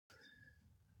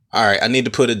All right, I need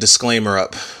to put a disclaimer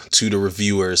up to the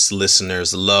reviewers,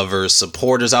 listeners, lovers,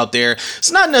 supporters out there.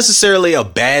 It's not necessarily a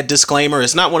bad disclaimer.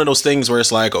 It's not one of those things where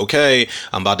it's like, okay,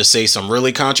 I'm about to say some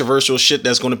really controversial shit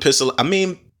that's going to I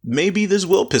mean, maybe this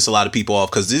will piss a lot of people off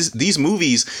because these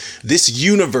movies, this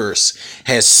universe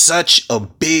has such a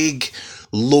big,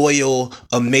 loyal,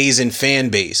 amazing fan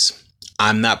base.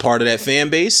 I'm not part of that fan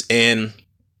base, and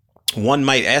one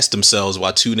might ask themselves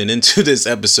while tuning into this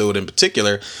episode in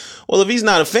particular, well, if he's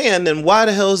not a fan, then why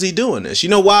the hell is he doing this? You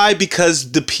know why?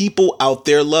 Because the people out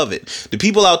there love it. The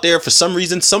people out there, for some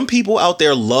reason, some people out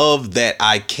there love that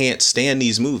I can't stand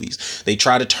these movies. They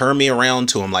try to turn me around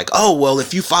to them like, oh, well,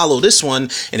 if you follow this one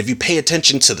and if you pay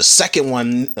attention to the second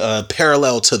one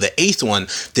parallel to the eighth one,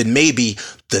 then maybe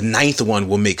the ninth one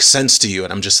will make sense to you.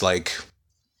 And I'm just like,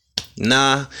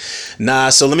 nah.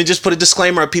 So let me just put a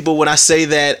disclaimer up, people. When I say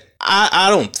that, I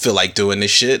don't feel like doing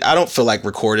this shit. I don't feel like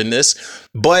recording this,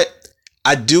 but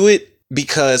I do it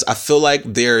because I feel like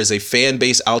there is a fan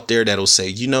base out there that'll say,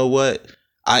 you know what?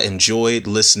 I enjoyed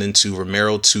listening to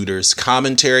Romero Tudor's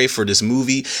commentary for this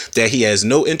movie that he has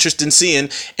no interest in seeing.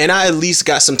 And I at least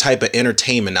got some type of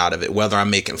entertainment out of it, whether I'm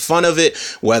making fun of it,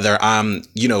 whether I'm,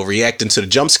 reacting to the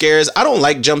jump scares. I don't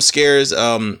like jump scares.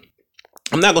 I'm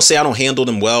not going to say I don't handle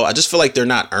them well. I just feel like they're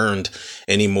not earned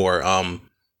anymore.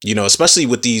 Especially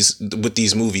with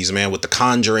these movies, man, with The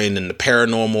Conjuring and the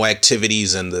paranormal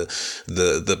activities and the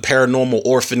paranormal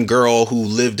orphan girl who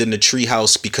lived in the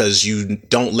treehouse because you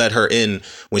don't let her in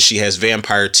when she has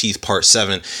vampire teeth part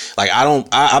 7. Like,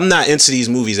 I'm not into these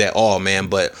movies at all, man.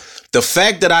 But the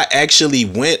fact that I actually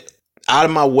went out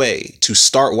of my way to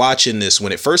start watching this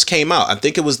when it first came out, I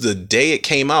think it was the day it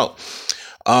came out.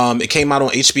 It came out on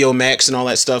HBO Max and all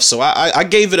that stuff. So I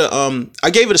gave it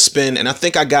a spin, and I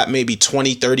think I got maybe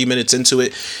 20-30 minutes into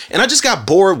it, and I just got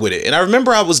bored with it. And I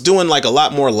remember I was doing like a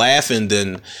lot more laughing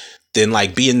than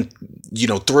like being,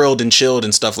 thrilled and chilled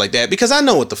and stuff like that, because I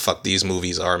know what the fuck these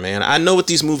movies are, man. I know what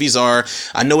these movies are.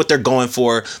 I know what they're going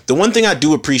for. The one thing I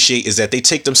do appreciate is that they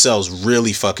take themselves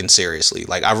really fucking seriously.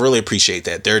 Like, I really appreciate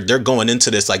that. They're going into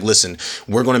this like, listen,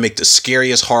 we're going to make the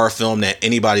scariest horror film that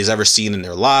anybody's ever seen in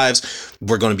their lives.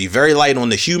 We're going to be very light on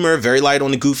the humor, very light on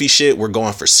the goofy shit. We're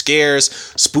going for scares,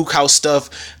 spook house stuff,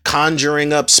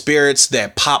 conjuring up spirits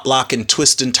that pop, lock, and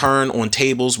twist and turn on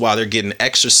tables while they're getting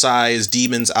exorcised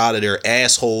demons out of their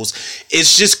assholes.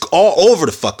 It's just all over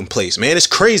the fucking place, man. It's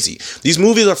crazy. These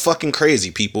movies are fucking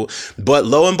crazy, people. But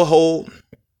lo and behold,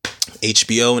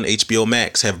 HBO and HBO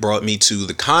Max have brought me to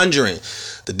The Conjuring.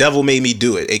 The Devil Made Me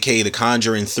Do It, aka The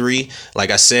Conjuring 3.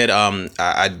 Like I said,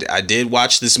 I did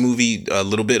watch this movie, a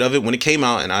little bit of it when it came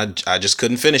out, and I just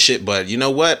couldn't finish it. But you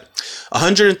know what?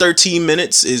 113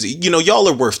 minutes is, y'all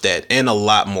are worth that and a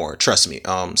lot more. Trust me.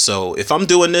 So if I'm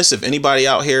doing this, if anybody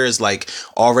out here is like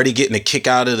already getting a kick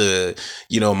out of the,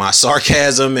 my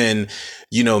sarcasm and,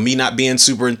 me not being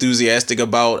super enthusiastic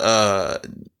about,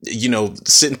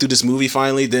 sitting through this movie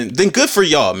finally, then good for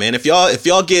y'all, man. If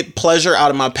y'all get pleasure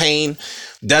out of my pain,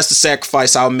 that's the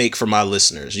sacrifice I'll make for my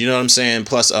listeners. You know what I'm saying?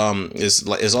 Plus,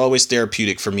 it's always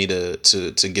therapeutic for me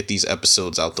to get these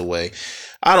episodes out the way.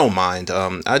 I don't mind.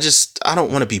 I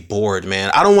don't want to be bored,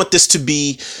 man. I don't want this to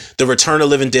be the Return of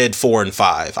Living Dead 4 and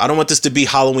 5. I don't want this to be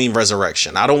Halloween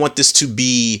Resurrection. I don't want this to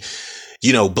be,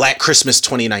 Black Christmas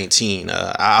 2019.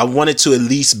 I want it to at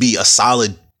least be a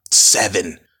solid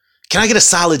 7. Can I get a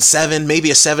solid 7? Maybe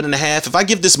a 7.5? If I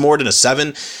give this more than a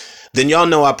 7, then y'all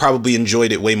know I probably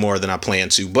enjoyed it way more than I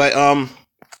planned to. But,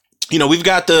 we've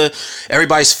got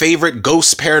everybody's favorite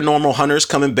ghost paranormal hunters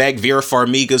coming back. Vera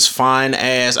Farmiga's fine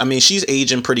ass. I mean, she's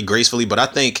aging pretty gracefully, but I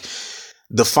think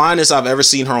the finest I've ever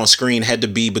seen her on screen had to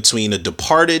be between The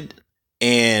Departed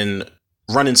and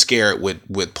Running Scared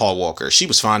with Paul Walker. She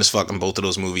was fine as fuck in both of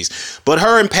those movies. But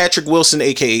her and Patrick Wilson,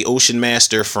 aka Ocean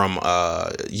Master from,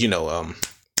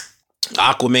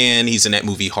 Aquaman, he's in that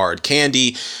movie Hard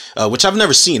Candy, which I've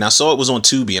never seen. I saw it was on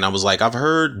Tubi, and I was like, I've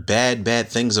heard bad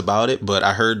things about it, but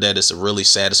I heard that it's a really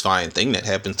satisfying thing that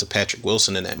happens to Patrick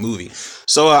Wilson in that movie.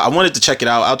 So I wanted to check it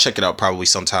out. I'll check it out probably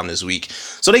sometime this week.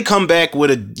 So they come back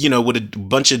with a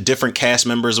bunch of different cast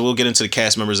members. We'll get into the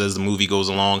cast members as the movie goes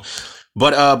along.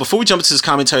 But before we jump into this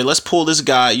commentary, let's pull this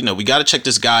guy. We got to check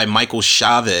this guy, Michael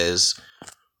Chavez,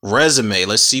 resume.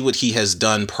 Let's see what he has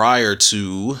done prior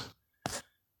to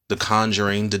The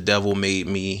Conjuring, The Devil Made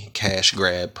Me, Cash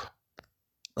Grab,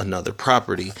 another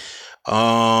property.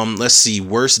 Let's see.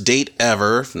 Worst Date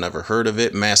Ever. Never heard of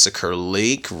it. Massacre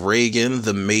Lake, Reagan,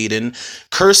 The Maiden,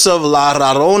 Curse of La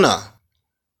Llorona.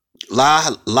 La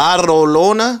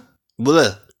Llorona?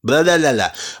 Blah. Blah, blah, blah,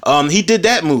 blah. He did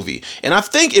that movie. And I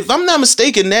think, if I'm not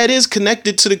mistaken, that is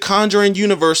connected to the Conjuring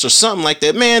universe or something like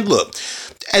that. Man, look.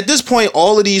 At this point,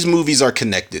 all of these movies are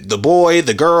connected. The boy,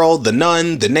 the girl, the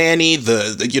nun, the nanny,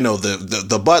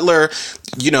 the butler,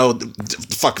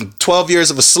 the fucking 12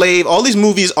 Years of a Slave. All these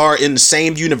movies are in the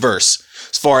same universe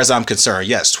as far as I'm concerned.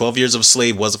 Yes, 12 Years of a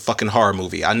Slave was a fucking horror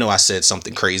movie. I know I said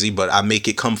something crazy, but I make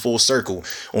it come full circle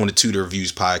on the Tudor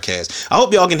Reviews podcast. I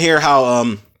hope y'all can hear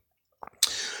how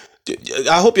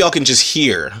I hope y'all can just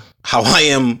hear how I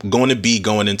am going to be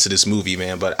going into this movie,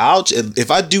 man. But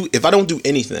if I don't do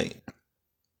anything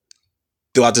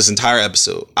throughout this entire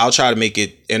episode, I'll try to make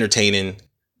it entertaining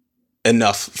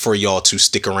enough for y'all to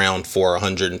stick around for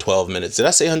 112 minutes. Did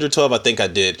I say 112? I think I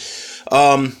did.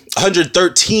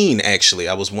 113 actually.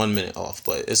 I was 1 minute off,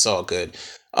 but it's all good.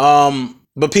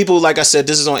 But people, like I said,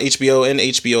 this is on HBO and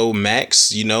HBO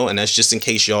Max, and that's just in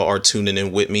case y'all are tuning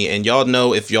in with me. And y'all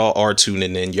know, if y'all are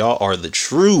tuning in, y'all are the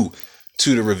true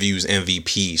Tudor Reviews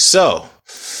MVP. So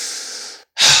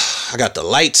I got the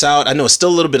lights out. I know it's still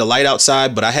a little bit of light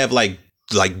outside, but I have like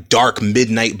dark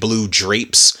midnight blue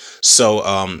drapes,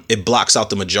 so it blocks out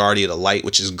the majority of the light,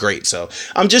 which is great. So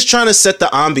I'm just trying to set the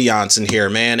ambiance in here,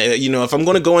 man. If I'm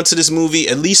going to go into this movie,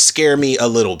 at least scare me a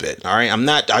little bit. All right, I'm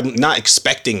not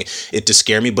expecting it to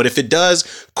scare me, but if it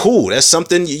does, cool. That's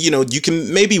something, you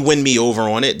can maybe win me over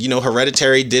on it.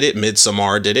 Hereditary did it,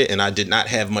 Midsommar did it, and I did not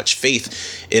have much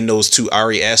faith in those two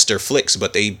Ari Aster flicks,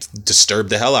 but they disturbed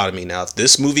the hell out of me. Now, if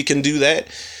this movie can do that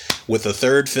with a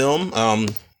third film, all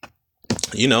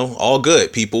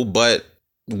good, people. But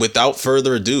without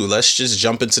further ado, let's just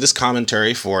jump into this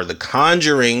commentary for The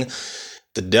Conjuring.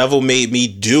 The Devil Made Me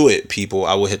Do It, people.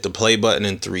 I will hit the play button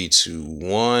in 3, 2,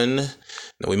 1. Now,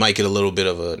 we might get a little bit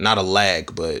of not a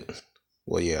lag, but,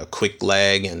 a quick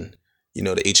lag. And, the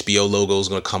HBO logo is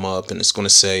going to come up and it's going to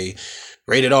say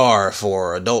rated R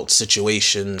for adult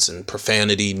situations and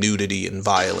profanity, nudity, and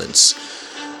violence.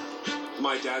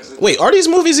 Wait, are these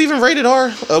movies even rated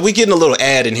R? We getting a little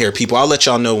ad in here, people. I'll let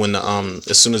y'all know when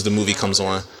as soon as the movie comes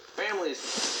on.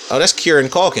 Oh, that's Kieran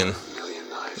Culkin.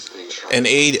 And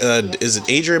is it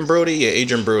Adrian Brody? Yeah,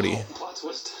 Adrian Brody.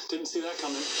 Didn't see that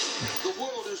coming. The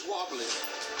world is wobbling.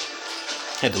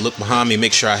 Had to look behind me,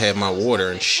 make sure I had my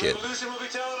water and shit.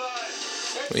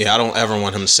 Yeah, I don't ever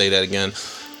want him to say that again.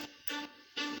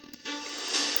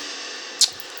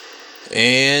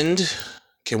 And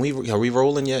are we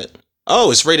rolling yet?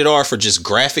 Oh, it's rated R for just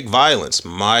graphic violence.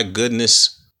 My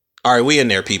goodness. All right, we in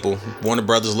there, people. Warner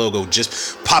Brothers logo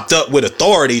just popped up with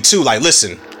authority, too. Like,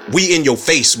 listen, we in your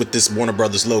face with this Warner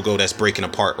Brothers logo that's breaking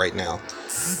apart right now.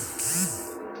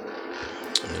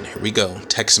 And here we go.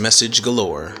 Text message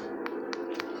galore.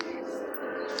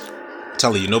 I'm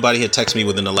telling you, nobody had texted me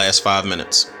within the last 5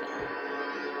 minutes.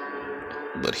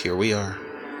 But here we are.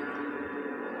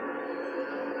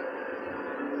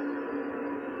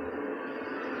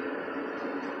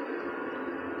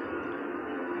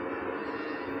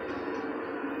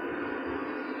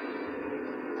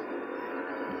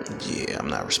 Yeah, I'm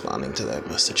not responding to that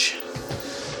message.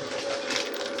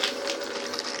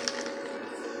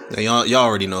 Now, y'all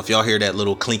already know. If y'all hear that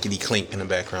little clinkety clink in the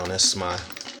background, that's my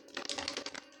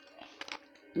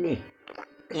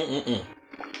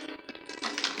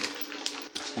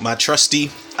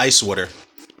trusty ice water.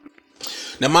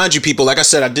 Now, mind you, people, like I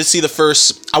said, I did see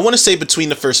I want to say between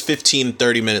the first 15 and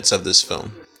 30 minutes of this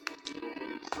film.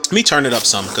 Let me turn it up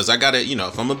some, because I gotta,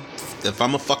 if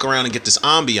I'm a fuck around and get this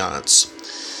ambiance,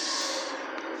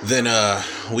 then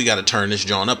we gotta turn this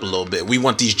joint up a little bit. We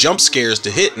want these jump scares to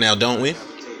hit now, don't we?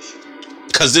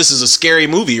 Because this is a scary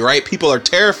movie, right? People are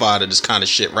terrified of this kind of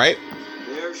shit, right?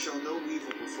 There shall no evil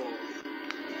befall you,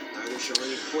 neither shall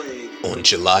any plague. On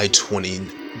July 20,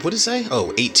 what did it say?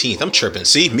 Oh, 18th. I'm tripping.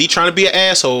 See, me trying to be an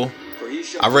asshole.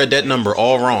 I read that number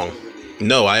all wrong.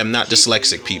 No, I am not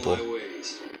dyslexic, people.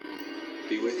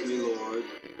 Be with me, Lord,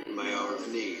 in my hour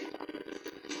of need.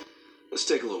 Let's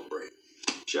take a little break,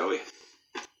 shall we?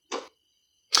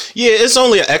 Yeah, it's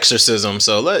only an exorcism,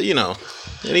 so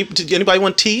anybody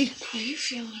want tea? Are you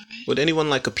feeling alright? Would anyone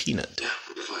like a peanut? Yeah,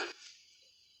 we'll be fine.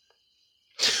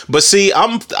 But see,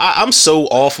 I'm so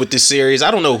off with this series.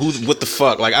 I don't know what the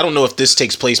fuck. Like, I don't know if this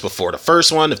takes place before the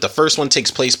first one. If the first one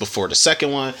takes place before the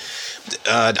second one,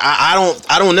 I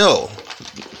don't know.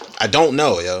 I don't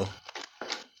know, yo.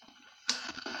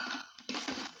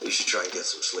 You should try and get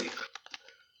some sleep.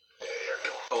 Yeah, here.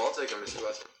 Oh, I'll take him, Mr.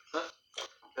 West. Huh?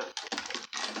 Yeah.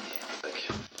 Thank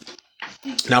you.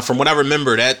 Now, from what I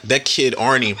remember, that kid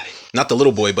Arnie, not the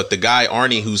little boy, but the guy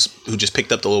Arnie who just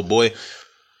picked up the little boy.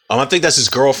 I think that's his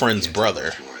girlfriend's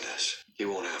brother. More of this. You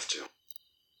won't have to.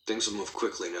 Things will move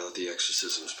quickly now that the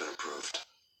exorcism's been approved.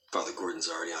 Father Gordon's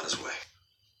already on his way.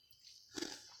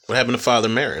 What happened to Father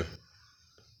Marin?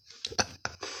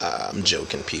 I'm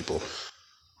joking, people.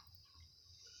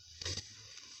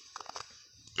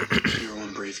 You're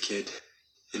one brave kid,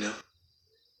 you know?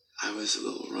 I was a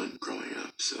little runt growing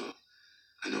up, so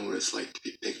I know what it's like to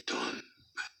be picked on,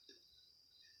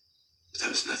 but that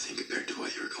was nothing compared to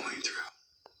what you were going through.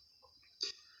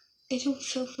 I don't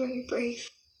feel very brave.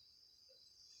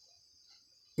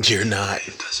 You're not.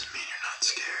 It doesn't mean you're not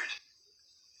scared.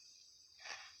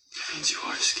 It means you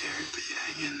are scared, but you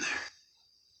hang in there.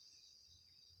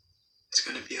 It's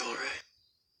gonna be alright.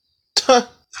 Huh.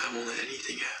 I won't let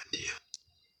anything happen to you.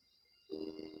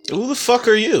 Who the fuck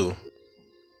are you?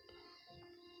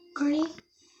 Arnie,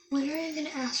 when are you gonna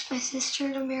ask my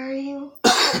sister to marry you?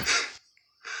 I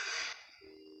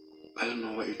don't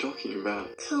know what you're talking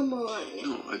about. Come on.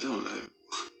 No, I don't.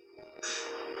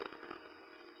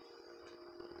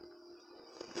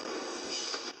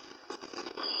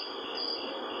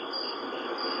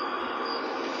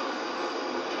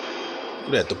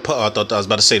 I thought I was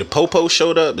about to say the Popo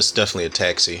showed up. It's definitely a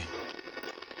taxi.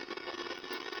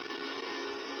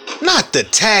 Not the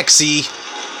taxi.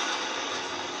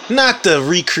 Not the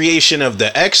recreation of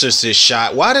the Exorcist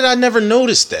shot. Why did I never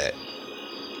notice that?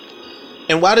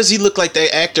 And why does he look like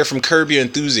that actor from Curb Your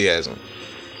Enthusiasm?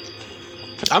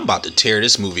 I'm about to tear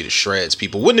this movie to shreds,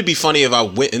 people. Wouldn't it be funny if I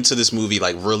went into this movie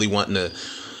like really wanting to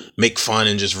make fun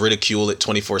and just ridicule it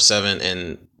 24/7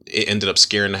 and it ended up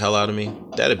scaring the hell out of me?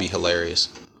 That'd be hilarious.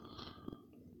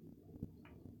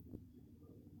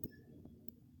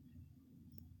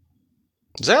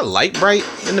 Is that a light bright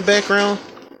in the background?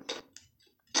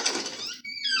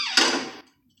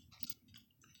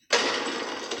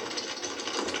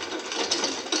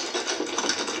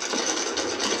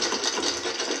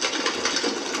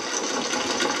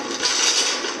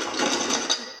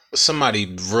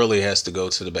 Somebody really has to go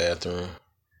to the bathroom.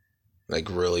 Like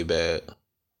really bad.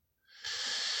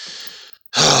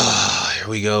 Here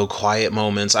we go. Quiet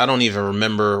moments. I don't even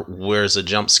remember where's a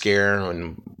jump scare,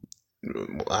 and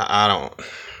I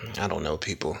don't know,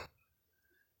 people.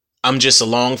 I'm just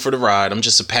along for the ride. I'm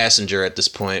just a passenger at this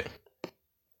point.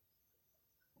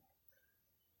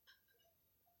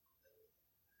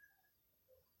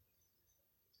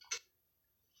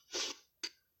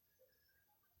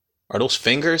 Are those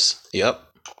fingers? Yep.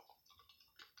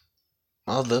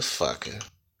 Motherfucker.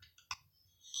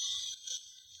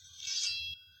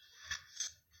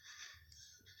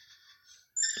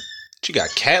 You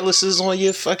got calluses on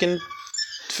your fucking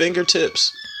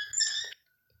fingertips.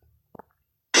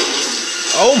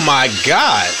 Oh my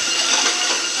god.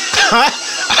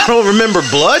 I don't remember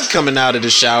blood coming out of the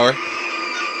shower.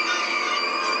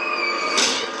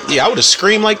 Yeah, I would have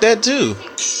screamed like that too.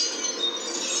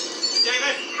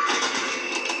 David!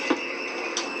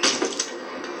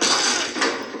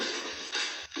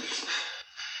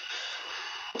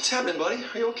 What's happening, buddy?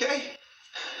 Are you okay?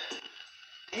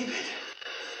 David,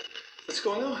 what's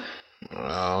going on?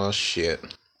 Oh shit.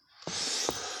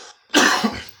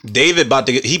 David about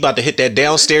to hit that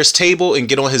downstairs table and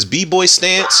get on his b-boy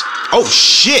stance. Oh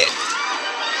shit.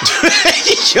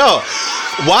 Yo,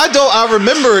 why don't I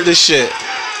remember this shit?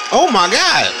 Oh my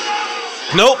god.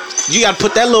 Nope. You gotta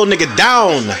put that little nigga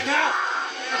down. Right now?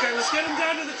 Okay, let's get him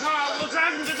down to the car. We'll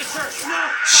drive him to the church. No.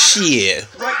 Shit.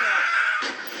 Right now.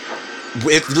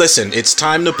 Listen, it's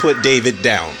time to put David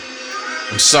down.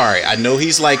 I'm sorry. I know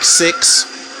he's like 6,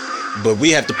 but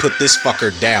we have to put this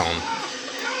fucker down.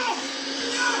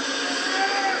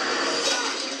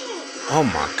 Oh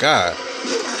my god.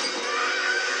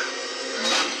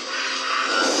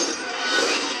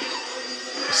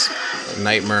 It's a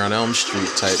Nightmare on Elm Street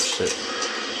type shit.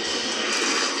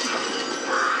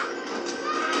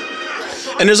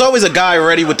 And there's always a guy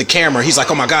ready with the camera. He's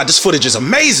like, oh my god, this footage is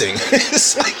amazing.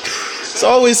 It's like, it's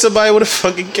always somebody with a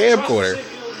fucking camcorder.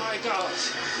 My God,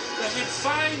 let him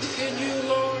find in you,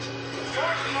 Lord,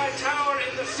 fork my tower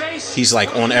in the face. He's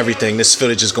like on everything. This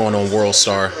footage is going on World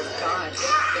Star. God,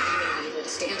 that we may be able to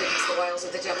stand against the wiles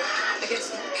of the devil,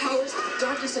 against the powers of the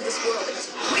darkness of this world.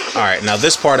 Alright, now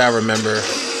this part I remember.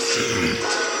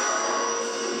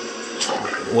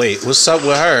 Wait, what's up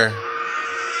with her?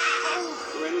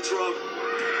 Lorraine, what's wrong?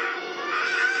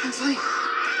 I'm fine.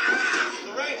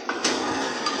 Lorraine!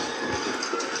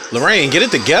 Lorraine, get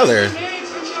it together. Name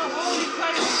from your holy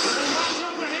place and watch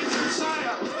over his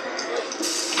Messiah.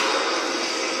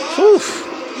 Whew.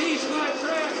 He's my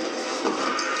prayer.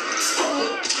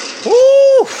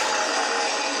 Woo.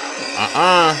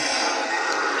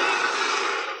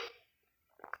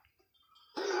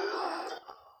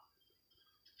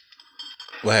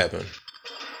 What happened?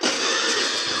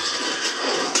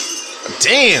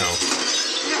 Damn.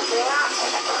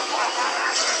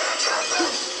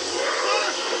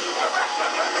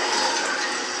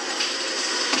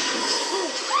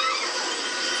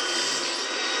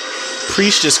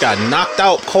 priest just got knocked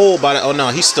out cold by that. Oh no,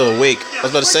 he's still awake. I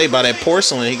was about to say by that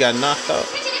porcelain, he got knocked out.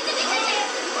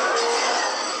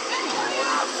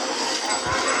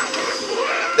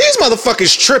 These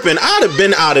motherfuckers tripping. I'd have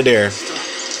been out of there.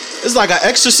 It's like an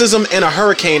exorcism and a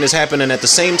hurricane is happening at the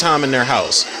same time in their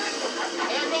house.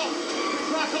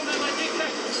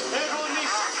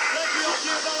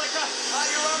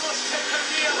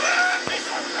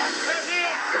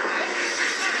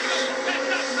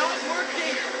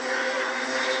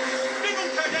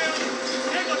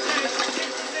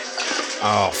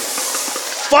 Oh,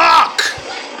 fuck!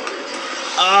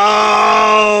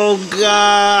 Oh,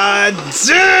 god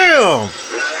damn!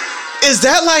 Is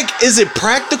that like, is it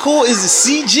practical? Is it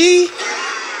CG?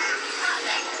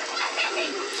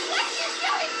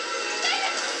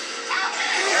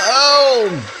 Oh,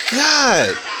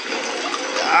 god.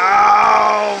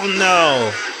 Oh,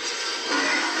 no.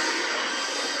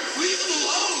 Leave him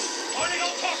alone! Arnie,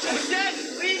 don't talk to him again!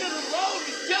 Leave him alone!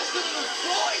 He's just a little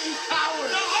boy, you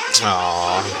coward!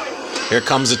 Aw, here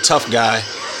comes a tough guy.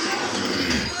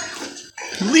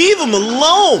 Leave him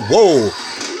alone! Whoa.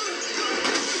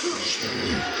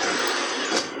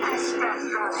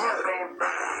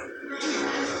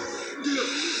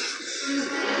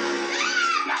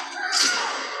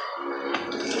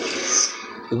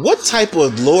 What type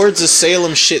of Lords of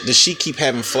Salem shit does she keep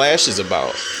having flashes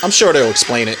about? I'm sure they'll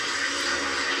explain it.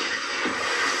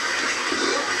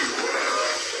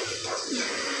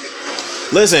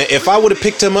 Listen, if I would have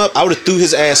picked him up, I would have threw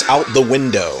his ass out the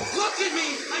window. Look at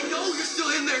me! I know you're still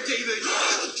in there, David!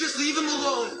 Just leave him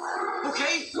alone,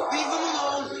 okay? Leave him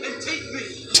alone and take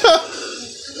me!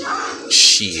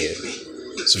 Shit.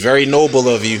 It's very noble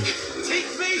of you. Take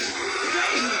me!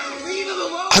 Leave him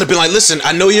alone! I'd have been like, listen,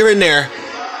 I know you're in there,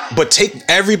 but take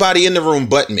everybody in the room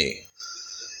but me.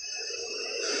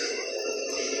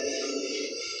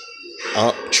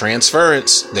 Oh,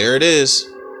 transference. There it is.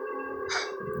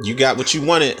 You got what you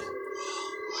wanted.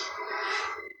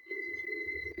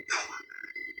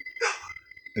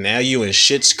 Now you in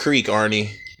Schitt's Creek,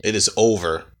 Arnie. It is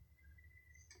over.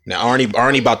 Now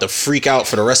Arnie about to freak out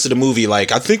for the rest of the movie.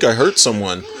 Like, I think I hurt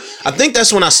someone. I think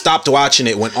that's when I stopped watching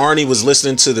it, when Arnie was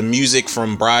listening to the music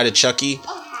from Bride of Chucky.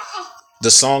 The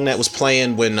song that was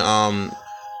playing when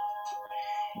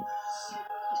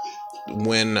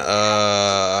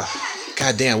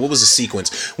goddamn, what was the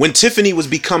sequence? When Tiffany was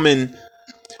becoming,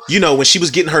 you know, when she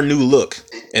was getting her new look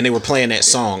and they were playing that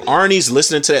song. Arnie's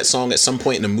listening to that song at some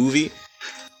point in the movie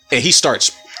and he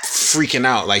starts freaking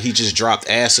out like he just dropped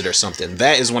acid or something.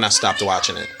 That is when I stopped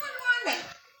watching it.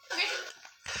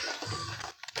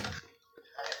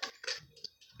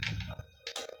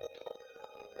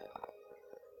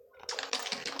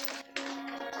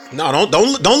 No,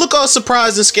 don't look all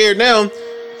surprised and scared now.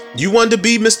 You wanted to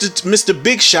be Mr.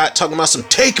 Big Shot talking about some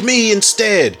take me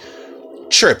instead.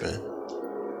 Tripping.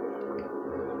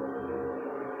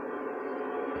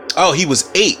 Oh, he was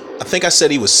 8. I think I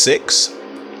said he was 6.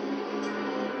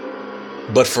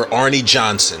 But for Arnie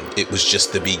Johnson, it was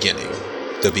just the beginning.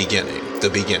 The beginning. The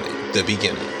beginning. The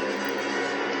beginning.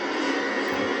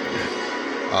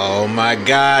 Oh my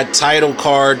god, title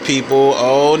card, people.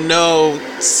 Oh no.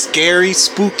 Scary,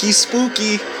 spooky,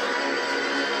 spooky.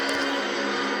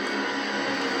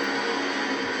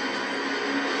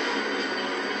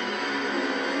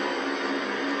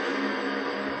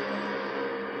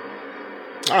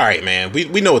 All right, man.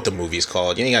 We know what the movie's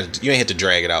called. You ain't have to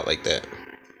drag it out like that.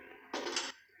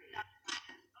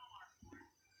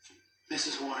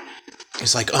 Mrs. Warren.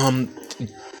 It's like,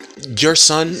 your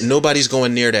son, nobody's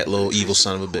going near that little evil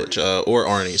son of a bitch, or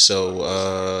Arnie.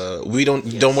 So, we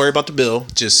don't worry about the bill.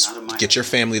 Just get your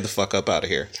family the fuck up out of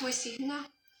here. Can we see him now?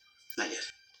 Not yet.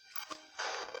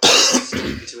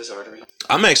 To his artery.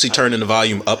 I'm actually turning the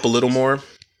volume up a little more.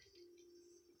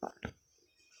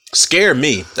 Scare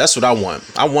me. That's what I want.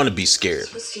 I want to be scared.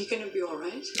 Is he gonna be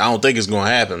alright? I don't think it's gonna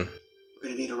happen. We're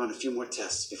gonna need to run a few more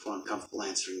tests before I'm comfortable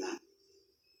answering that.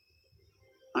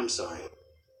 I'm sorry.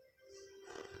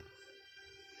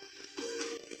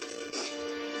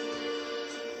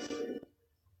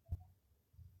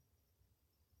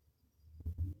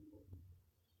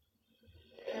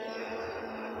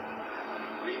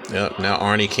 Yep, now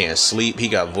Arnie can't sleep. He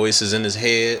got voices in his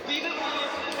head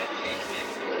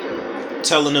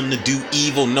telling him to do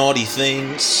evil, naughty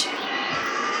things.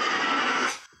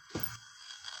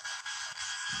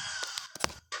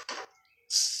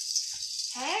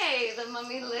 Hey, the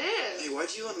mummy Hey, lives. why'd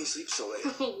you let me sleep so late?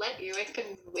 Let you. I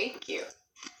couldn't wake you.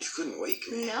 You couldn't wake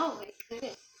me. No, I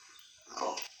couldn't.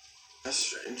 Oh, that's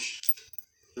strange.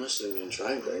 You must have been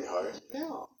trying very hard.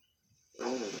 No.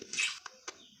 Oh.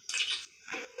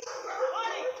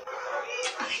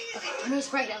 Okay,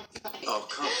 Bruno's right. Oh,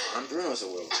 come on. Bruno's a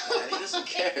little mad. He doesn't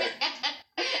care.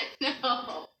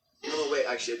 No. No, wait.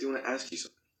 Actually, I do want to ask you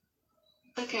something.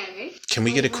 Okay. Can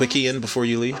we get a quickie in before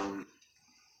you leave?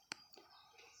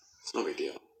 It's no big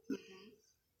deal.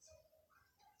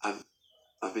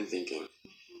 I've been thinking,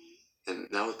 and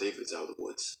now that David's out of the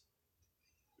woods,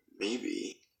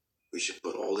 maybe we should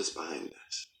put all this behind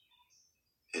us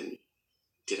and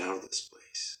get out of this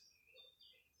place.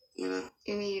 You know?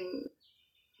 You mean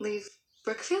leave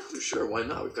Brookfield? Sure, why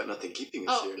not? We've got nothing keeping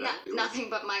us here. Nothing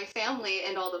but my family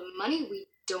and all the money we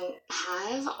don't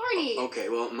have. Arnie! Okay,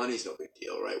 well, money's no big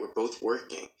deal, right? We're both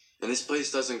working. And this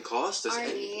place doesn't cost us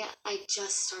anything. Arnie, I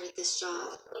just started this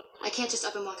job. I can't just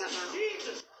up and walk out now.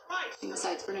 Jesus Christ! And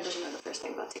besides, Bruno doesn't know the first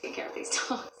thing about taking care of these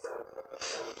dogs.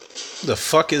 The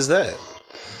fuck is that?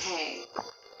 Hey.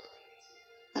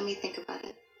 Let me think about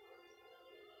it.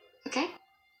 Okay?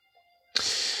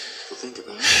 We'll think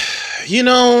about it. You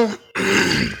know,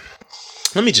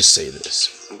 let me just say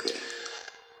this. Okay.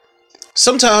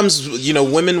 Sometimes, you know,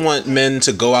 women want men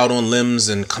to go out on limbs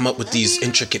and come up with these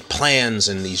intricate plans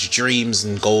and these dreams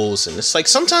and goals. And it's like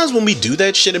sometimes when we do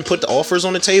that shit and put the offers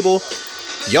on the table,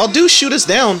 y'all do shoot us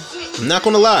down. I'm not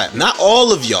gonna lie. Not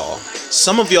all of y'all.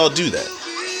 Some of y'all do that.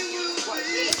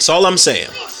 That's all I'm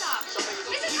saying.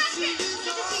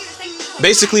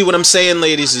 Basically, what I'm saying,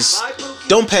 ladies, is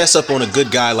don't pass up on a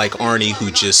good guy like Arnie who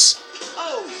just,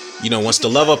 you know, wants to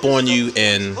love up on you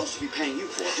and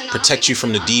protect you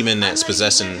from the demon that's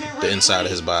possessing the inside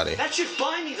of his body. That should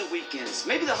buy me the weekends.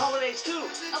 Maybe the holidays too.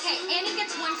 Okay, Annie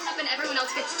gets 1 cup and everyone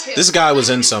else gets 2. This guy was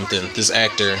in something, this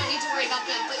actor, Don't need to worry about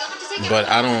them, but you'll have to take but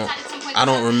everyone I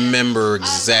don't remember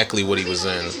exactly what he was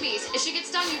in. If she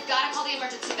gets done, you've got to call the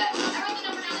emergency vet. I wrote the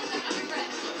number down and sent it to Fred.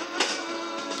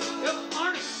 Yep,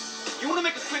 Arnie. You want to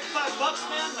make a quick $5,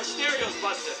 man? My stereo's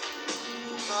busted.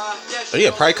 Oh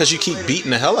yeah, probably because you keep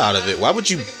beating the hell out of it. Why would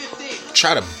you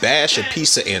try to bash a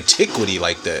piece of antiquity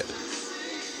like that?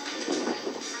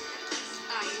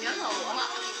 I know.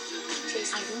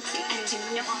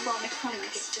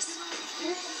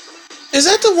 Is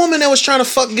that the woman that was trying to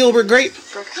fuck Gilbert Grape?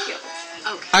 Brookfield.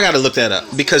 Okay. I gotta look that up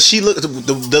because she looked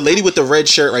the lady with the red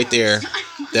shirt right there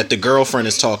that the girlfriend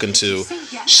is talking to.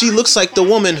 She looks like the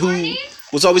woman who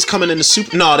was always coming in the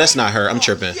soup. No, that's not her. I'm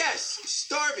tripping. Yes,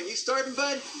 starving. You starving,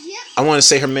 bud? I want to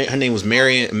say her name was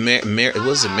Mary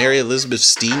Elizabeth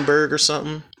Steenburgen or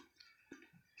something.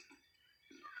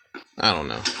 I don't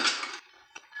know.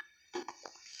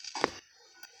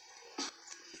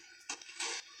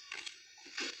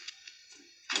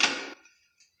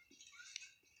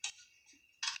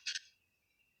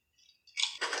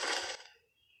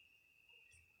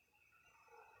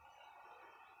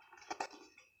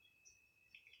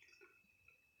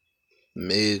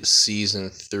 Mid-season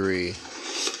 3.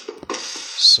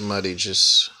 Somebody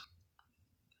just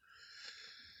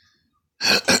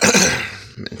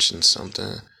mentioned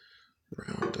something.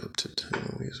 Round up to 10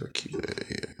 movies or keep that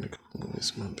in a couple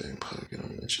movies in my back pocket. I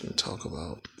mentioned and talk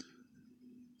about.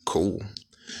 Cool.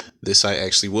 This I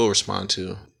actually will respond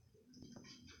to.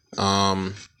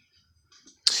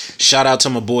 Shout out to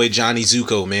my boy Johnny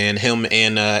Zuko, man. Him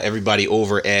and everybody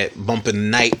over at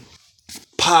Bumpin' Night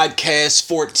Podcast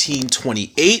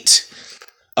 1428.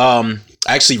 I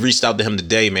actually reached out to him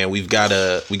today, man. We got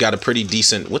a pretty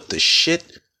decent. What the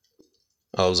shit?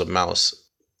 Oh, it was a mouse.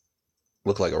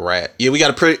 Looked like a rat. Yeah, we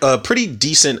got a pretty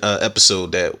decent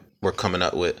episode that we're coming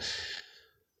up with.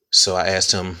 So I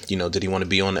asked him, you know, did he want to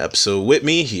be on the episode with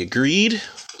me? He agreed.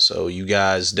 So you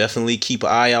guys definitely keep an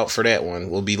eye out for that one.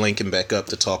 We'll be linking back up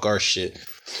to talk our shit.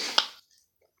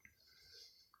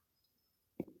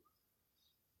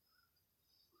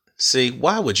 See,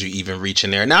 why would you even reach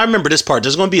in there? Now I remember this part.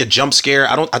 There's going to be a jump scare.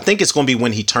 I think it's going to be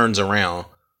when he turns around.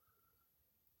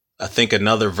 I think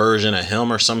another version of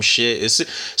him or some shit. It's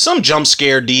some jump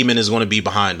scare demon is going to be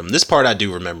behind him. This part I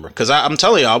do remember because I'm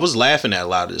telling you, I was laughing at a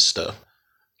lot of this stuff.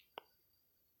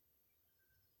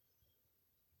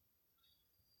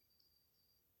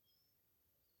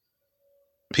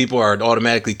 People are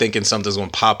automatically thinking something's going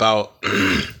to pop out.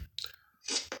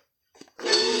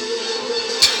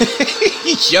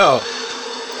 Yo,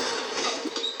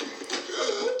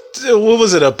 what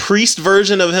was it? A priest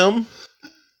version of him?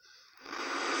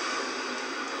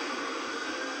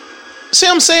 See,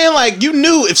 I'm saying, like, you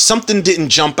knew if something didn't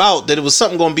jump out that it was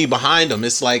something going to be behind him.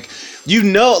 It's like, you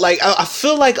know, like I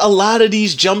feel like a lot of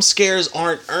these jump scares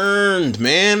aren't earned,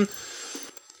 man.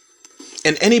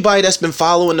 And anybody that's been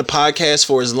following the podcast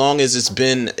for as long as it's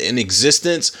been in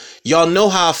existence, y'all know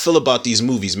how I feel about these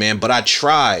movies, man. But I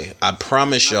try. I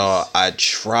promise y'all, I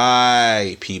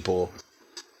try, people.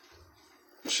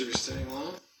 Should we stay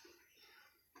long?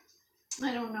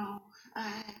 I don't know.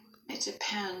 It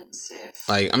depends if...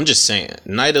 Like, I'm just saying,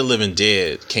 Night of the Living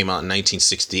Dead came out in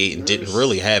 1968 and didn't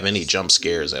really have any jump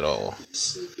scares at all.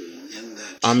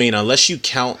 I mean, unless you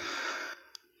count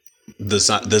the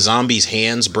zombies'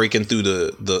 hands breaking through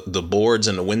the boards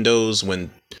and the windows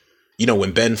when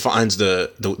Ben finds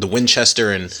the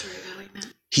Winchester and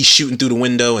he's shooting through the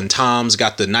window and Tom's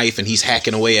got the knife and he's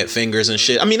hacking away at fingers and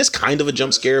shit. I mean, it's kind of a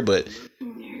jump scare, but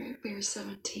We were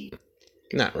 17.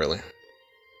 not really.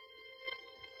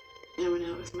 I went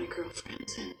out with my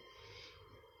girlfriends,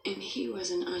 and he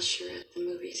was an usher at the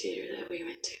movie theater that we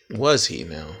went to. Was he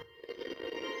now?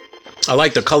 I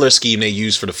like the color scheme they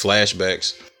used for the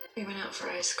flashbacks. We went out for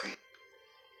ice cream.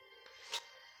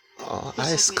 Oh, He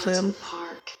ice took me out to cream. the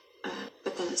park,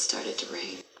 but then it started to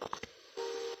rain.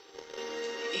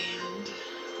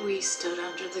 And we stood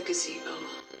under the gazebo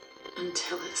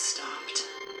until it stopped.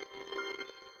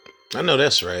 I know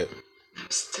that's right. That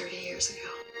was 30 years ago.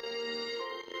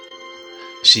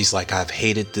 She's like, I've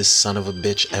hated this son of a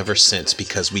bitch ever since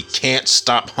because we can't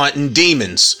stop hunting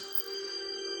demons.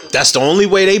 That's the only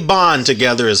way they bond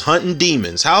together is hunting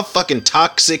demons. How fucking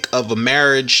toxic of a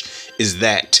marriage is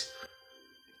that?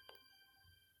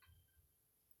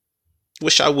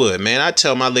 Wish I would, man. I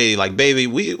tell my lady, like, baby,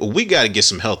 we got to get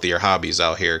some healthier hobbies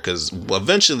out here because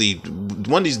eventually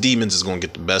one of these demons is going to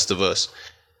get the best of us.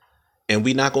 And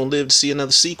we not going to live to see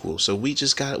another sequel. So we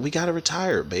got to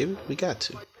retire, baby. We got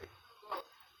to.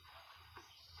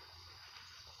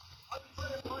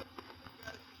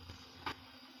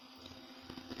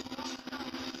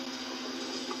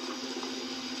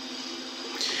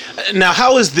 Now,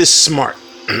 how is this smart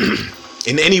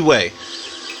in any way?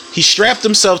 He strapped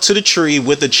himself to the tree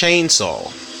with a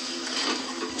chainsaw.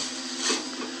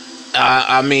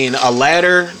 I mean, a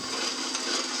ladder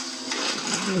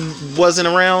wasn't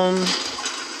around.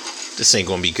 This ain't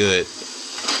gonna be good.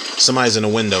 Somebody's in the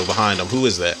window behind him. Who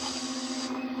is that?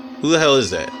 Who the hell is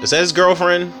that? Is that his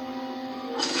girlfriend?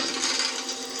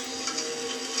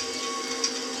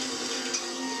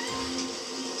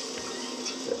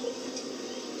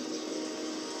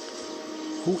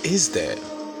 Who is that?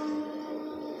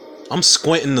 I'm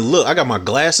squinting to look. I got my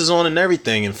glasses on and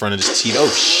everything in front of this TV. Oh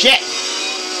shit!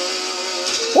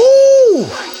 Woo!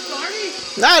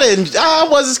 I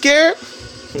wasn't scared.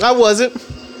 I wasn't.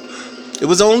 It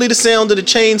was only the sound of the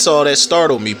chainsaw that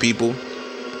startled me, people.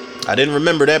 I didn't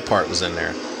remember that part was in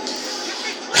there.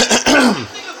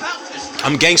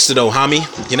 I'm gangster though, homie.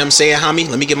 You know what I'm saying, homie?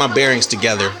 Let me get my bearings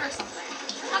together.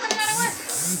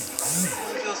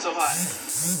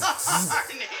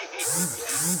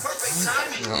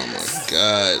 Oh my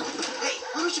god. Hey,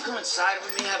 why don't you come inside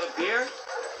with me, have a beer?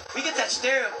 We get that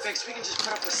stereo fixed, we can just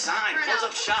put up a sign, close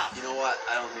up shop. You know what?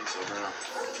 I don't think so, Bruno.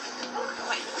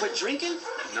 What, quit drinking?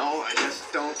 No, I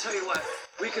just don't. Tell you what,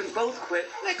 we can both quit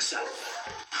next Sunday.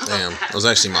 Damn, that was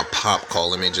actually my pop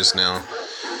calling me just now.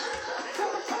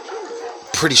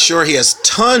 Pretty sure he has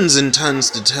tons and tons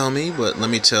to tell me, but let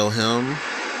me tell him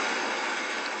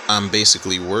I'm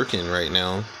basically working right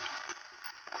now.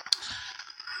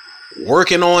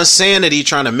 Working on sanity,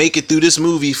 trying to make it through this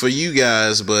movie for you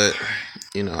guys, but,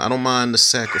 you know, I don't mind the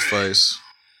sacrifice.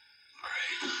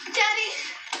 Daddy!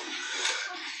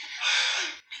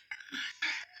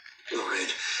 Lauren,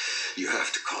 you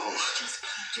have to call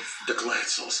the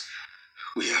Gladsels.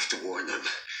 We have to warn them.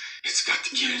 It's got the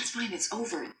kid. It's fine, it's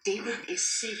over. David is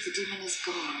safe, the demon is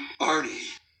gone.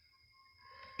 Arnie.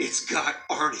 It's got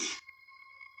Arnie.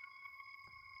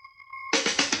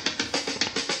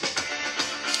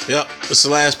 Yep, it's the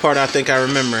last part I think I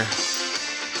remember.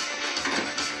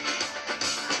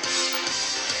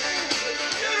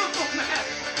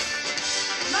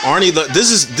 Arnie, look,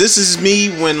 this is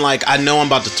me when, like, I know I'm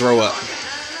about to throw up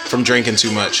from drinking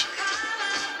too much.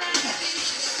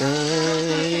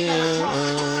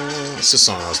 It's the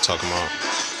song I was talking about.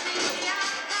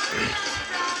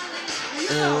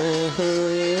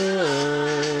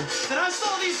 Then I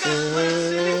saw these guys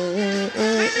play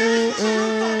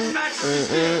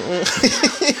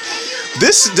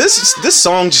This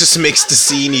song just makes the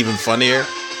scene even funnier.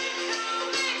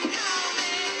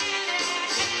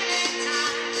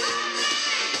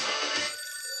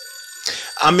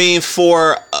 I mean,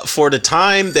 for the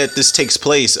time that this takes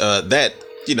place, that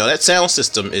sound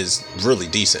system is really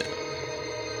decent.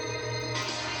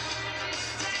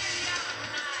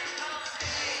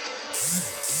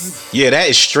 Yeah, that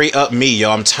is straight up me,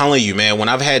 yo. I'm telling you, man. When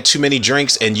I've had too many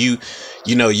drinks and you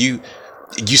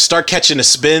start catching the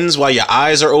spins while your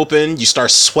eyes are open, you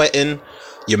start sweating,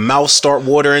 your mouth start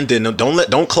watering, then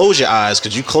don't close your eyes,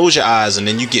 because you close your eyes and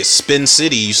then you get Spin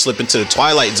City, you slip into the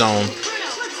Twilight Zone.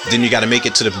 Then you got to make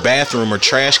it to the bathroom or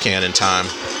trash can in time.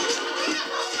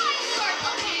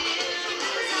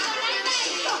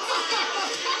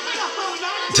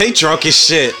 They drunk as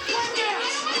shit.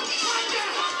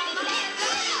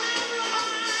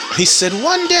 He said,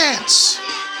 one dance.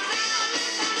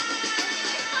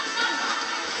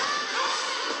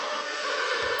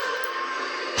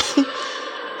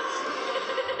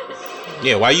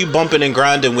 Yeah, why you bumping and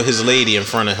grinding with his lady in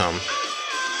front of him?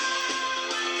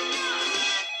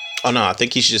 Oh no, I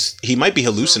think he might be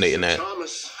hallucinating that. My name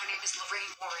is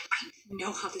Lorraine Warren. I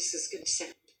know how this is going to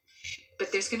sound,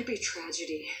 but there's going to be a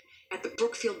tragedy at the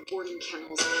Brookfield boarding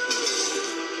kennels.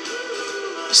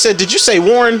 He said, did you say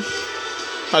Warren?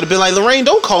 I'd have been like, Lorraine,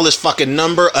 don't call this fucking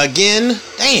number again.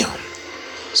 Damn.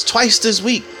 It's twice this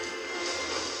week.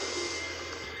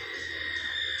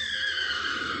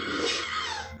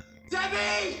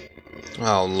 Debbie!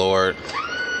 Oh, Lord.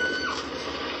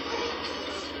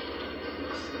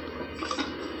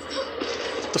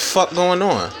 What the fuck going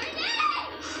on?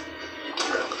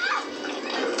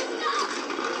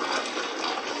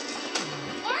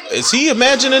 Is he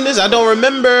imagining this? I don't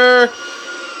remember.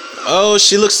 Oh,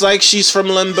 she looks like she's from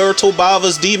Lamberto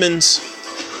Bava's Demons.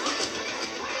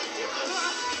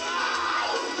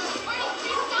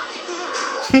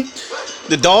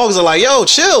 The dogs are like, yo,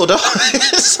 chill, dog.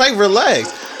 It's like, relax.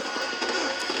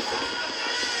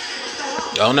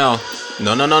 Oh, no.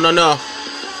 No, no, no, no, no.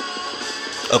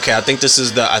 Okay, I think this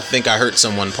is the I think I hurt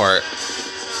someone part.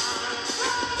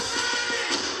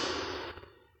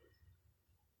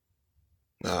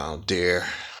 Oh, dear.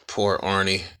 Poor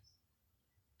Arnie.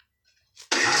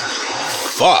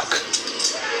 Fuck.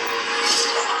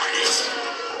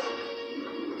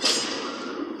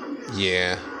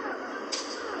 Yeah.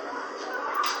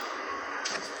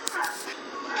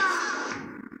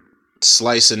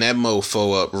 Slicing that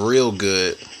mofo up real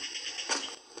good.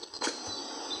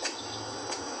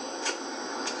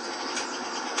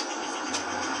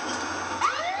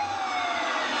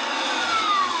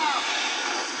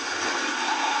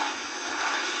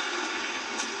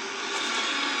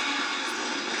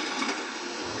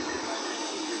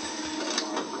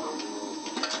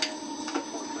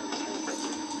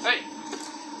 Hey!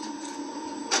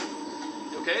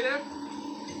 You okay there?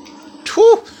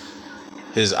 Whew.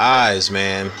 His eyes,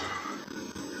 man.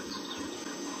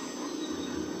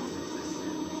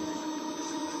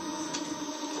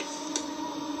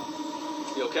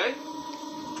 You okay?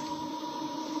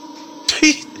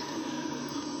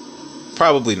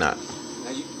 Probably not.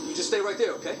 Now you just stay right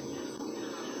there, okay?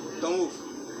 Don't move.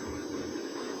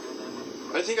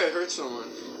 I think I hurt someone.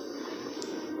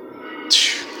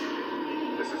 This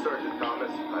is Sergeant Thomas.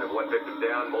 I have one victim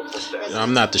down, multiple stabs.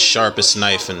 I'm not the sharpest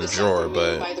knife in the drawer,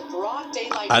 but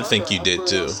I think you did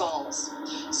too.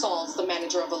 Sauls, the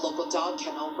manager of a local dog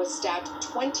kennel, was stabbed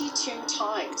 22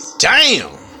 times.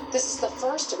 Damn! This is the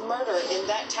first murder in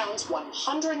that town's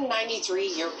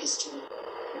 193-year history.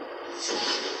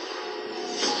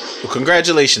 Well,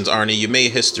 congratulations, Arnie. You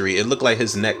made history. It looked like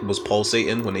his neck was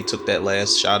pulsating when they took that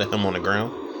last shot at him on the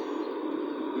ground.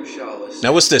 Who shall ascend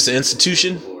Now, what's this, an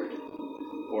institution? the Lord,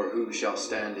 or who shall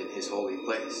stand in his holy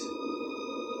place?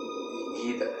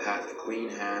 He that hath clean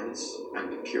hands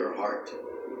and a pure heart,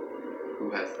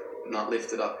 who hath not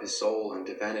lifted up his soul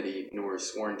unto vanity, nor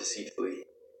sworn deceitfully,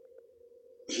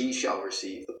 he shall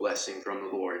receive the blessing from the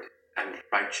Lord, and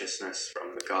righteousness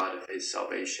from the God of his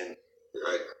salvation.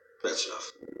 Right. That's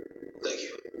enough. Thank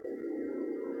you.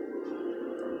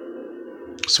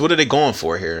 So what are they going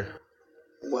for here?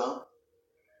 Well,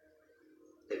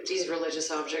 these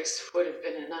religious objects would have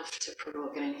been enough to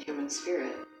provoke an inhuman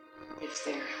spirit, if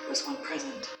there was one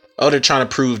present. Oh, they're trying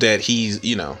to prove that he's,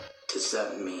 you know. Does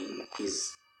that mean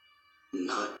he's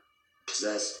not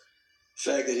possessed?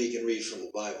 The fact that he can read from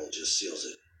the Bible just seals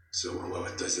it. So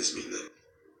what does this mean then?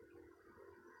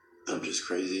 I'm just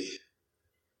crazy.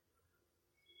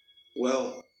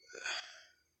 Well,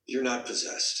 you're not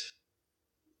possessed.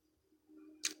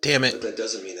 Damn But it. that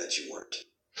doesn't mean that you weren't.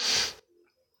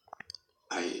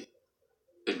 I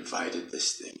invited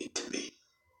this thing into me,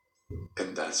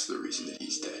 and that's the reason that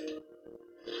he's dead.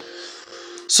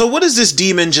 So what is this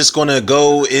demon just gonna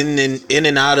go in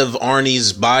and out of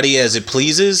Arnie's body as it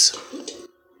pleases?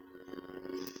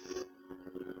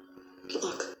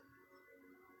 Look,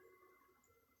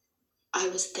 I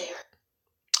was there.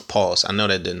 Pause. I know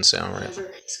that didn't sound right.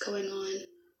 Whatever is going on,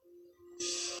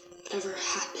 whatever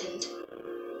happened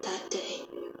that day,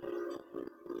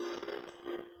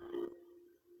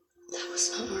 that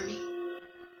was not Arnie.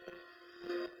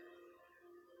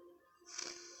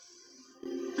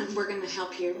 And we're going to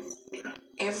help you in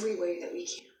every way that we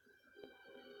can.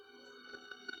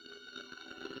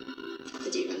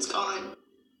 The demon's gone.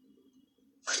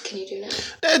 What can you do now?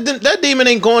 That demon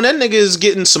ain't going. That nigga is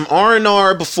getting some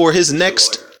R&R before his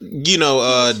next,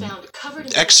 Found covered in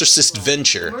exorcist The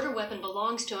venture. murder weapon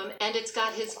belongs to him, and it's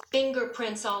got his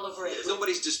fingerprints all over it.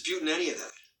 Nobody's disputing any of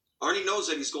that. Arnie knows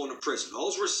that he's going to prison.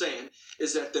 All we're saying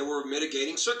is that there were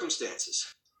mitigating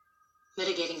circumstances.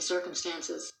 Mitigating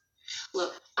circumstances.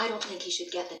 Look, I don't think he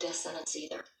should get the death sentence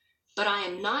either. But I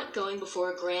am not going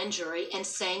before a grand jury and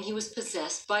saying he was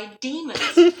possessed by demons.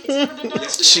 It's never been done.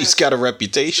 Yes, She's got a It's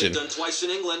reputation. been done twice in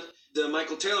England. The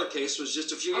Michael Taylor case was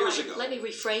just a few All years right, ago. let me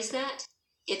rephrase that.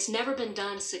 It's never been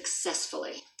done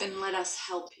successfully. Then let us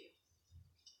help you.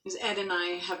 Because Ed and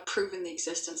I have proven the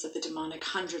existence of the demonic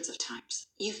hundreds of times.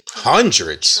 You've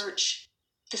Hundreds. Church.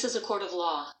 This is a court of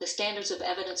law. The standards of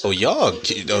evidence. Oh, y'all.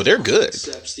 Oh, they're good.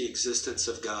 Accepts the existence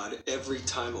of God every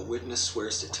time a witness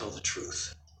swears to tell the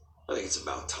truth. I think it's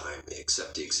about time they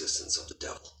accept the existence of the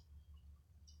devil.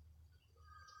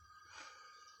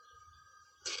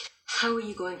 How are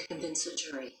you going to convince a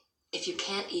jury if you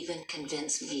can't even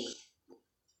convince me?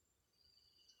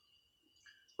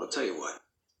 I'll tell you what.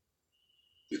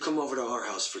 You come over to our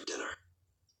house for dinner.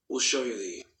 We'll show you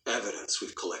the evidence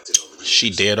we've collected over the years. She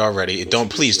dead already.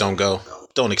 Please don't go.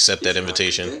 Don't accept that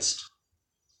invitation. Convinced,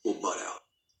 we'll butt out.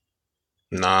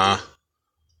 Nah.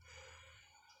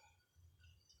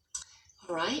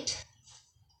 All right.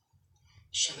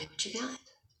 Show me what you got.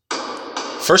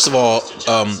 First of all,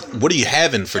 what are you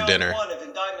having for dinner?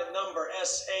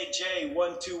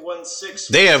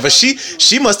 Damn, but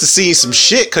she must have seen some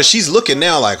shit because she's looking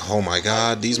now like, oh my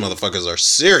god, these motherfuckers are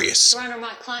serious. Your Honor,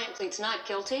 my client pleads not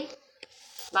guilty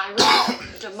by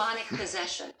demonic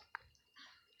possession.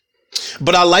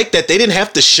 But I like that they didn't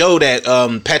have to show that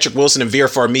Patrick Wilson and Vera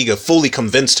Farmiga fully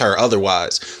convinced her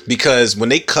otherwise, because when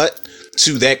they cut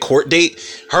to that court date,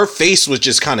 her face was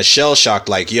just kind of shell shocked,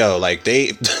 like, yo, like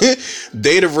they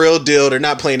the real deal. They're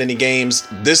not playing any games.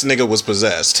 This nigga was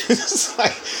possessed. It's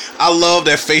like, I love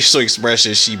that facial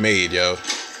expression she made, yo.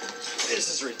 This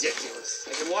is ridiculous.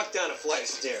 I can walk down a flight of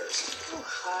stairs.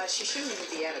 She shouldn't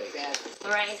even be out of bed.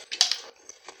 Lorraine,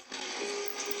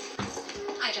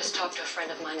 I just talked to a friend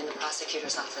of mine in the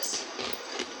prosecutor's office.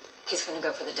 He's going to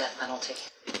go for the death penalty.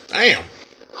 Damn.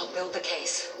 I'll build the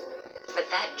case. But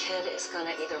that kid is going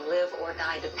to either live or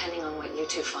die depending on what you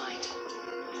two find.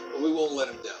 But we won't let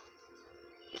him down.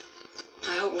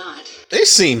 I hope not. They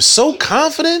seem so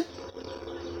confident.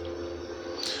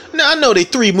 Now I know they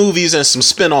 3 movies and some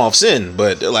spin-offs in,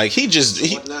 but like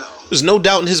there's no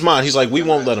doubt in his mind. He's like, we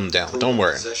won't let him down. Don't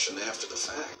worry. Possession after the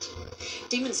fact.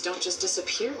 Demons don't just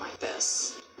disappear like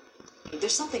this.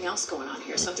 There's something else going on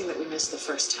here, something that we missed the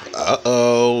first time.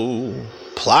 Uh-oh.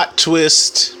 Plot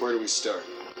twist. Where do we start?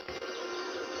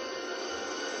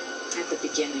 At the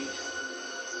beginning.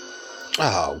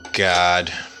 Oh,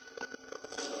 God.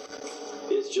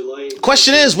 It's July.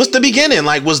 Question is, what's the beginning?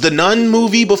 Like, was the Nun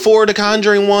movie before the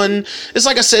Conjuring one? It's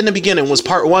like I said in the beginning, was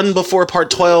part 1 before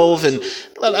part 12? And,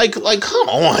 like, come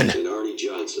on. And Arnie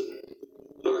Johnson.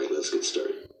 All right, let's get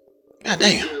started. God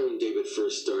damn. Carol and David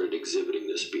first started exhibiting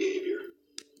this behavior.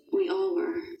 We all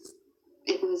were.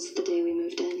 It was the day we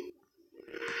moved in.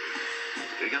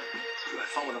 There you go. I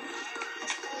followed him.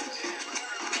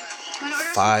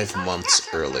 5 months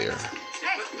earlier.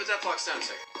 Hey, put that box down a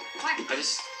second. What? I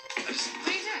just. What are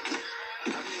you doing?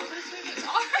 It's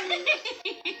alright.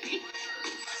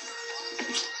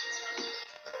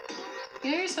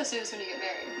 You know you're supposed to do this when you get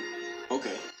married.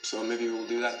 Okay, so maybe we'll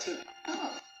do that too.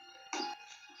 Oh.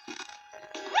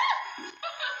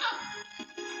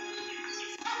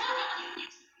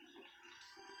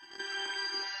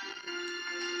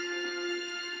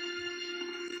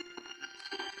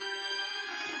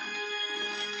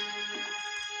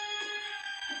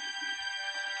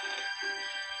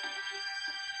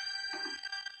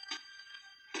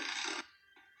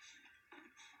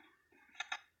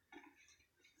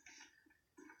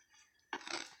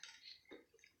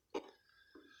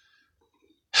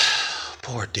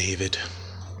 Poor David.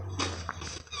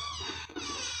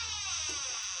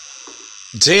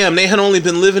 Damn, they had only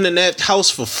been living in that house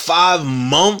for 5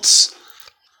 months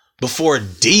before a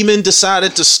demon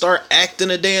decided to start acting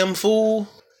a damn fool.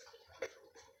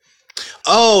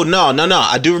 Oh, no.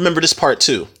 I do remember this part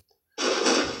too.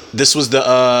 This was the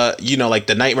like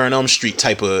the Nightmare on Elm Street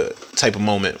type of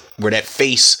moment where that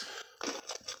face,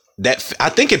 I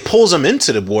think it pulls him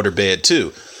into the waterbed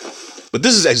too. But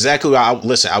this is exactly why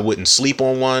I wouldn't sleep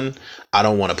on one. I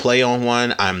don't want to play on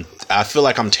one. I feel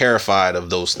like I'm terrified of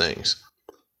those things.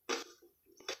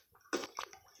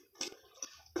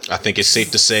 I think it's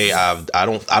safe to say I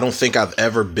don't think I've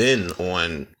ever been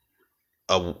on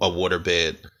a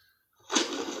waterbed,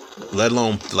 let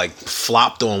alone like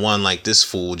flopped on one like this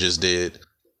fool just did.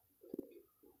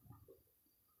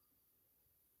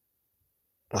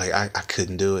 Like I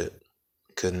couldn't do it.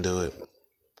 Couldn't do it.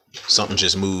 Something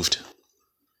just moved.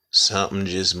 Something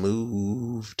just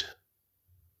moved.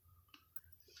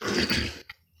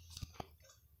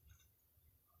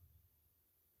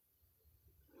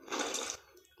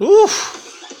 Oof.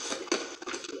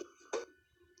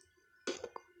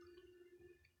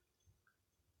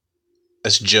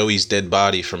 That's Joey's dead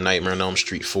body from Nightmare on Elm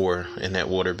Street 4 in that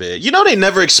waterbed. You know, they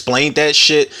never explained that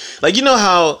shit. Like, you know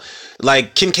how,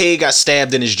 like, Kincaid got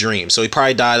stabbed in his dream. So he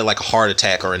probably died of, like, a heart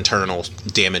attack or internal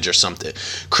damage or something.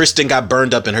 Kristen got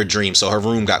burned up in her dream, so her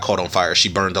room got caught on fire. She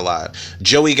burned alive.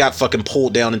 Joey got fucking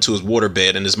pulled down into his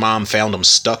waterbed, and his mom found him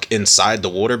stuck inside the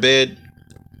waterbed.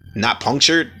 Not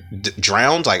punctured.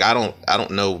 Drowned. Like, I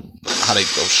don't know how they...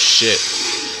 Oh, shit.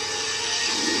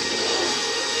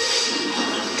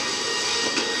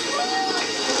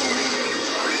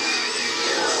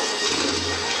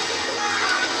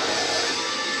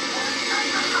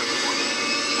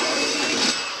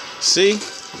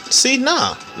 See,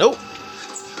 nah, nope.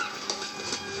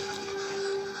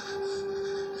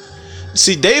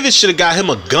 See, David should have got him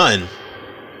a gun.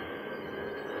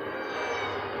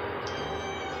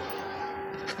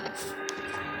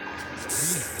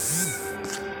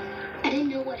 I didn't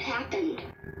know what happened.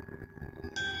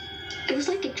 It was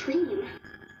like a dream.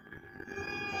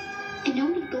 And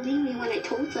nobody believed me when I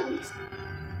told them.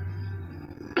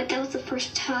 But that was the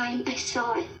first time I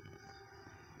saw it.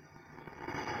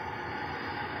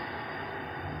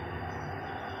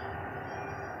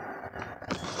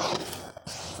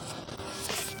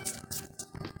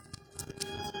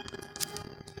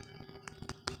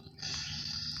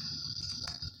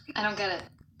 I don't get it.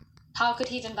 How could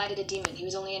he have invited a demon? He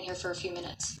was only in here for a few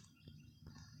minutes.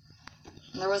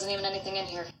 And there wasn't even anything in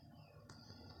here.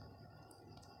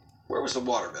 Where was the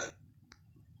waterbed?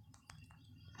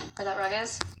 Where that rug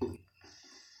is?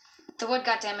 The wood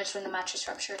got damaged when the mattress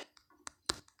ruptured.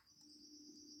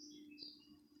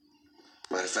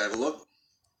 Mind if I have a look?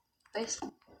 Please.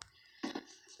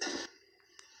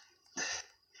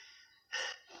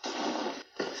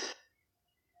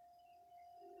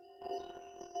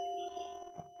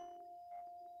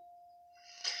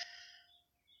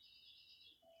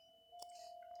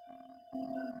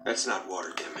 That's not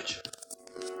water damage.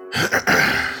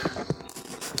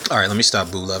 All right, let me stop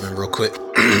boo loving real quick.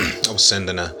 I was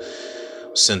sending a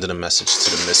message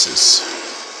to the missus.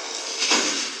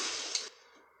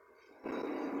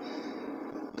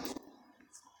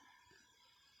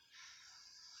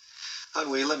 Hon,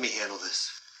 will you let me handle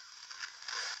this?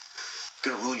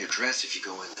 Gonna ruin your dress if you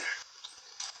go in there.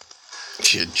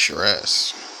 Your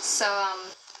dress. So,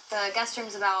 the guest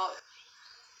room's about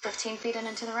 15 feet in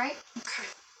and to the right? Okay.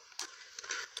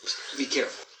 Be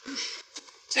careful.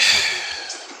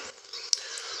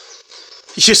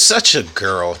 You're such a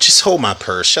girl. Just hold my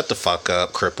purse. Shut the fuck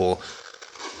up, cripple.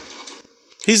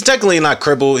 He's technically not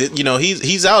crippled. You know,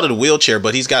 he's out of the wheelchair,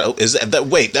 but he's got...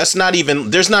 Wait, that's not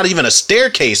even... There's not even a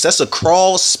staircase. That's a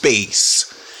crawl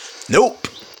space. Nope.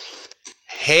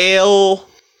 Hell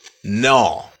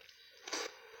no.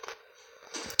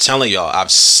 I'm telling y'all,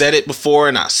 I've said it before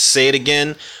and I say it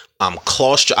again.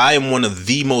 I am one of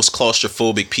the most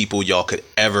claustrophobic people y'all could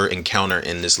ever encounter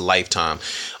in this lifetime.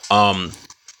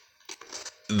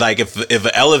 Like if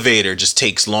an elevator just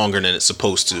takes longer than it's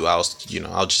supposed to, I'll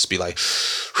just be like,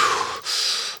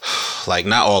 like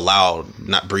not all loud,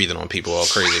 not breathing on people all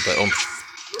crazy, but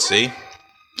see,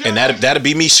 and that'd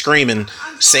be me screaming,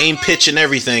 same pitch and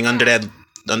everything under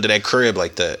that crib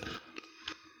like that.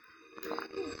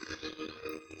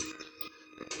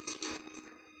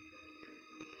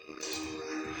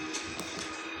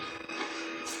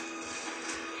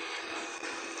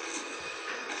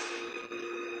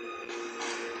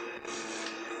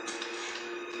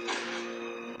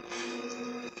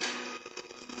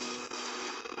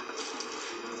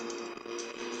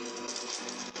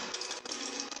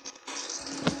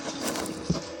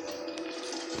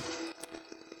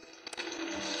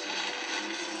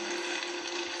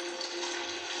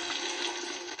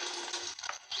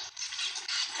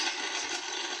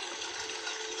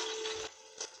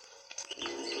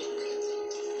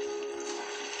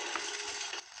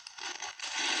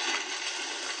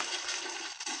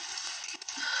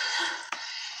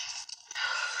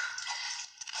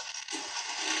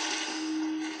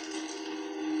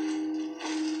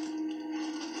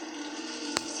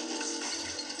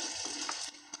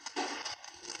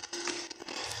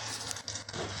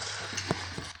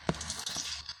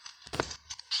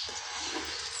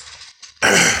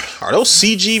 Are those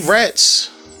CG rats?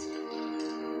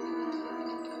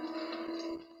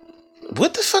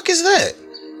 What the fuck is that?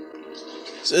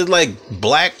 Is it like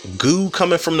black goo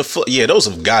coming from the foot? Yeah, those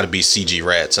have got to be CG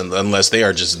rats, unless they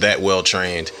are just that well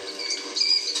trained.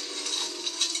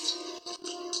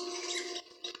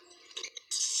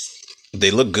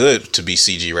 They look good to be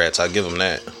CG rats. I'll give them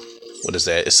that. What is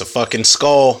that? It's a fucking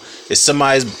skull. It's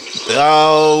somebody's.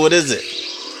 Oh, what is it?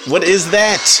 What is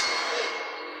that?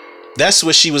 That's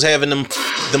what she was having them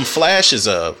flashes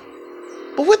of.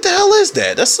 But what the hell is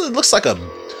that? It looks like a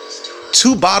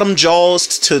two bottom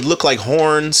jaws to look like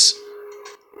horns,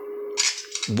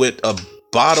 with a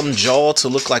bottom jaw to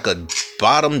look like a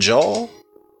bottom jaw.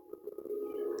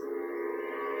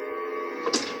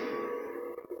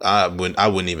 I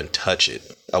wouldn't even touch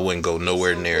it. I wouldn't go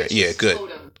nowhere near it. Yeah, good.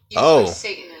 Oh.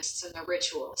 Satanists and their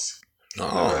rituals.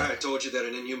 Oh. I told you that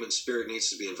an inhuman spirit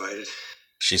needs to be invited.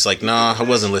 She's like, nah, I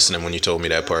wasn't listening when you told me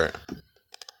that part.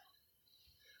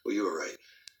 Well, you were right.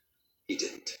 He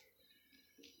didn't.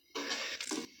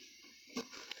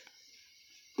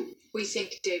 We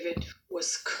think David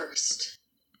was cursed.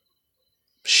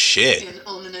 Shit. And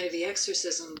on the night of the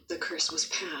exorcism, the curse was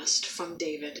passed from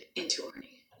David into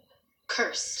Arnie.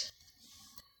 Cursed.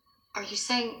 Are you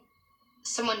saying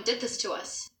someone did this to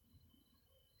us?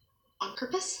 On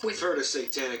purpose? We've heard of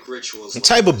satanic rituals. What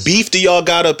type of beef do y'all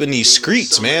got up in these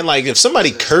streets, man? Like, if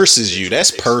somebody curses you,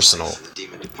 that's personal.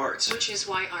 Which is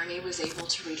why Arnie was able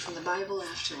to read from the Bible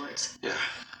afterwards. Yeah.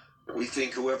 We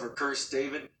think whoever cursed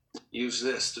David used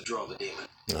this to draw the demon.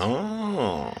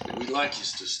 Oh. And we'd like you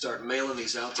to start mailing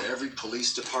these out to every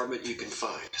police department you can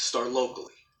find. Start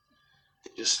locally.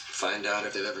 Just find out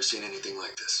if they've ever seen anything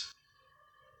like this.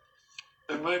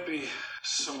 There might be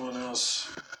someone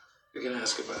else you can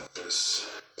ask about this.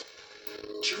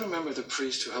 Do you remember the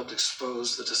priest who helped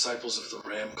expose the disciples of the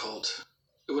Ram cult?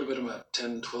 It would have been about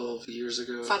 10, 12 years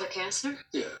ago. Father Kastner?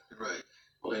 Yeah, you're right.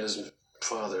 Well, he isn't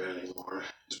father anymore.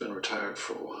 He's been retired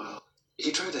for a while.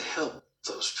 He tried to help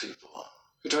those people.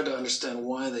 He tried to understand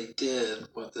why they did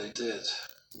what they did.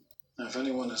 Now, if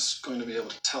anyone is going to be able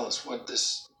to tell us what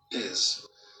this is,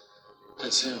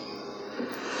 it's him.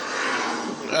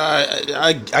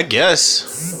 I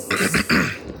guess.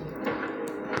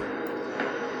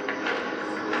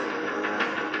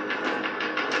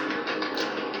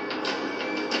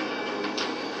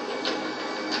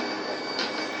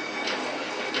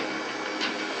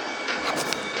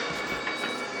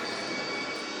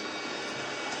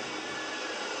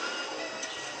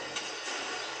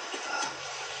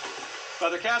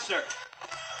 Father Kastner.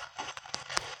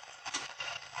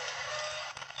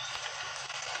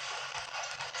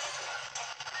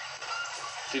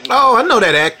 Oh, I know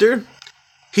that actor.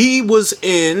 He was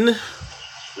in.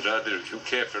 You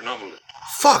care phenomenally.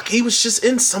 Fuck, he was just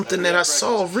in something that I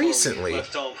saw recently.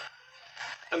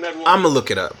 I'ma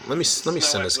look it up. Let me send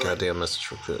this goddamn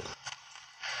message real quick.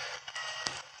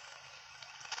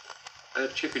 I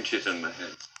have chicken shit on my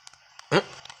hands.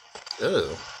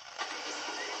 Oh.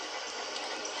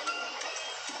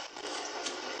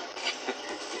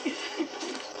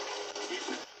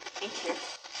 Thank you.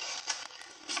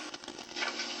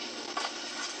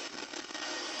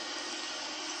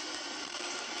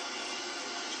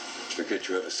 Forget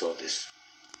you ever saw this.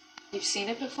 You've seen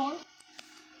it before?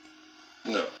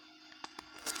 No.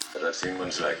 But I've seen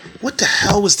ones like it. What the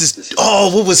hell was this?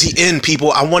 Oh, what was he in,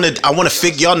 people? I want to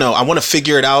figure, y'all know, I want to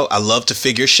figure it out. I love to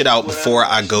figure shit out before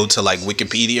I go to like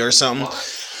Wikipedia or something.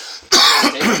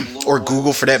 Or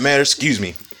Google for that matter, excuse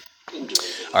me.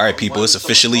 All right, people, it's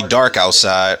officially dark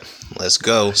outside. Let's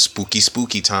go.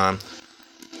 Spooky time.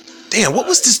 Damn, what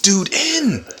was this dude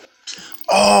in?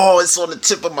 Oh, it's on the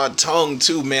tip of my tongue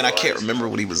too, man. I can't remember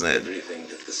what he was in. Everything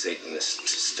that the Satanist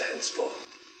stands for.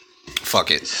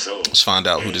 Fuck it. Let's find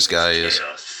out who this guy is.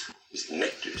 His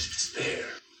nectar's despair.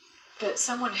 But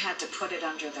someone had to put it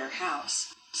under their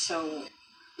house. So,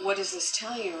 what does this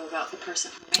tell you about the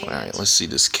person who made it? All right, let's see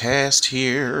this cast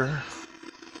here.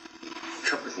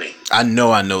 Come with me. I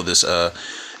know this.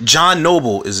 John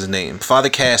Noble is his name. Father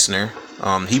Kastner.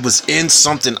 He was in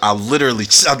something I literally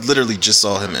just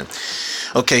saw him in.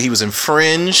 Okay, he was in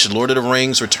Fringe, Lord of the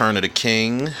Rings, Return of the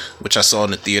King, which I saw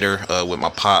in the theater with my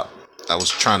pop. I was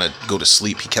trying to go to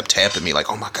sleep. He kept tapping me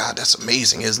like, oh my God, that's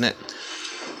amazing, isn't it?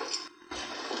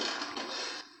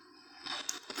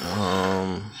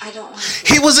 I don't want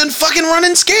to. He was in fucking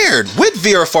Running Scared with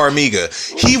Vera Farmiga.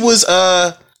 He was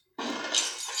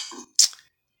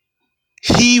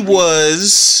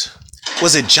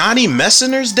it Johnny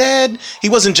Messinger's dad? He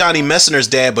wasn't Johnny Messinger's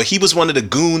dad, but he was one of the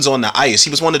goons on the ice. He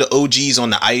was one of the OGs on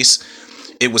the ice.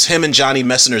 It was him and Johnny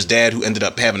Messinger's dad who ended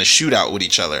up having a shootout with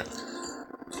each other.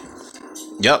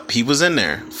 Yep, he was in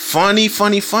there. Funny,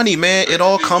 man. It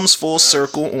all comes full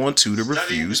circle onto the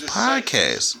Reviews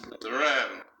podcast.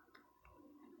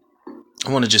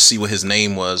 I want to just see what his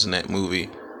name was in that movie.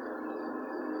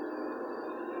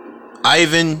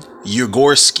 Ivan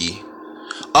Ugorsky.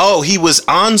 Oh, he was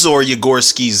Anzor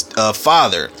Yagorsky's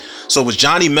father. So it was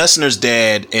Johnny Messner's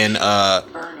dad and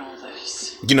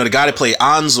you know, the guy that played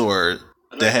Anzor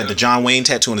that had the John Wayne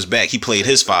tattoo on his back, he played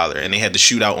his father, and they had the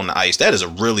shootout on the ice. That is a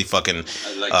really fucking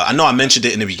I know I mentioned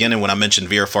it in the beginning when I mentioned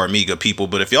Vera Farmiga, people,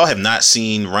 but if y'all have not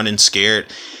seen Running Scared,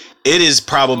 it is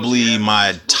probably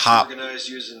my top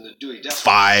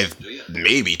 5,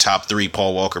 maybe top 3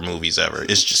 Paul Walker movies ever.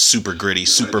 It's just super gritty,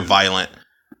 super violent.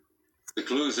 The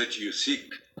clues that you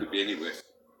seek could be anywhere,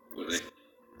 will they?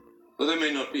 Or they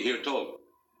may not be here at all.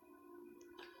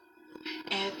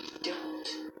 Ed, don't.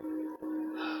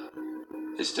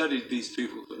 I studied these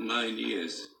people for 9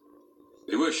 years.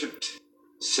 They worshipped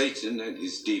Satan and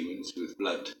his demons with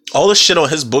blood. All the shit on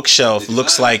his bookshelf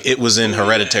looks like it was in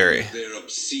Hereditary. Their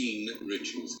obscene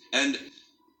rituals, and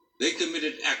they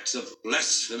committed acts of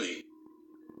blasphemy.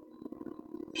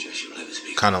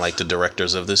 Kind of like the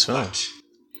directors of this film.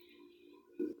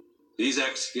 These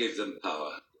acts gave them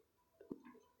power.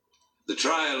 The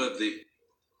trial of the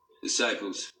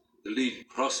disciples, the lead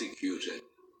prosecutor,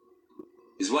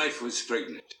 his wife was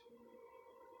pregnant.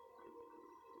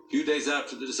 A few days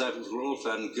after the disciples were all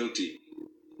found guilty,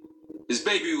 his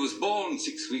baby was born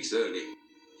 6 weeks early,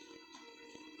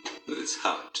 with its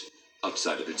heart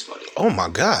outside of its body. Oh my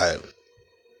God.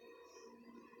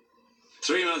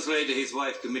 3 months later, his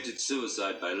wife committed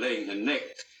suicide by laying her neck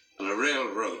on a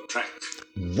railroad track.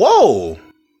 Whoa!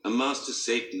 A master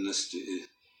Satanist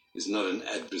is not an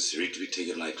adversary to be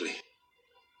taken lightly.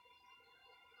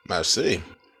 I see.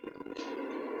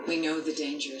 We know the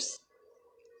dangers.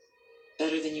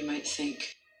 Better than you might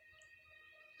think.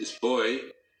 This boy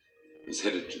is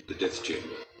headed to the death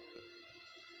chamber.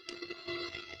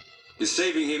 Is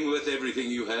saving him worth everything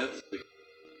you have?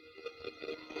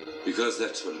 Because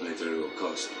that's what it may very well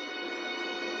cost.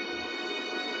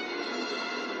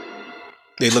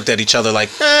 They looked at each other like,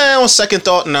 on second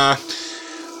thought, nah.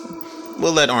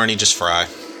 We'll let Arnie just fry.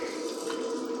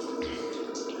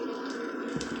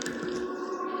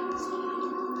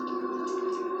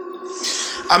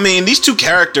 I mean, these two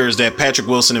characters that Patrick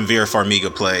Wilson and Vera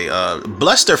Farmiga play,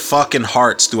 bless their fucking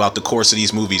hearts throughout the course of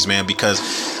these movies, man, because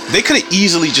they could have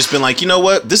easily just been like, you know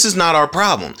what? This is not our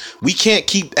problem. We can't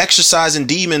keep exercising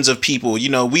demons of people. You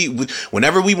know, we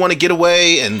whenever we want to get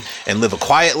away and live a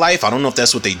quiet life, I don't know if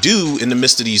that's what they do in the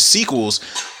midst of these sequels,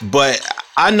 but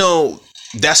I know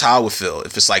that's how I would feel.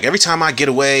 If it's like every time I get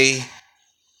away,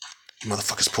 you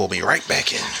motherfuckers pull me right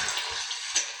back in.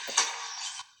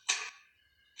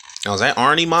 Oh, is that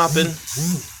Arnie mopping?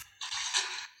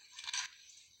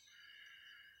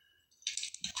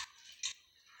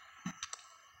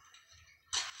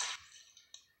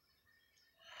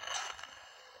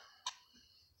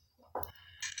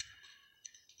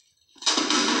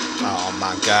 Oh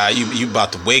my God, you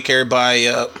about to wake everybody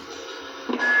up.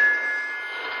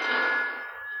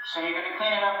 So you're gonna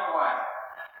clean it up or what?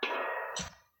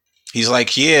 He's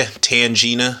like, yeah,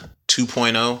 Tangina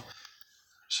 2.0.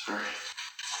 Sorry.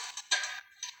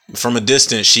 From a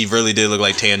distance, she really did look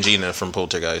like Tangina from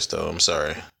Poltergeist, though. I'm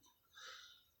sorry.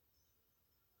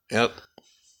 Yep.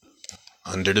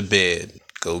 Under the bed.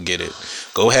 Go get it.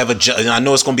 Go have a I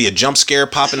know it's going to be a jump scare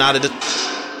popping out of the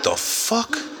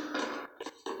fuck?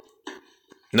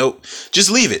 Nope. Just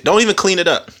leave it. Don't even clean it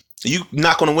up. You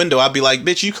knock on the window, I'll be like,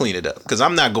 bitch, you clean it up. Because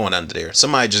I'm not going under there.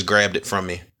 Somebody just grabbed it from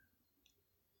me.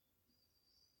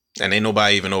 And ain't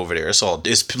nobody even over there. It's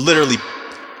literally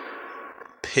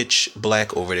pitch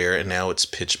black over there, and now it's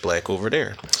pitch black over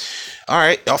there. All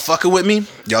right, y'all fucking with me?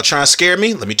 Y'all trying to scare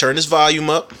me? Let me turn this volume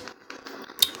up.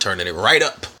 Turning it right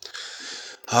up.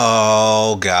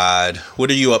 Oh God, what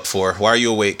are you up for? Why are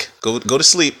you awake? Go to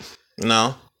sleep.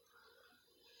 No.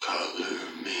 Color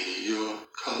me your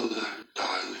color,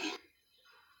 darling.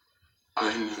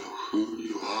 I know who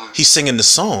you are. He's singing the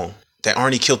song that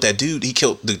Arnie killed that dude. He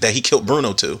killed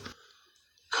Bruno to.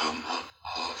 Come up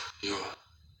off your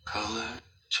color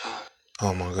chart.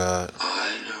 Oh my God.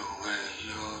 I know where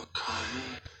you're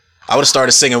coming. I would have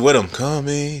started singing with him.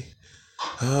 Coming.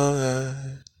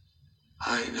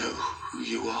 I know who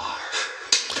you are.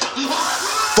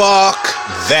 Fuck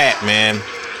that, man.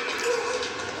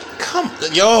 Come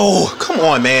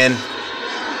on, man. It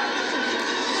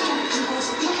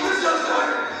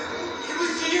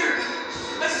was here.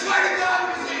 I swear to God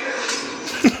it was here.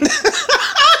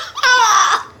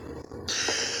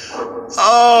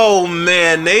 Oh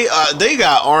man, they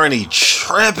got Arnie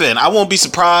tripping. I won't be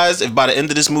surprised if by the end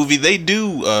of this movie they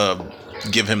do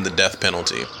give him the death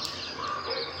penalty.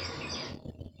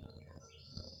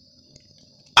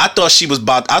 I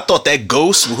thought that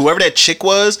ghost, whoever that chick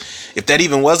was, if that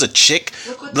even was a chick,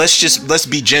 let's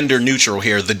be gender neutral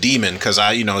here. The demon, because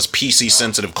it's PC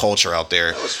sensitive culture out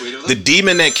there. The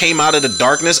demon that came out of the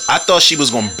darkness, I thought she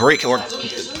was gonna break. Or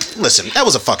listen, that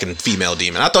was a fucking female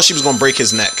demon. I thought she was gonna break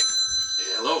his neck.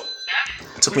 Hello.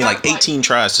 It took me like 18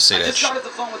 tries to say that. I just started the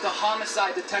phone with the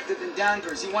homicide detective in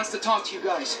Danvers. He wants to talk to you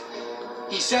guys.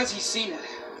 He says he's seen it.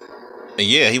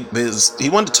 Yeah, he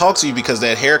wanted to talk to you because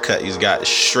that haircut he's got is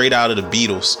straight out of the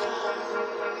Beatles.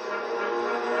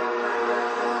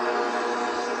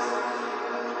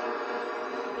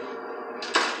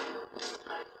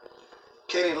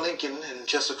 Katie Lincoln and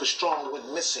Jessica Strong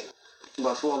went missing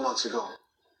about 4 months ago.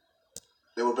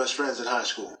 They were best friends in high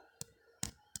school.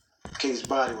 Katie's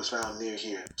body was found near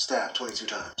here, stabbed 22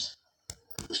 times.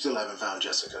 We still haven't found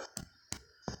Jessica.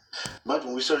 But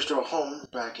when we searched her home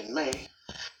back in May,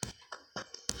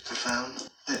 we found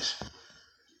this.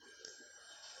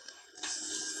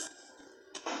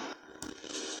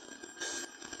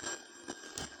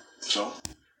 So,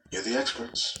 you're the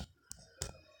experts.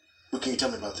 What can you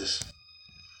tell me about this?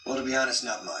 Well, to be honest,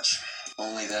 not much.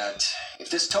 Only that if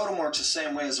this totem works the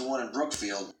same way as the one in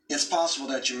Brookfield, it's possible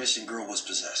that your missing girl was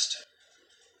possessed.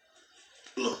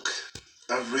 Look,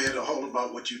 I've read all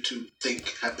about what you two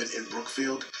think happened in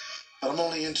Brookfield, but I'm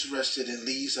only interested in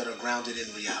these that are grounded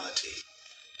in reality.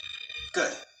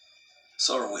 Good.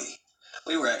 So are we.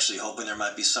 We were actually hoping there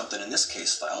might be something in this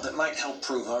case file that might help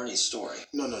prove Arnie's story.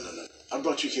 No. I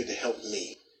brought you here to help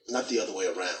me, not the other way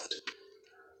around.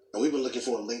 And we've been looking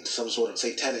for a link to some sort of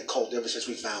satanic cult ever since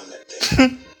we found that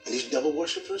thing. And these devil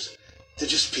worshippers, they're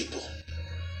just people.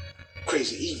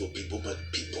 Crazy, evil people, but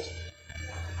people.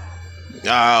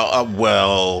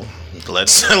 Well,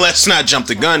 let's not jump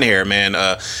the gun here, man.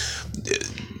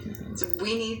 So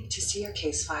we need to see your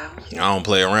case file. I don't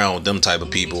play around with them type of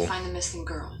We need people. to find the missing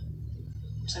girl.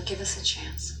 So give us a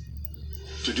chance.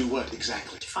 To do what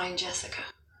exactly? To find Jessica.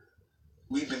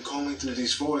 We've been combing through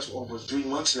these forests for over 3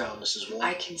 months now, Mrs. Warren.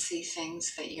 I can see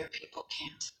things that your people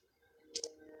can't.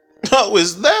 Oh,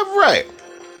 is that right?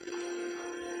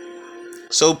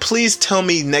 So please tell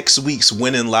me next week's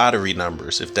winning lottery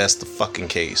numbers, if that's the fucking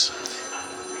case.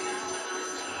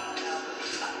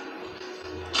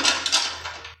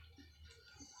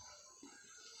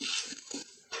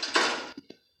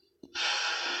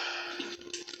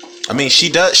 I mean, she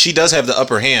does have the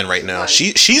upper hand right now.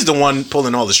 She's the one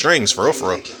pulling all the strings, for real.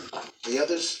 The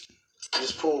others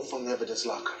just pull from the evidence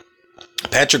locker.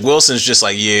 Patrick Wilson's just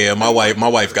like, yeah, my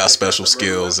wife got special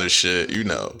skills and shit,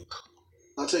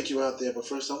 I'll take you out there, but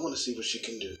first I want to see what she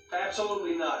can do.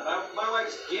 Absolutely not. My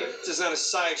wife's gift is not a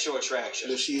sideshow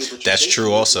attraction. If she is what you That's think true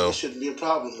she is, also. It shouldn't be a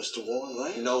problem, Mr. Warren,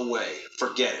 right? No way.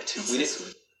 Forget it. We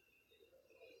didn't.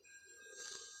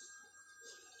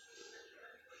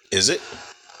 Is it?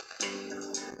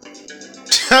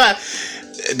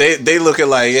 they looking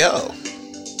like, yo.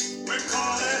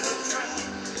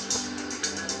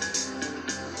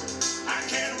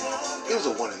 It was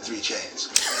a 1 in 3 chance.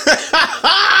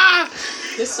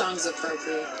 This song's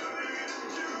appropriate.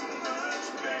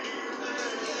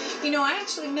 I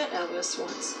actually met Elvis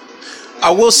once.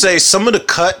 I will say some of the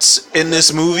cuts in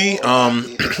this movie,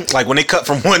 like when they cut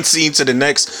from one scene to the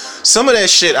next, some of that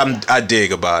shit I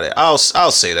dig about it. I'll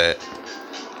say that.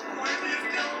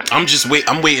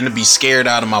 I'm waiting to be scared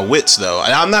out of my wits though.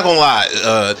 And I'm not gonna lie,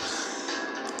 a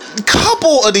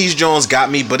couple of these Jones got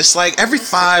me, but it's like every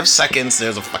 5 seconds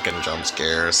there's a fucking jump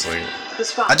scare. It's like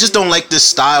I just don't like this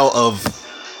style of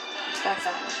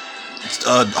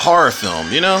horror film,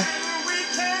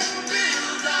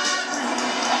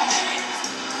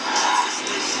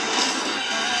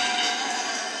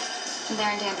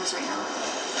 They're in Danvers right now.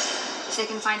 If they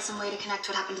can find some way to connect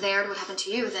what happened there to what happened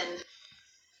to you, then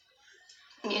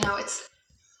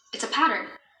it's a pattern.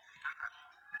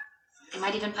 They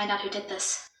might even find out who did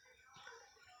this.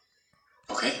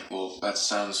 Okay, well, that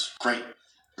sounds great,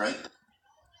 right?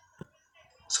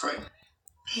 It's great.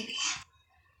 Baby,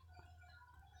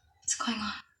 what's going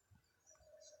on?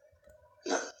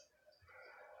 No.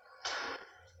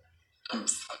 I'm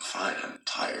fine. I'm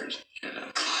tired, You're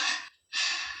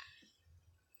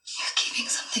keeping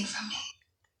something from me.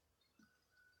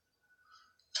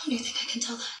 Don't you think I can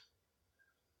tell that?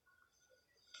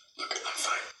 Look, I'm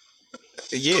fine.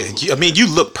 Yeah, I mean, you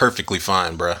look perfectly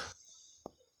fine, bruh.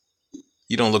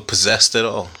 You don't look possessed at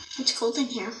all. It's cold in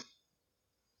here.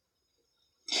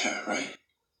 Yeah, right?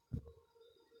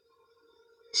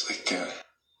 It's like they're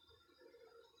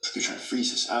trying to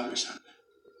freeze us out or something.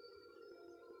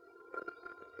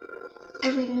 I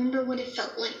remember what it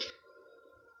felt like.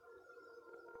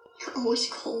 You're always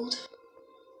cold.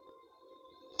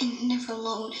 And never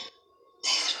alone.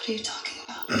 David, What are you talking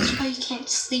about? That's why you can't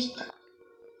sleep.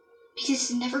 Because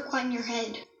it's never quiet in your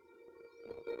head.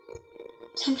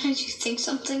 Sometimes you think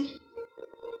something,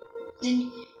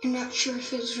 then you're not sure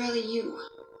if it was really you.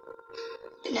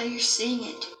 But now you're saying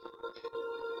it.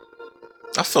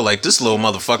 I feel like this little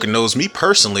motherfucker knows me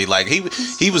personally. Like he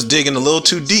was digging a little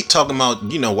too deep, talking about,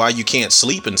 you know, why you can't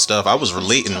sleep and stuff. I was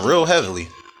relating real heavily.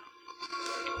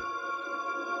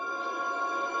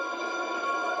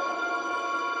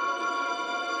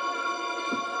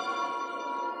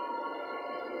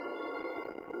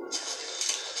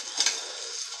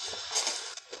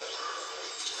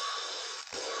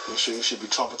 You sure you should be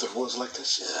tromping through the woods like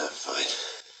this? Yeah, fine.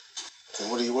 Then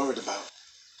what are you worried about?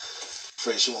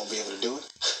 Afraid she won't be able to do it?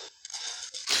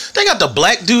 They got the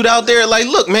black dude out there. Like,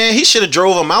 look, man, he should have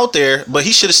drove him out there, but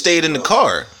he should have stayed in the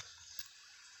car.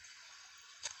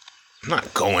 I'm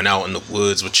not going out in the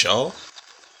woods with y'all.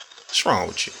 What's wrong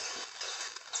with you?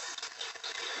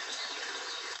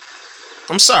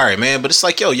 I'm sorry, man, but it's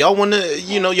like, yo, y'all want to,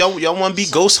 you know, y'all want to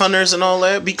be ghost hunters and all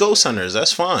that. Be ghost hunters.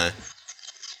 That's fine.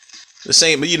 This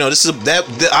ain't, you know, this is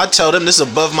I tell them this is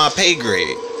above my pay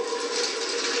grade.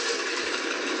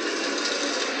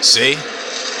 See?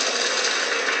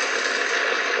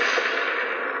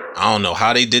 I don't know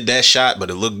how they did that shot,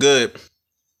 but it looked good.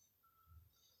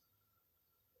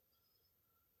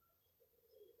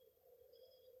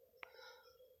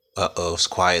 Uh-oh, it's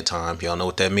quiet time. Y'all know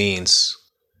what that means.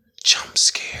 Jump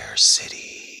scare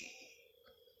city.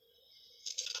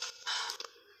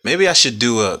 Maybe I should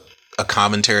do a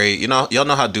commentary. You know, y'all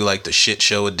know how to do like the shit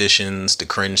show editions, the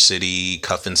cringe city,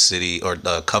 cuffin city, or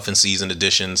the cuffin season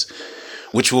editions,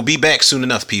 which will be back soon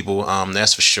enough, people.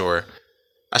 That's for sure.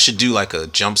 I should do like a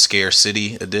jump scare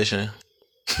city edition.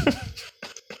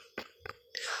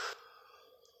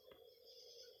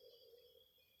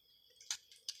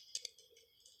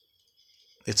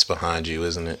 It's behind you,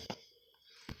 isn't it?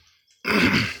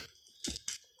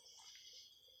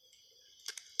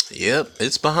 Yep,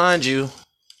 it's behind you.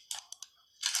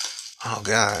 Oh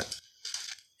God,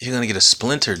 you're gonna get a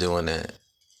splinter doing that.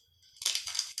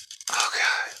 Oh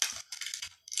God.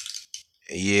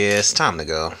 Yeah, it's time to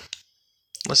go.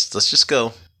 Let's just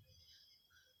go.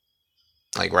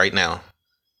 Like right now.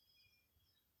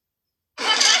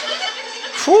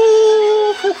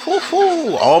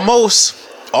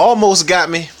 Almost got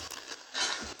me.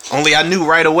 Only I knew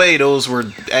right away those were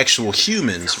actual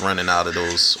humans running out of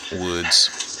those woods.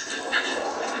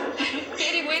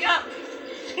 Katie, wait up.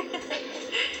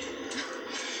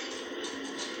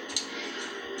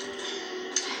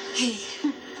 Hey.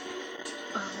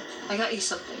 I got you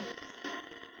something.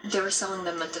 They were selling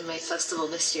them at the May Festival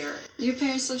this year. Your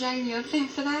parents still dragging you up there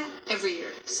for that? Every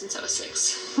year since I was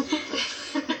 6.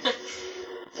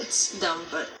 It's dumb,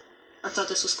 but I thought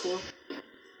this was cool.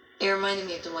 It reminded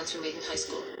me of the ones we made in high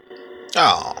school.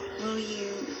 Oh. Will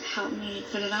you help me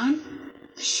put it on?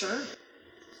 Sure.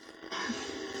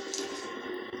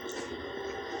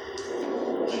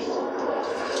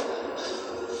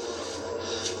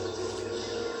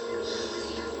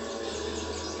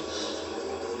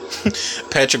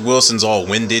 Patrick Wilson's all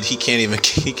winded. He can't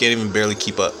even barely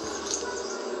keep up.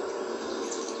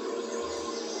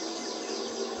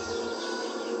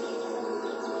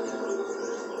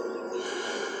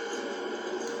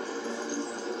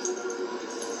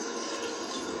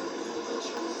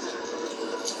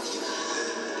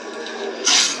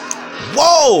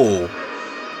 Whoa!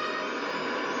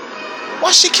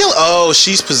 Why'd she kill her? Oh,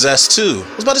 she's possessed too.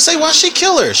 I was about to say, why'd she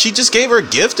kill her? She just gave her a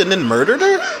gift and then murdered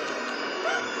her?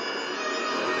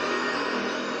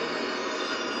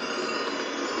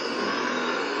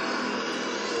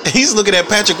 He's looking at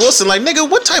Patrick Wilson like, nigga,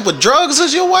 what type of drugs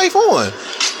is your wife on?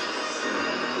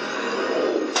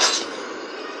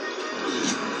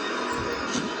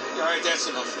 Alright, that's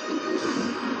enough.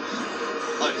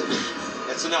 Look,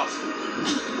 that's enough.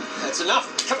 That's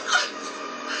enough. Come on.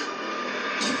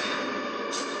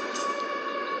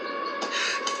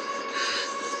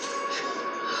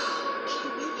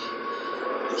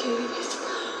 Katie.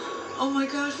 Oh my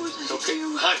God, what did I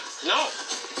do? Hon, no.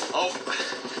 Oh.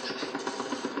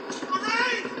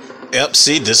 Yep,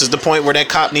 see, this is the point where that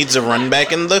cop needs to run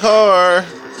back in the car.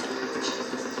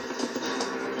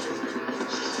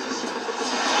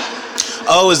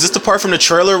 Oh, is this the part from the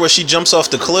trailer where she jumps off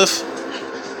the cliff?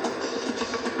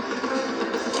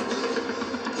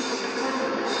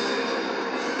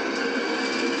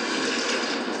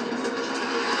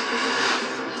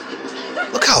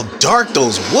 Look how dark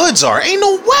those woods are. Ain't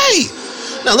no way.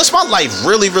 Now, unless my life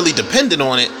really, really depended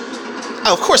on it,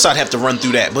 of course I'd have to run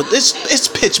through that, but it's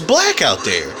pitch black out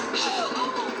there.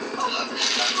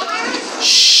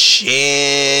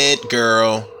 Shit,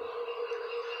 girl.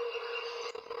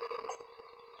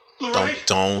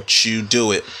 Don't you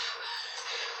do it.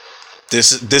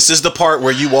 This is the part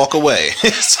where you walk away.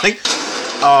 It's like,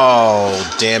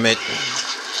 oh, damn it.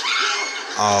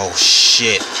 Oh,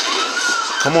 shit.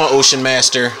 Come on, Ocean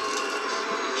Master.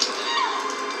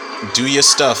 Do your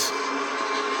stuff.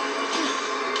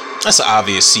 That's an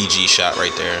obvious CG shot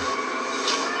right there.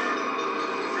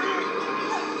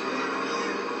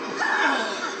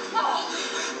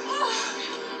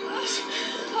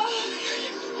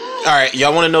 Alright,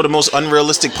 y'all want to know the most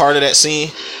unrealistic part of that scene?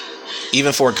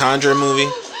 Even for a Conjuring movie?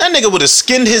 That nigga would have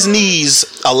skinned his knees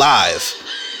alive.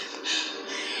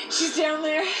 She's down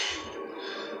there.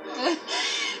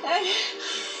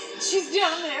 She's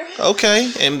down there.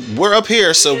 Okay, and we're up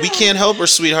here, so we can't help her,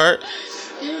 sweetheart.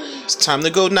 It's time to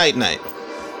go night-night.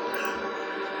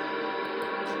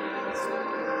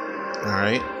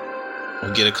 Alright.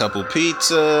 We'll get a couple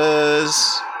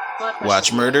pizzas.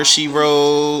 Watch Murder, She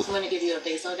Wrote. Let me give you a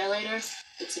vasodilator.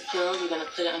 It's a pill. You're gonna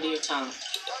put it under your tongue.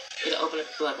 It'll open up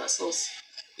your blood vessels.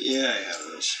 Yeah, I have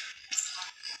those.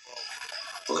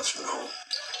 Left from home.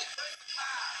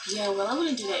 Yeah, well, I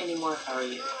wouldn't do that anymore if I were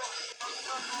you.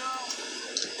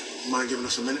 Mind giving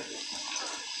us a minute?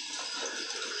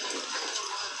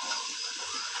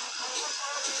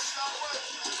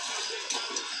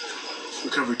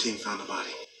 Recovery team found the body.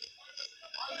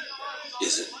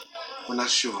 Is it? We're not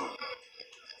sure.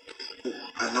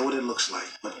 I know what it looks like,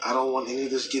 but I don't want any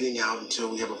of this getting out until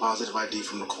we have a positive ID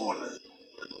from the coroner.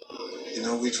 You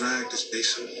know, we dragged this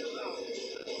basin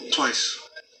twice.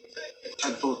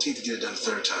 Had to pull teeth to get it done a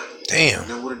third time. Damn.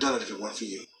 Never would have done it if it weren't for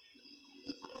you.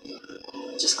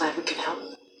 Just glad we could help.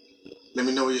 Let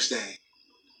me know where you're staying.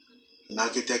 And I'll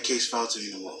get that case filed to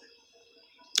you in a moment.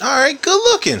 Alright, good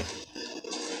looking.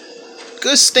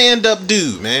 Good stand-up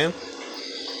dude, man.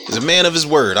 He's a man of his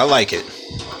word. I like it.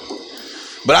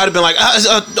 But I'd have been like,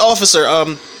 officer,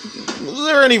 was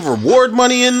there any reward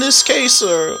money in this case,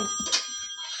 or?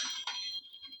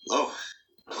 Hello?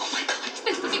 Oh my god, it's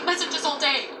been leaving messages all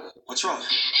day. What's wrong? It's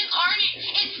Arnie.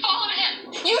 It's following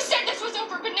him. You said this was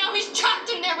over, but now he's trapped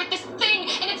in there with this thing,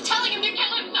 and it's telling him to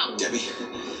kill himself. Debbie,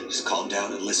 just calm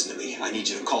down and listen to me. I need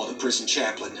you to call the prison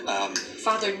chaplain.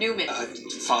 Father Newman.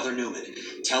 Father Newman.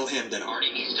 Tell him that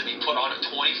Arnie needs to be put on a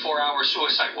 24-hour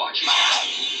suicide watch.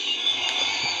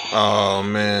 Oh,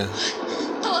 man.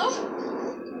 Hello?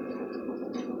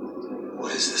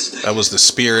 What is this thing? That was the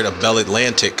spirit of Bell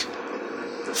Atlantic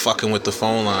fucking with the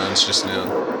phone lines just now.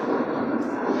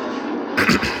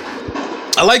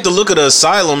 I like the look of the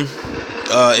asylum.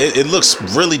 It looks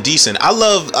really decent. I'm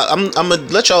gonna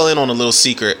let y'all in on a little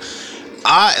secret.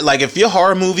 If your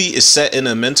horror movie is set in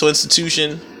a mental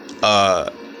institution,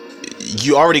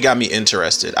 you already got me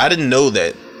interested. I didn't know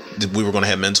that we were gonna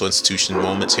have mental institution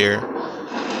moments here.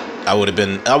 I would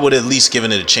at least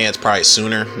given it a chance probably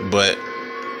sooner, but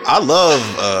I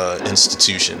love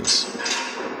institutions.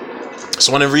 It's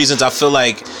one of the reasons I feel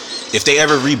like if they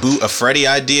ever reboot a Freddy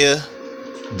idea,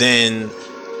 then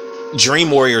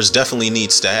Dream Warriors definitely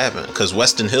needs to happen, because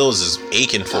Weston Hills is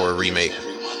aching for a remake.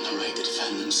 Everyone the right to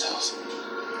defend themselves.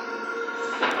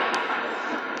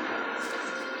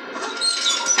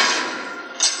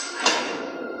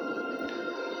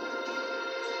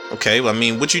 Okay, well, I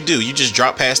mean, what'd you do? You just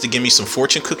dropped past to give me some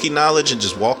fortune cookie knowledge and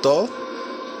just walked off?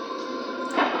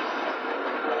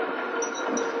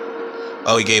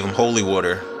 Oh, he gave him holy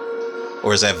water.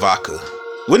 Or is that vodka?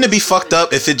 Wouldn't it be fucked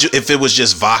up if it was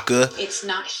just vodka? It's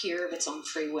not here of its own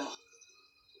free will.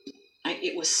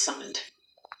 It was summoned.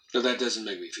 No, that doesn't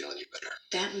make me feel any better.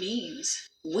 That means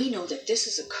we know that this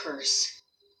is a curse,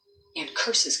 and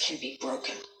curses can be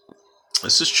broken.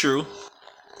 This is true.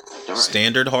 All right.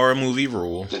 Standard horror movie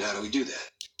rule. Then how do we do that?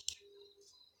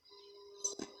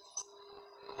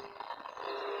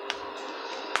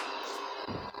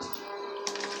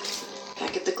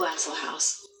 Back at the Glatzel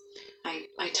house,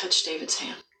 I touched David's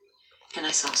hand, and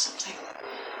I saw something.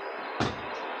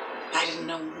 I didn't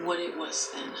know what it was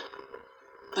then,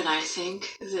 but I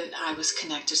think that I was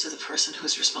connected to the person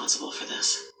who's responsible for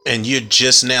this. And you're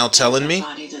just now telling me? The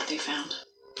body that they found.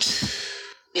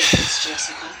 If it's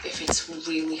Jessica, if it's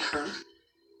really her,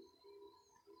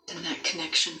 then that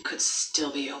connection could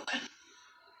still be open.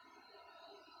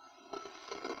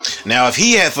 Now, if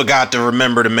he had forgot to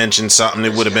remember to mention something,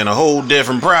 it would have been a whole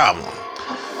different problem.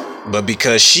 But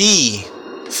because she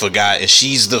forgot and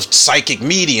she's the psychic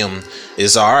medium,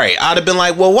 it's alright. I'd have been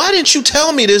like, well, why didn't you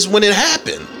tell me this when it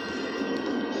happened?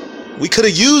 We could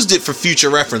have used it for future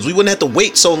reference. We wouldn't have to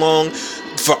wait so long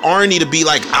for Arnie to be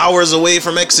like hours away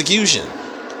from execution.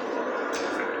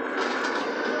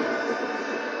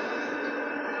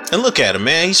 And look at him,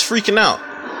 man. He's freaking out.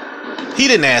 He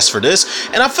didn't ask for this.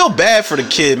 And I feel bad for the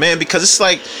kid, man, because it's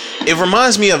like, it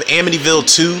reminds me of Amityville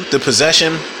 2, The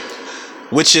Possession,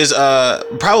 which is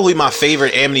probably my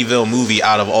favorite Amityville movie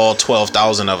out of all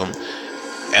 12,000 of them.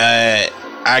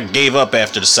 I gave up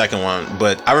after the second one,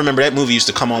 but I remember that movie used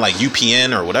to come on like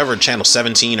UPN or whatever, channel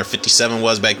 17 or 57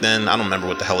 was back then. I don't remember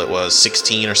what the hell it was,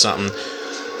 16 or something.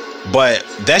 But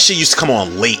that shit used to come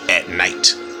on late at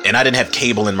night, and I didn't have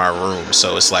cable in my room,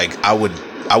 so it's like I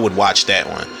would watch that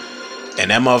one. And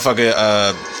that motherfucker,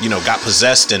 got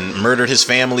possessed and murdered his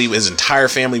family, his entire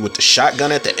family, with the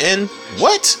shotgun at the end.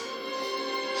 What?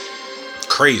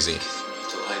 Crazy.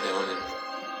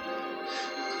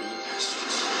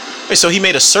 Wait, so he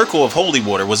made a circle of holy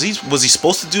water. Was he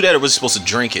supposed to do that, or was he supposed to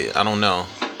drink it? I don't know.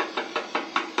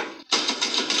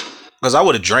 Because I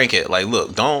would have drank it. Like,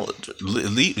 look, don't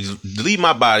leave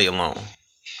my body alone.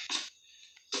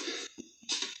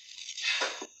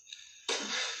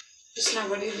 It's not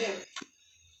what he did.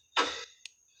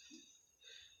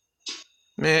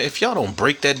 Man, if y'all don't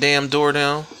break that damn door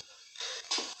down,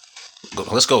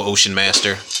 let's go, Ocean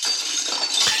Master.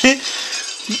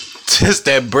 Just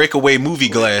that breakaway movie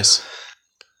glass.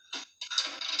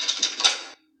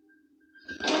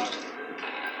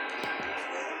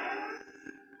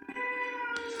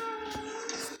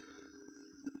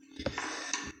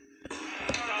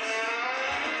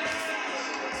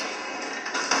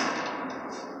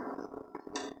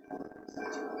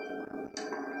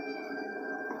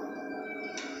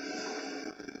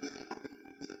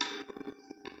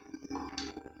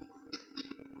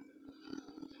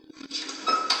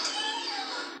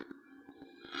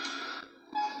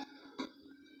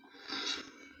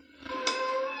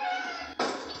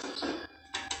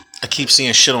 Keep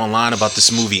seeing shit online about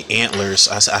this movie Antlers.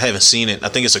 I haven't seen it. I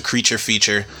think it's a creature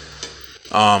feature.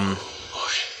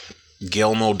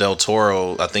 Guillermo del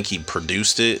Toro, I think he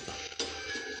produced it,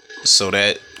 so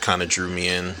that kind of drew me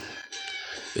in.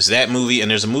 It's that movie,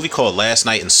 and there's a movie called Last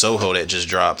Night in Soho that just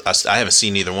dropped. I haven't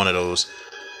seen either one of those,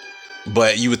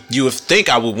 but you would think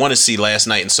I would want to see Last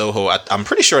Night in Soho. I'm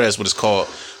pretty sure that's what it's called,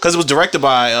 because it was directed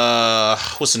by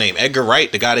what's the name, Edgar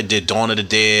Wright, the guy that did Dawn of the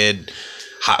Dead,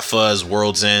 Hot Fuzz,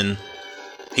 World's End.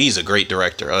 He's a great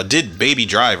director. Did Baby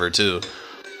Driver too.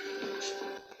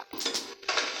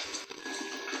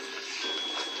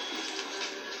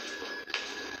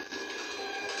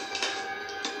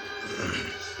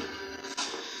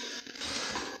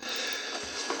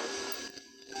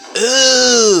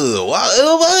 Ooh,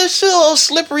 why is it all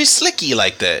slippery slicky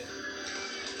like that?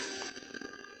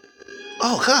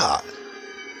 Oh God.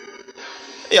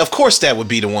 Yeah, of course that would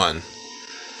be the one.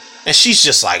 And she's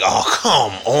just like, oh,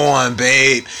 come on,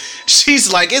 babe.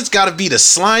 She's like, it's got to be the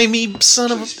slimy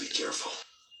son of a... Please be careful.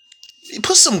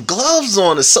 Put some gloves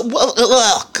on or something.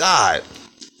 Oh, God.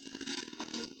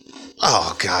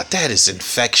 Oh, God, that is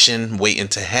infection waiting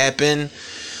to happen.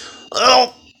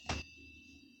 Oh,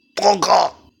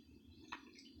 God.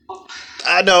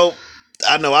 I know.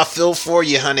 I feel for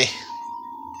you, honey.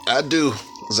 I do.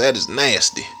 'Cause that is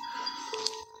nasty.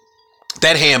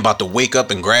 That hand about to wake up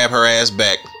and grab her ass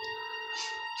back.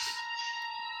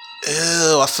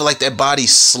 Ew, I feel like that body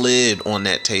slid on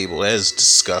that table. That is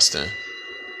disgusting.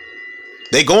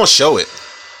 They gonna show it.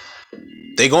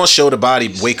 They gonna show the body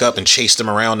wake up and chase them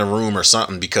around the room or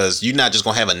something, because you're not just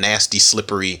gonna have a nasty,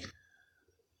 slippery...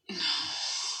 No.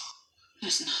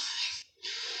 There's nothing.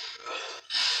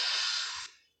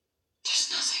 There's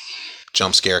nothing.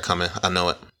 Jump scare coming. I know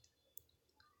it.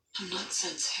 I'm not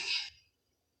sensing.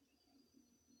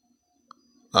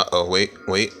 Uh-oh, wait.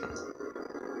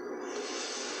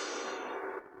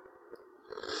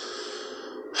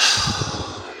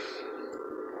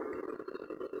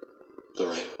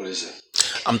 Alright, what is it?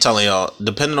 I'm telling y'all,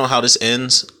 depending on how this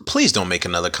ends, please don't make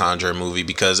another Conjuring movie,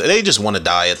 because they just want to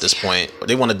die at this point.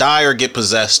 They want to die or get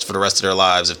possessed for the rest of their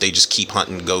lives if they just keep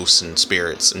hunting ghosts and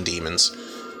spirits and demons.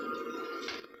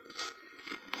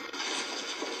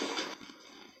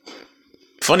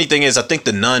 Funny thing is, I think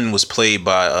the nun was played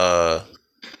by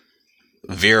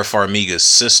Vera Farmiga's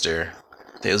sister.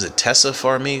 Was it Tessa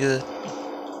Farmiga?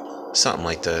 Something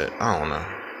like that. I don't know.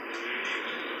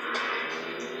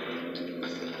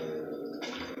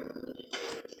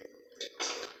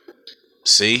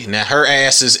 See, now her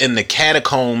ass is in the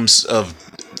catacombs of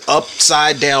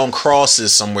upside down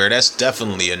crosses somewhere. That's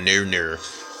definitely a no-no.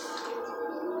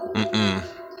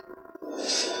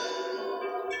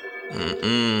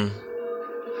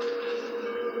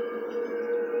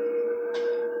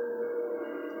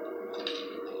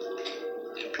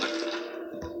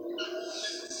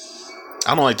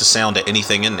 I don't like the sound of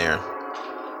anything in there.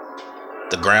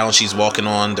 The ground she's walking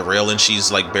on, the railing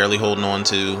she's like barely holding on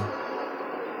to.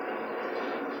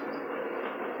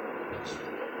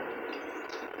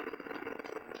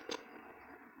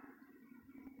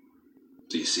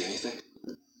 Do you see anything?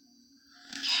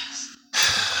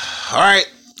 All right,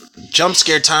 jump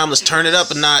scare time. Let's turn it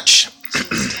up a notch.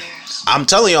 I'm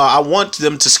telling y'all, I want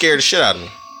them to scare the shit out of me.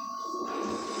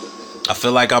 I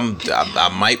feel like I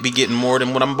might be getting more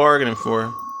than what I'm bargaining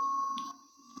for.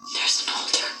 There's an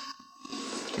altar.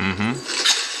 Mm-hmm.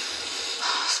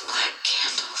 Those black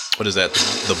candles. What is that?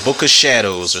 The Book of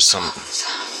Shadows or something.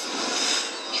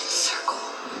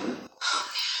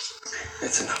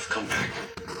 It's enough. Come back.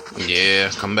 Yeah,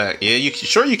 come back. Yeah, you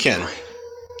can.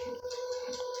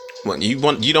 What, you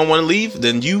don't want to leave?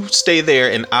 Then you stay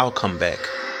there and I'll come back.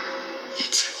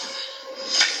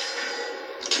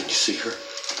 Can you see her?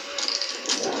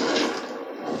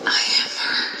 I am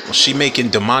her. Well, she making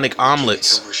demonic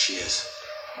omelets. Tell where she is.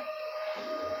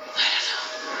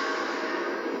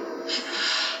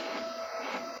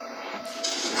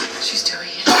 She's doing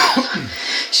it.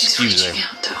 She's Excuse reaching me.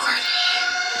 out to Arnie.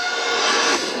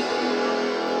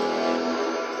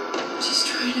 She's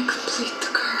trying to complete the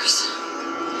curse.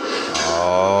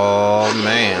 Oh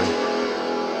man.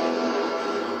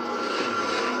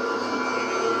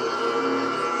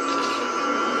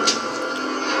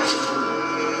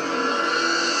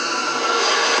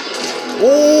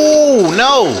 Oh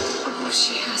no. Oh,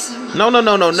 she has him. No. She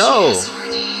has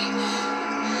Arnie.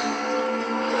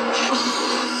 Oh,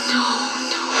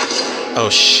 no. Oh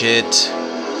shit.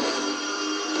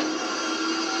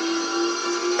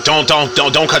 Don't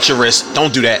cut your wrist.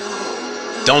 Don't do that.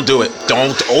 Don't do it.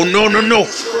 Don't. Oh no. No,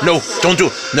 don't do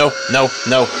it. No.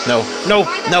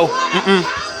 Mm-mm.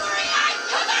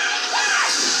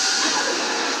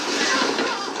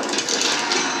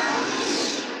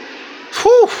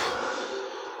 Whew.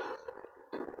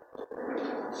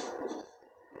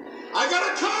 I got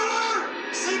a collar!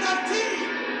 See that T?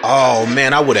 Oh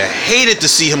man, I would have hated to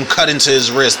see him cut into his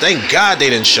wrist. Thank God they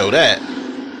didn't show that.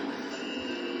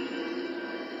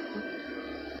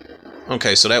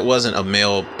 Okay, so that wasn't a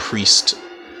male priest.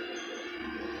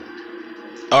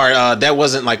 Or that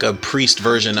wasn't like a priest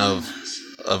version of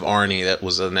Arnie. That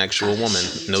was an actual woman.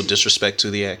 No disrespect to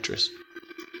the actress.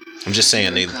 I'm just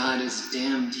saying God is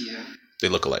damned here. they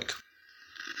look alike.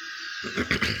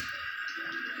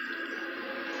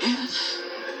 And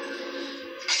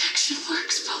connection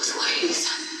works both ways.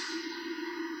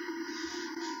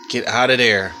 Get out of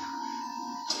there.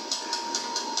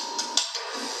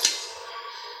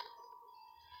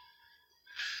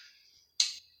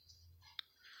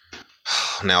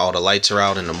 Now all the lights are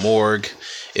out in the morgue.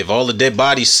 If all the dead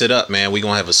bodies sit up, man, we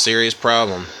gonna have a serious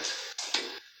problem.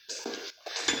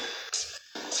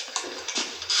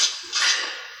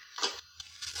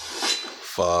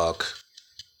 Fuck.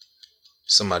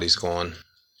 Somebody's gone.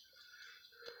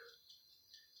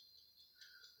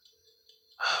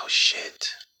 Oh shit.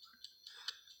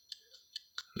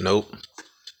 Nope.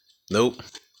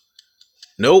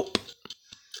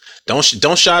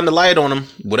 Don't shine the light on him.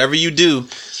 Whatever you do.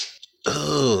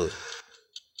 Ugh.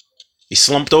 He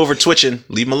slumped over twitching.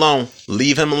 Leave him alone.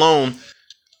 Leave him alone.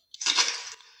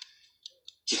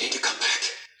 You need to come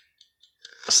back.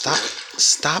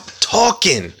 Stop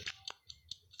talking.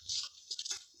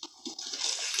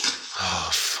 Oh,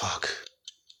 fuck.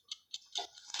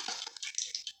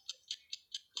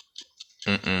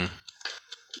 Mm-mm.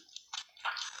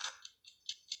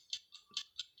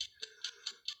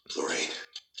 Lorraine,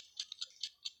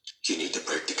 you need to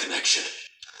break the connection.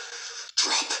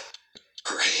 Drop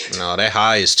her hand. No, that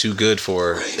high is too good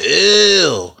for her.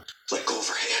 Ew. Let go of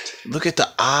her hand. Look at the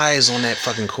eyes on that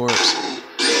fucking corpse.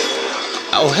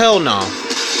 Oh, hell no.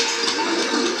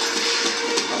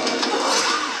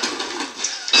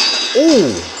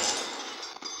 Ooh.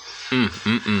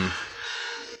 Mm-mm-mm.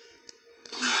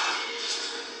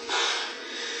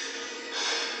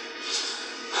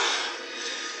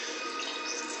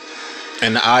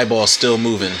 And the eyeball's still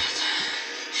moving.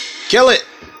 Kill it.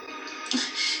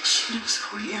 She knows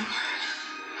who I am.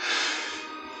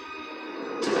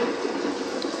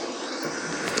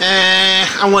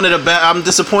 I wanted a better. I'm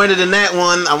disappointed in that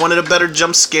one. I wanted a better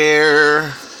jump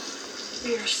scare.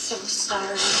 We are so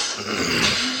sorry.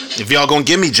 If y'all gonna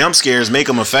give me jump scares, make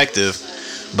them effective.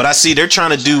 But I see they're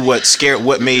trying to do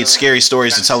what made Scary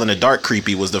Stories to Tell in the Dark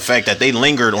creepy was the fact that they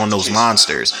lingered on those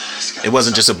monsters. It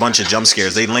wasn't just a bunch of jump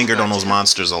scares. They lingered on those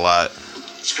monsters a lot.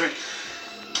 Straight.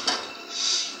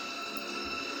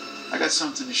 I got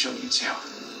something to show you too.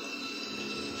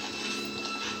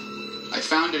 I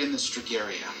found it in the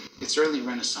Strigaria. It's early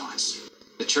Renaissance.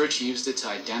 The church used it to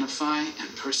identify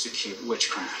and persecute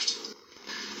witchcraft.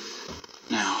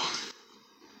 Now,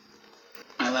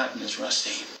 my Latin is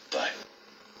rusty, but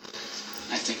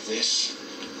I think this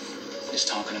is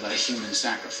talking about a human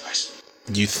sacrifice.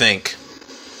 You think?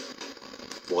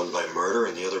 One by murder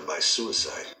and the other by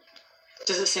suicide.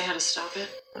 Does it say how to stop it?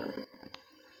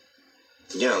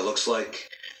 Yeah, it looks like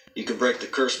you can break the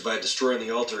curse by destroying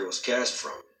the altar it was cast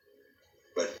from.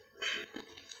 But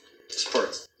this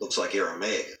part looks like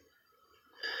Aramaic.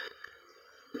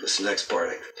 This next part,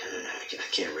 I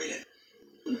can't read it.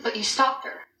 But you stopped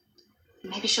her.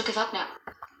 Maybe she'll give up now.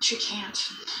 She can't.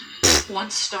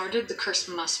 Once started, the curse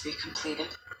must be completed.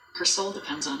 Her soul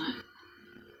depends on it.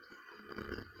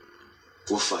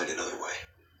 We'll find another way.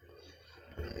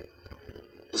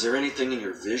 Was there anything in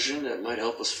your vision that might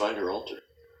help us find her altar?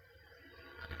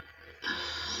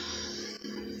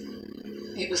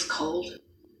 It was cold.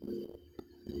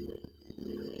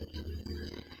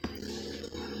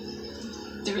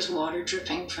 There was water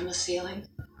dripping from the ceiling.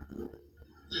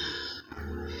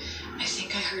 I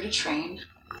think I heard a train.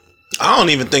 I don't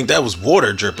even think that was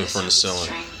water dripping from the ceiling.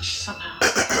 Strange, somehow.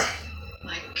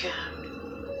 Like,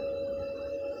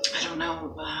 I don't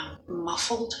know,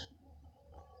 muffled?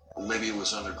 Well, maybe it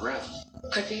was underground.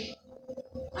 Could be.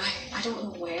 I don't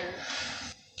know where.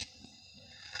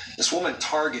 This woman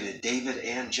targeted David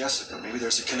and Jessica. Maybe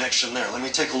there's a connection there. Let me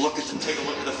take a look at the.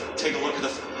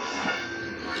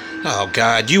 Oh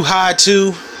God, you high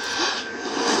too?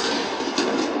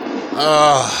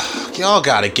 Y'all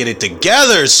gotta get it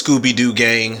together, Scooby-Doo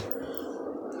gang.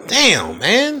 Damn,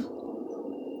 man.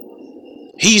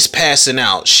 He's passing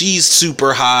out. She's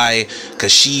super high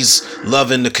because she's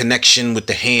loving the connection with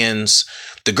the hands.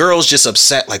 The girl's just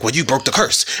upset, like, well, you broke the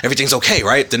curse. Everything's okay,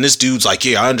 right? Then this dude's like,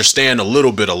 yeah, I understand a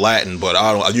little bit of Latin, but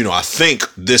I think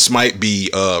this might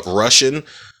be Russian.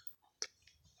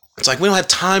 It's like, we don't have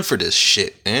time for this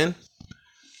shit, man.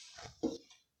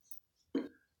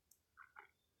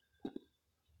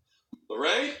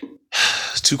 Lorraine?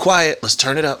 It's too quiet. Let's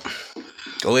turn it up.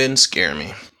 Go ahead and scare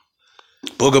me.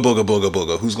 Booga, booga, booga,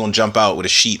 booga. Who's gonna jump out with a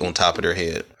sheet on top of their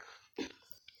head?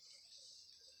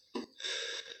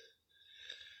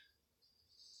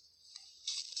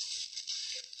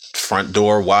 Front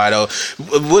door wide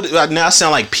open. Now I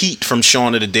sound like Pete from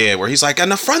Shaun of the Dead, where he's like,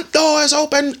 and the front door is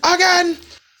open again.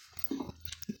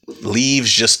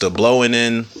 Leaves just a blowing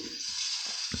in.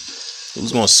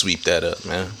 Who's gonna sweep that up,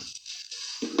 man?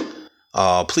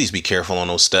 Oh, please be careful on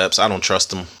those steps. I don't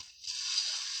trust them.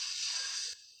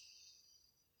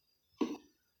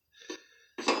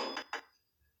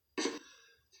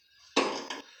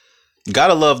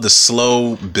 Gotta love the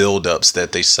slow build-ups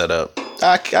that they set up.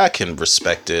 I can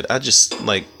respect it. I just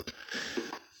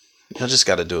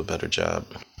gotta do a better job.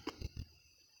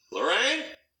 Lorraine?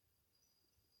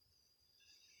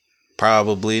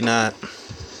 Probably not.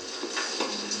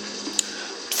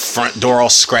 Front door all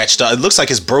scratched up. It looks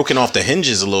like it's broken off the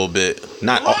hinges a little bit.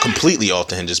 Not all, completely off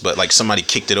the hinges, but like somebody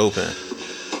kicked it open.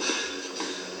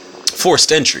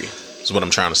 Forced entry is what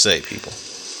I'm trying to say, people.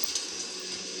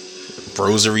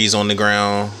 Rosaries on the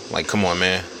ground. Like, come on,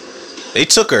 man. They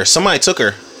took her. Somebody took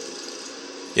her.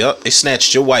 Yup, they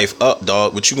snatched your wife up,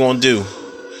 dog. What you gonna do?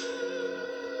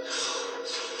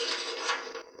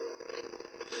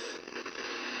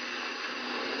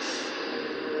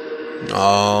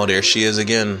 Oh, there she is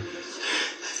again.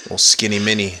 Oh, skinny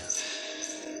Minnie.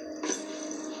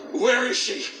 Where is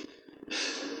she?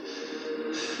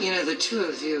 You know, the two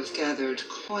of you have gathered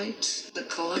quite the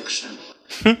collection.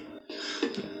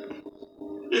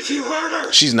 If you hurt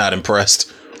her! She's not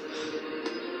impressed.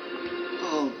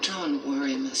 Oh, don't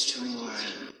worry, Mr.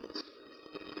 Warren.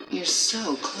 You're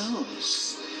so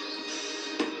close.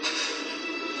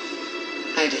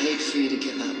 I'd hate for you to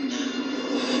give up now.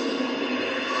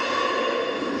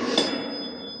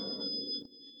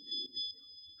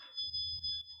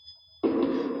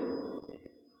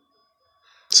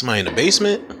 Somebody in the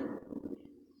basement?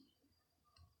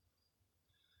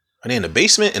 Are they in the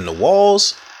basement? In the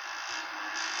walls?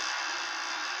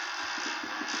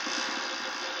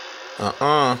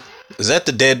 Is that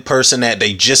the dead person that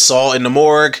they just saw in the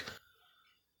morgue?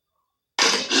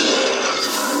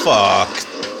 Fuck.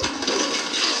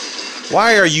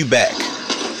 Why are you back?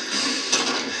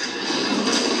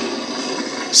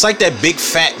 It's like that big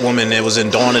fat woman that was in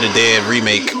Dawn of the Dead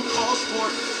remake. Who calls for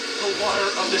the water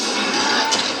of the sea?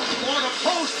 Lord of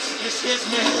hosts is his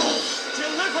name.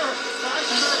 Deliver thy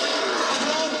servant from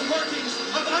all the workings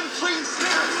of unclean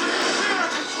spirits.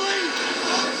 Spirit, flee!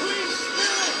 Unclean spirit!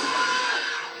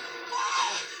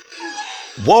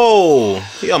 Whoa!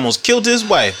 He almost killed his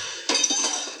wife.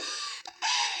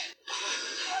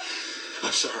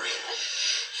 I'm sorry.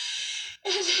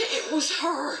 It was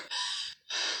her.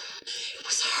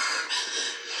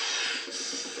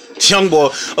 Young boy.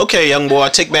 Okay, young boy. I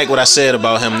take back what I said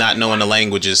about him not knowing the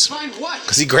languages.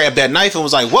 Because he grabbed that knife and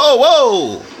was like, whoa,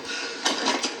 whoa.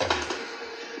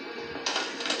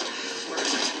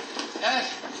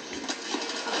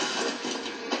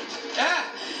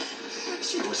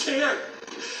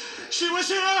 She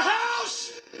was in our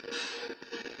house!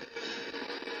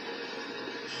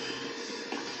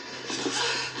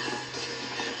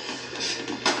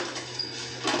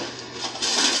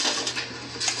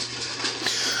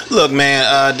 Look, man,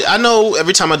 I know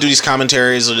every time I do these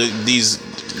commentaries or these,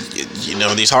 you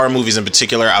know, these horror movies in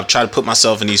particular, I've tried to put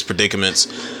myself in these predicaments.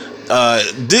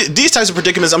 These types of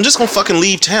predicaments, I'm just gonna fucking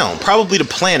leave town, probably the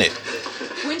planet.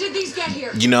 When did these get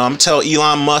here? You know, I'm gonna tell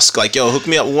Elon Musk, like, yo, hook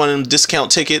me up with one of them discount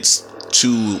tickets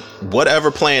to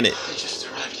whatever planet. They just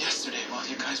arrived yesterday while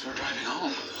you guys were driving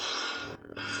home.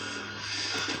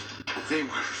 They were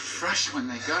fresh when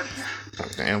they got here.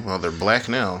 Okay, well, they're black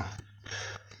now.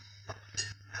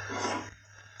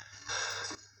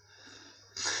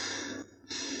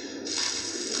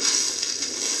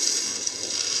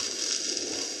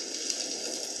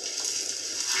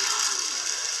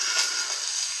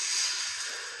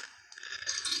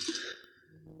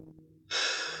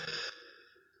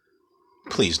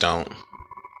 Please don't.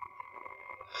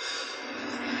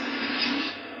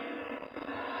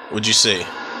 What'd you see?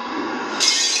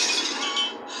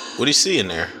 What do you see in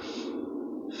there?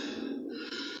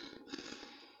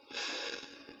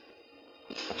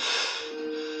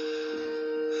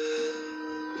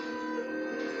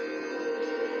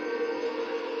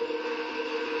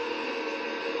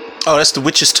 Oh, that's the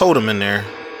witch's totem in there.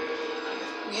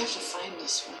 We have to find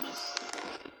this woman.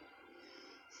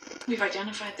 We've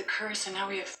identified the curse, and now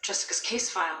we have Jessica's case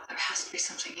file. There has to be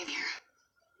something in here.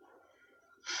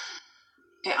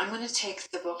 Okay, I'm going to take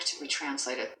the book to be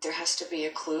translated. There has to be a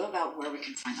clue about where we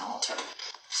can find the altar.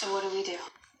 So what do we do?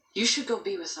 You should go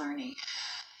be with Arnie.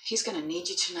 He's going to need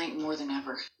you tonight more than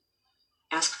ever.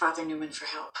 Ask Father Newman for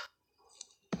help.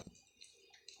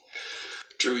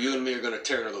 Drew, you and me are going to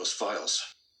tear into those files.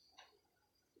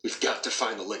 We've got to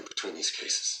find the link between these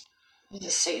cases. The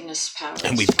Satanist power.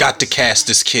 And we've got to cast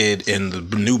this kid in the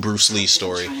new Bruce Lee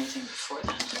story.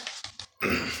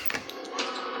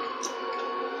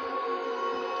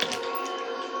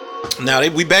 Now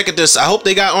we back at this. I hope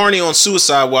they got Arnie on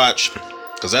suicide watch,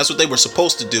 because that's what they were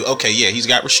supposed to do. Okay, yeah, he's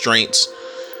got restraints.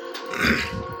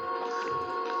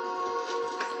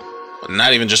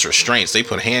 Not even just restraints. They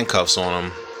put handcuffs on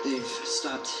him. They've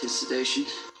stopped his sedation.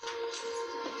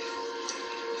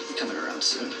 Coming around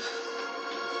soon.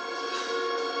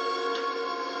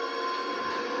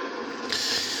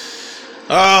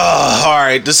 Oh,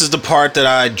 alright, this is the part that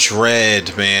I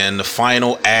dread, man. The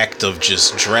final act of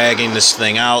just dragging this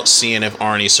thing out, seeing if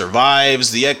Arnie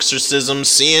survives the exorcism,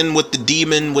 seeing what the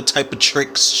demon, what type of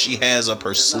tricks she has up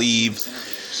her sleeve.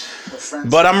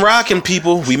 But I'm rocking,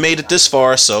 people. We made it this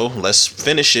far, so let's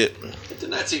finish it. Didn't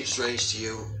that seem strange to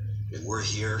you? I mean, we're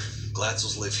here.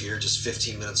 Gladsels live here, just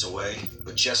 15 minutes away.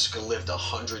 But Jessica lived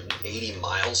 180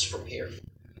 miles from here.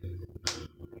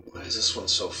 Why is this one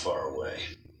so far away?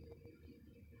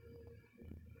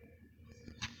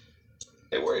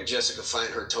 Hey, where did Jessica find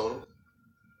her totem?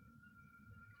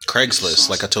 Craigslist,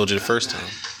 like I told you the first time.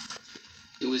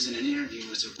 It was in an interview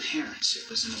with her parents. It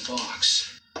was in a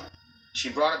box. She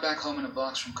brought it back home in a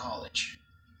box from college.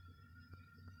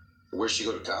 Where'd she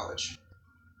go to college?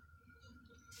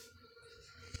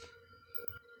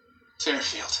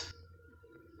 Fairfield.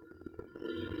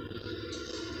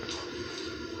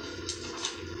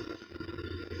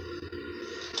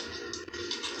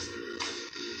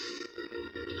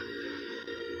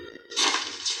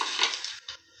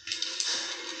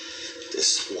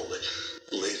 This woman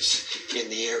lives in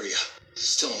the area.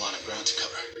 Still a lot of ground to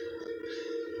cover.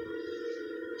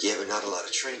 Yeah, but not a lot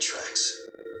of train tracks.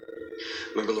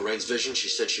 Remember Lorraine's vision? She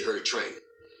said she heard a train.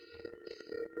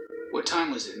 What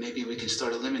time was it? Maybe we can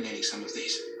start eliminating some of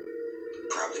these.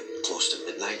 Probably close to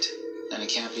midnight. Then it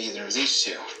can't be either of these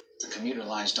two. The commuter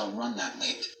lines don't run that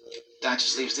late. That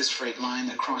just leaves this freight line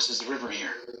that crosses the river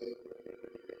here.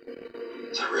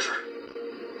 The river.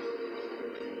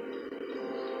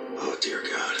 Oh, dear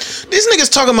God. These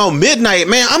niggas talking about midnight,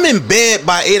 man. I'm in bed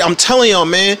by 8. I'm telling y'all,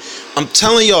 man. I'm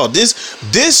telling y'all,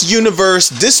 this universe,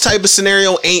 this type of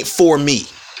scenario ain't for me.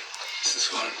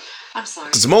 I'm sorry.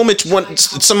 Because the moment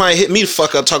somebody hit me the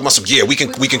fuck up talking about some, yeah, we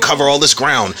can cover all this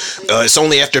ground. It's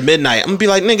only after midnight. I'm gonna be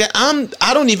like, nigga,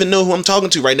 I don't even know who I'm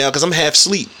talking to right now because I'm half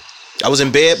asleep. I was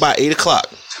in bed by 8 o'clock.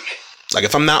 Like,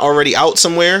 if I'm not already out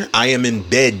somewhere, I am in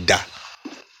bed.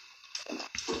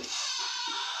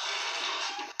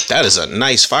 That is a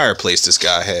nice fireplace this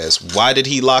guy has. Why did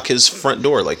he lock his front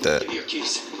door like that? Give me your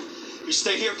keys. You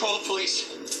stay here, call the police.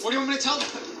 What do you want me to tell them?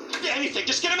 Yeah, anything.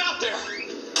 Just get him out there.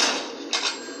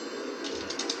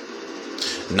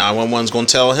 911's gonna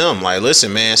tell him, like,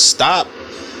 listen, man, stop.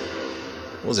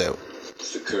 What was that?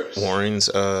 It's the curse. Warren's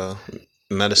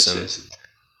medicine.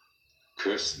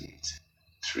 Curse needs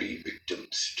 3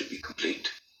 victims to be complete.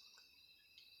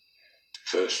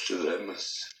 First to them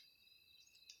is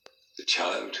the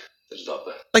child, the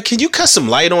lover. Like, can you cut some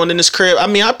light on in this crib? I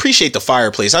mean, I appreciate the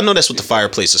fireplace. I know that's what the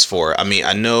fireplace is for. I mean,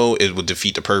 I know it would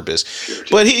defeat the purpose.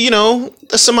 But, he, you know,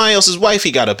 that's somebody else's wife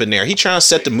he got up in there. He trying to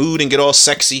set the mood and get all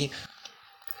sexy.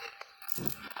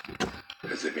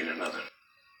 Has there been another?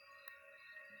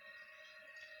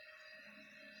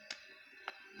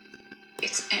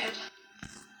 It's Ed.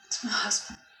 It's my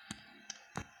husband.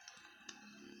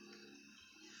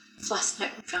 Last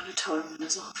night we found a totem in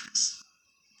his office.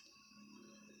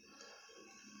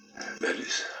 That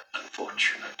is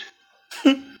unfortunate.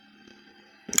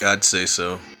 I'd say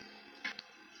so.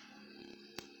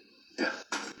 Yeah.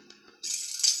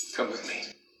 Come with me.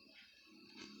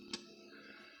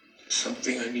 There's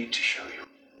something I need to show you.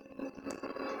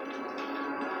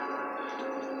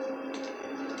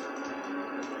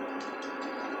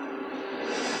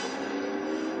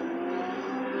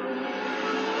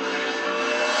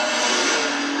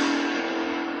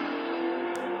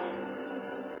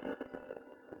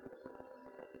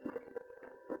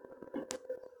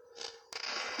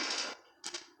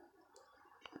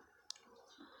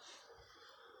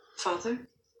 Father?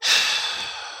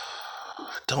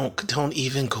 Don't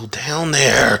even go down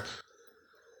there.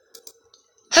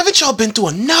 Haven't y'all been through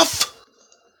enough?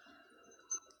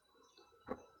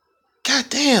 God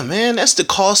damn, man. That's the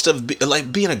cost of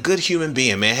being a good human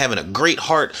being, man. Having a great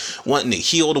heart, wanting to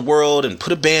heal the world and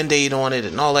put a band-aid on it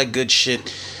and all that good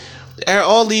shit.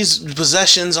 All these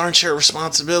possessions aren't your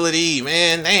responsibility,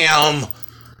 man. Damn. I'm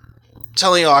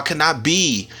telling y'all, I could not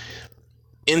be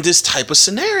in this type of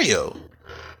scenario.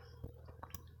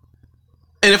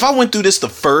 And if I went through this the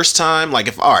first time, like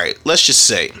all right, let's just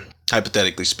say,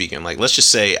 hypothetically speaking, like let's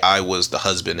just say I was the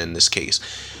husband in this case.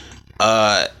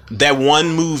 That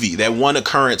one movie, that one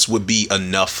occurrence would be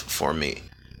enough for me.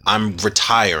 I'm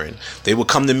retiring. They would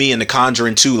come to me in The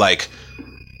Conjuring 2 like,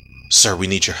 sir, we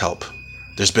need your help.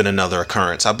 There's been another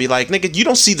occurrence. I'll be like, nigga, you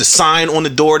don't see the sign on the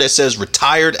door that says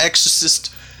retired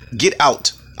exorcist? Get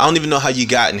out. I don't even know how you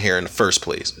got in here in the first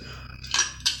place.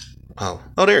 Oh,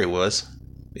 there he was.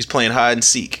 He's playing hide and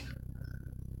seek.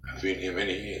 I've been here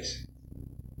many years.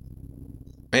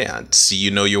 Man, I see you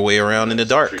know your way around in the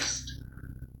dark.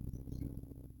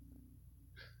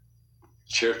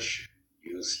 Church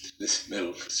used this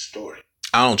mill for story.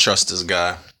 I don't trust this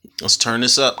guy. Let's turn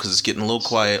this up because it's getting a little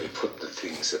quiet. They put the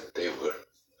things that they were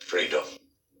afraid of.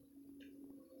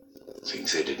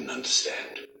 Things they didn't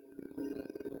understand.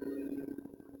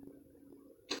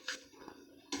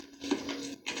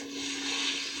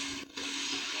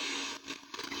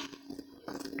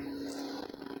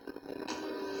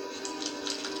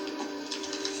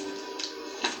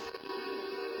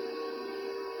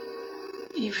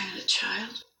 You had a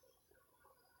child?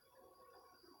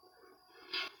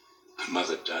 My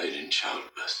mother died in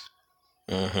childbirth.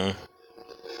 Mm-hmm.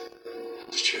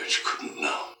 The church couldn't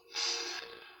know.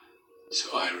 So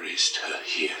I raised her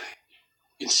here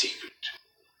in secret.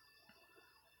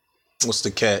 What's the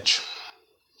catch?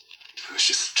 It was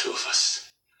just the two of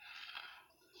us.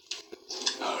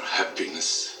 Our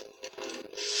happiness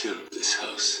filled this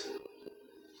house.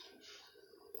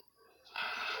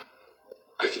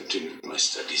 I continued my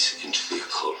studies into the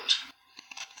occult.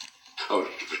 I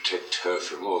wanted to protect her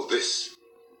from all this.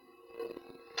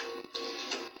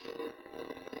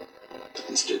 But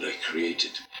instead I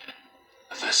created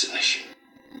a fascination.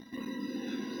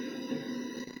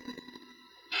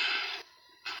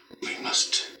 We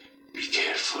must be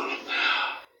careful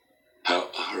how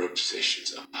our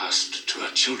obsessions are passed to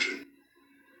our children.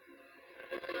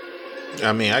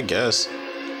 I mean, I guess.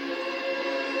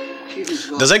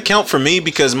 Does that count for me?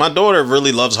 Because my daughter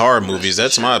really loves horror movies.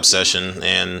 That's my obsession.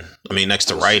 And I mean, next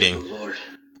to writing.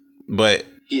 But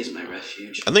He is my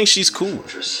refuge. I think she's cool.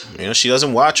 You know, she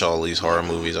doesn't watch all these horror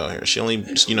movies out here. She only,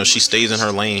 you know, she stays in her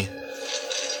lane.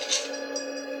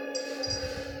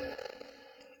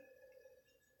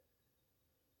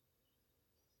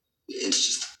 It's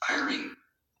just firing.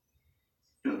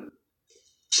 You know,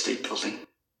 state building.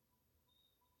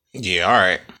 Yeah, all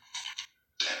right.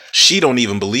 She don't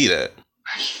even believe that.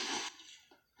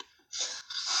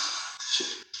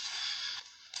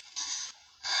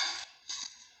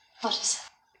 What is it?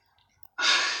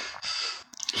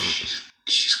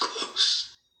 She's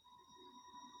close.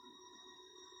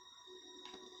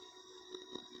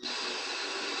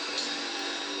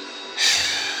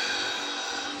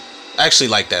 I actually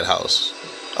like that house.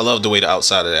 I love the way the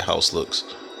outside of that house looks.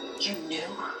 You knew?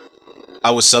 I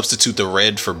would substitute the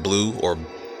red for blue, or We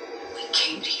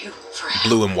came to you for help.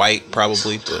 blue and white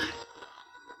probably, but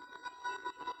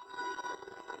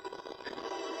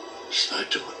She's my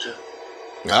daughter.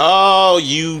 Oh,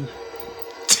 you...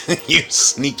 you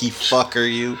sneaky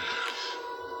fucker, you.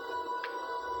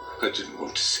 I didn't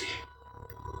want to see.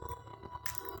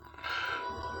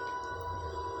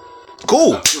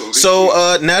 Cool.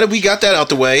 So now that we got that out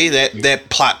the way, that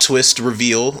plot twist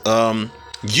reveal,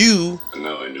 you And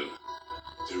now I know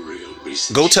the real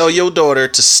reason. go tell your daughter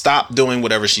to stop doing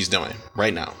whatever she's doing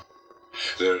right now.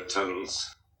 There are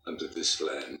tunnels under this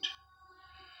land.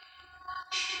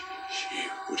 She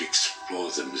would explore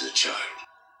them as a child.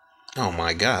 Oh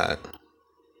my God.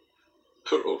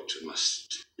 Her altar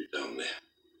must be down there.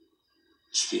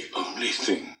 It's the only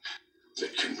thing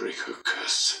that can break her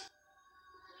curse.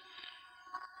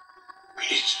 We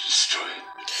need to destroy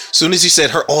it. Soon as he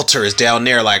said her altar is down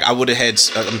there, like I would have had,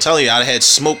 I'm telling you, I'd have had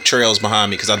smoke trails behind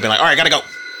me because I'd been like, all right, gotta go.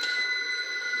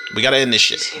 We gotta end this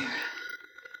shit.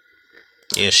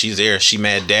 Yeah, she's there. She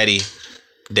mad daddy.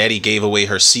 Daddy gave away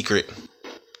her secret.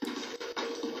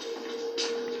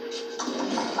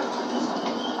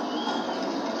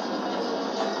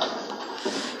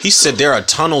 He said there are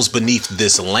tunnels beneath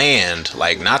this land.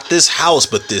 Like, not this house,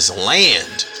 but this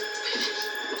land.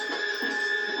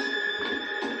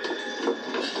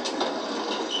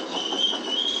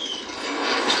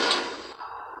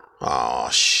 Oh,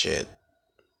 shit.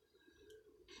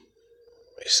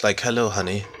 It's like, hello,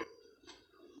 honey.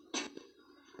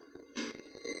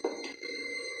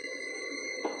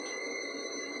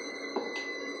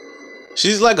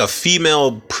 She's like a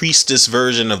female priestess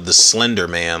version of the Slender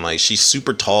Man. Like, she's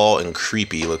super tall and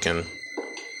creepy looking.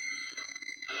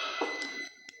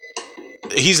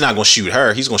 He's not gonna shoot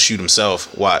her. He's gonna shoot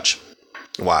himself. Watch.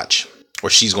 Watch.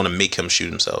 Or she's gonna make him shoot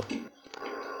himself. I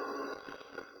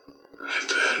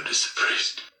failed as a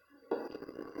priest.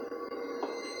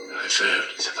 I failed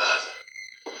as a father.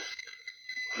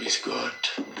 Please, God,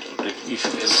 don't let me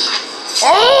fail.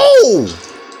 Oh!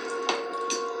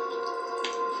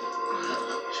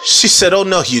 She said, oh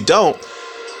no, you don't.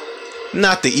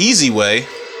 Not the easy way.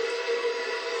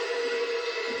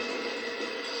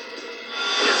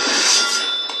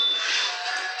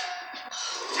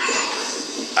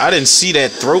 I didn't see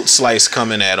that throat slice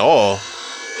coming at all.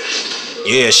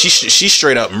 Yeah, she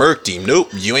straight up murked him.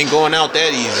 Nope, you ain't going out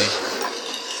that easy.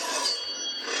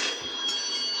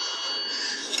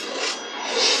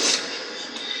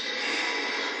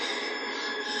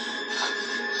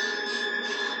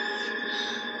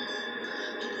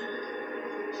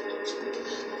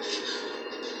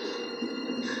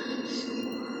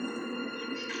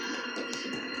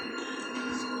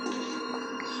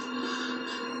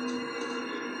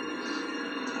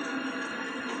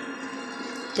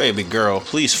 Baby girl,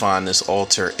 please find this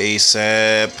altar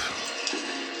ASAP.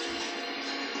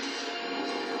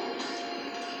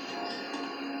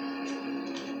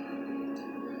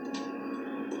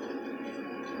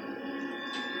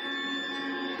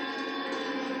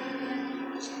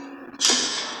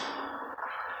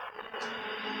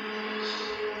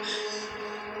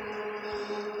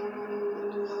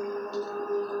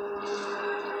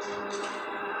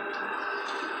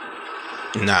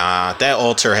 Nah, that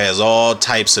altar has all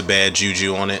types of bad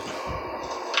juju on it.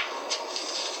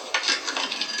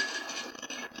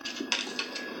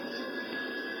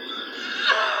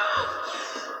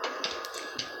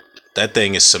 That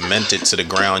thing is cemented to the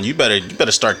ground. You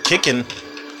better start kicking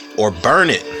or burn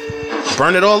it.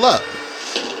 Burn it all up.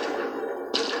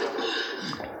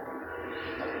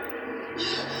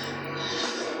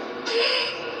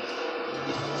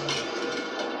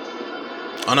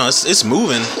 Oh no, it's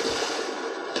moving.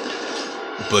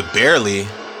 But barely.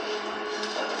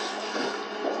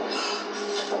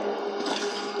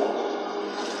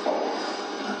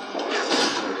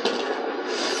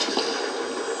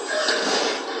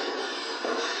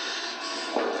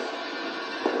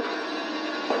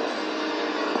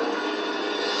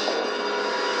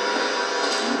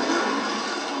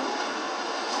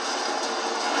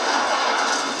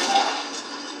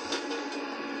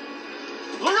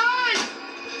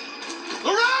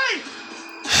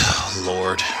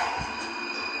 Lord.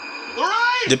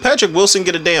 Did Patrick Wilson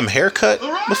get a damn haircut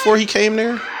before he came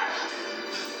there?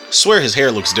 I swear his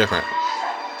hair looks different.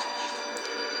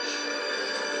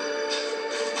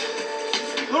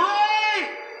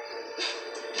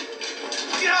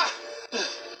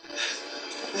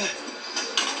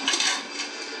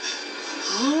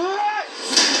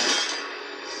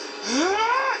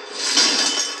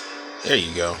 There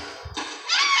you go.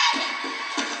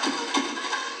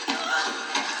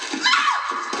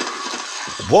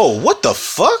 Whoa, what the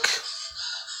fuck?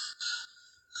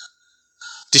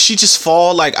 Did she just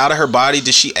fall like out of her body?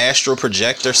 Did she astral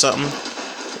project or something?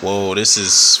 Whoa, this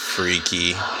is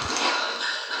freaky.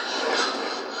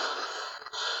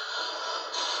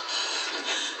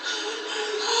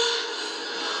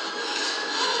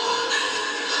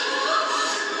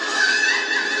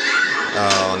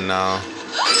 Oh no.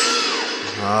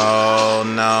 Oh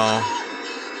no.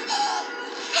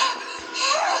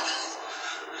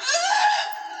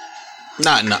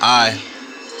 Not in the eye.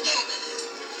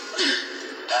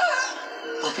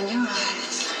 Open your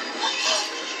eyes.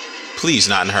 Please,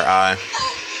 not in her eye.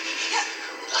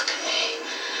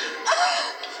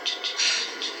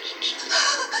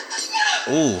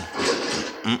 Ooh.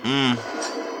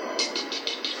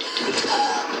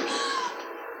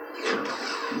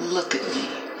 Look at me.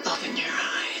 Open your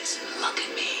eyes. Look at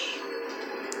me.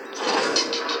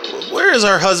 Where is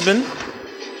her husband?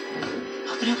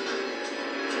 Open up.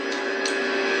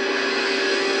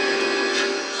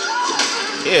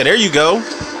 Yeah, there you go.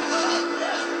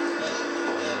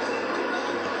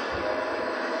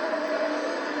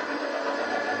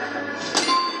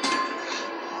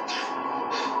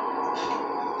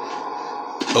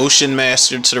 Ocean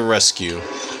Master to the rescue.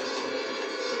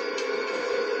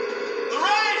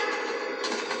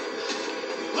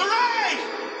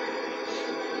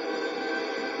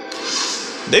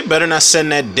 They better not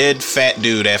send that dead fat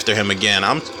dude after him again.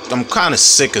 I'm kind of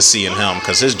sick of seeing him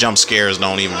because his jump scares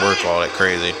don't even work all that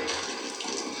crazy.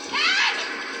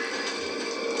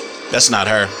 That's not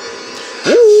her.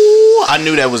 Ooh, I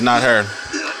knew that was not her.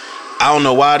 I don't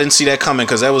know why I didn't see that coming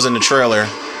because that was in the trailer.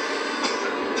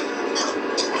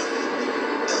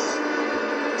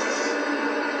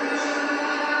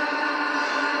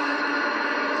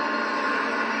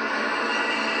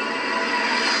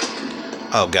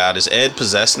 Oh God, is Ed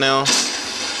possessed now?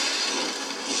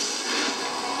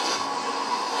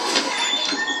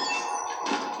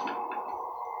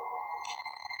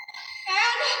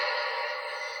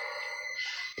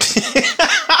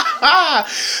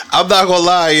 I'm not gonna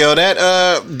lie, yo. That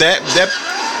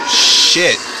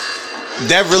shit.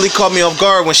 That really caught me off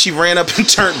guard when she ran up and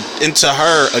turned into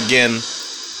her again.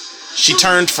 She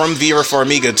turned from Vera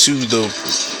Farmiga to the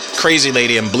crazy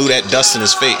lady and blew that dust in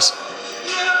his face.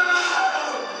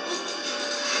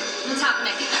 What's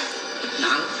happening?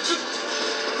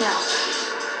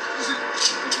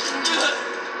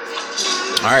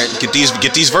 All right,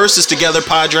 get these verses together,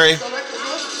 Padre.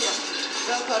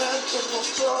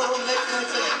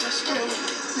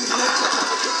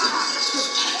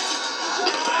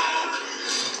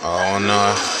 Oh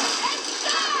no.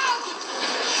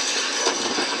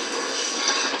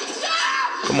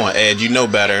 Come on, Ed, you know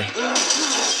better.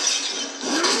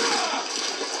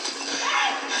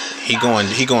 He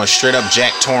going straight up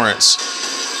Jack Torrance.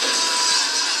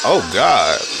 Oh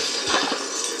God.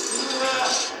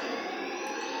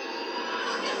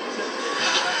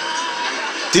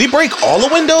 Did he break all the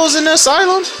windows in the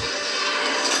asylum?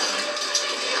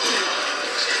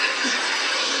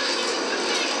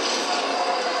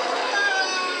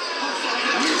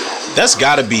 That's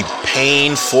gotta be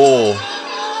painful.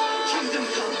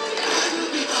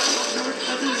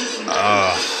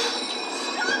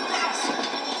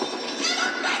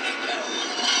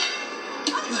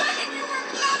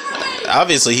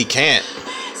 Obviously he can't.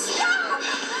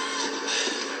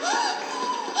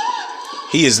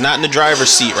 He is not in the driver's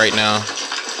seat right now.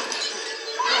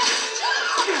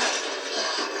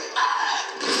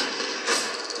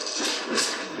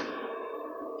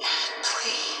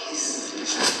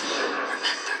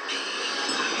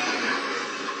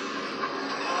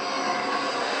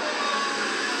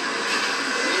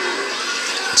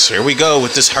 So here we go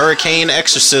with this hurricane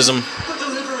exorcism.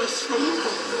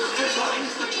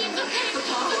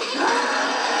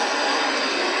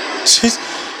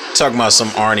 Talking about some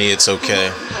Arnie, it's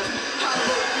okay.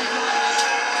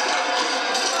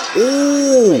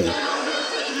 Ooh.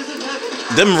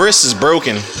 Them wrists is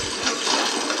broken.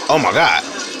 Oh my God.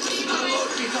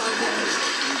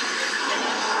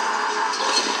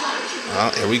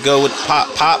 Well, here we go with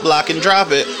pop, lock, and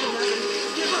drop it.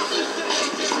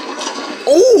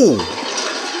 Ooh.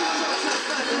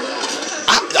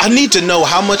 I need to know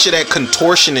how much of that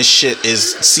contortionist shit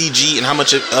is CG and how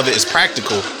much of it is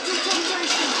practical.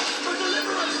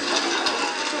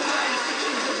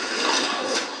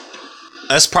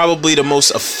 That's probably the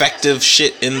most effective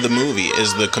shit in the movie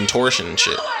is the contortion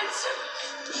shit.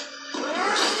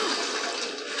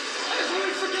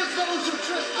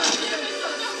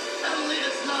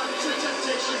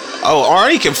 Oh,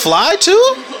 Arnie can fly too?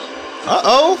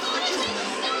 Uh-oh.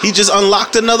 He just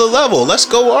unlocked another level. Let's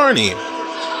go, Arnie.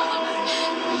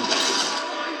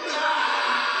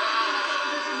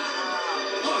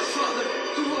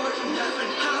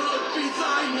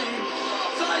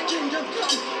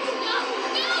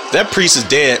 That priest is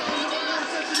dead.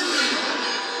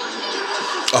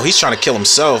 Oh, he's trying to kill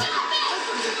himself.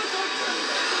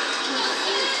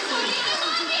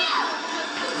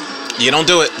 Yeah, don't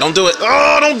do it. Don't do it.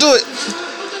 Oh, don't do it.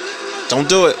 Don't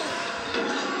do it.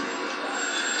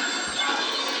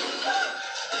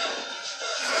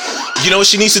 You know what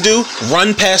she needs to do?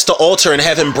 Run past the altar and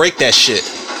have him break that shit.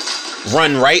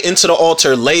 Run right into the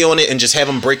altar, lay on it, and just have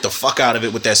him break the fuck out of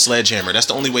it with that sledgehammer. That's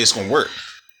the only way it's gonna work.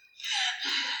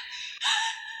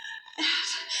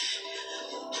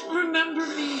 Remember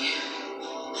me.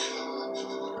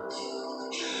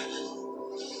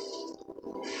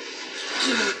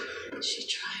 She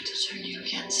tried to turn you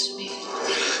against me.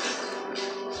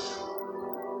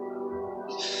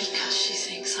 Because she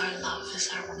thinks our love is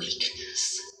our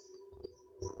weakness.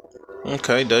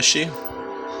 Okay, does she?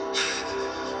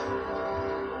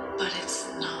 But it's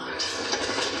not.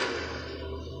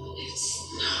 It's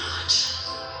not.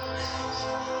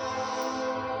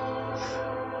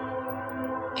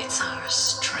 It's our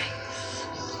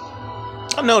strength.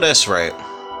 I know that's right.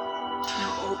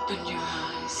 Now open your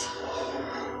eyes.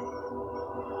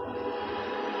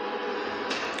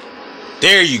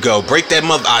 There you go. Break that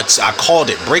mother. I called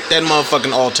it. Break that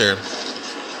motherfucking altar.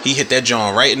 He hit that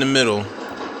John right in the middle.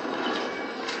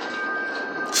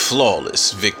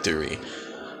 Flawless victory.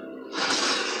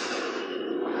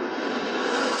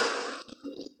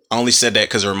 I only said that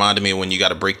because it reminded me of when you got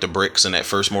to break the bricks in that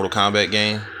first Mortal Kombat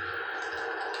game.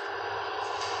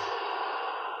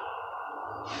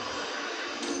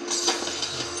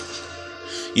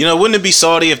 You know, wouldn't it be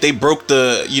salty if they broke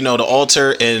the, you know, the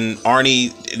altar and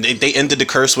Arnie, they ended the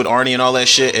curse with Arnie and all that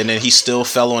shit, and then he still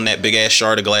fell on that big ass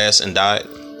shard of glass and died?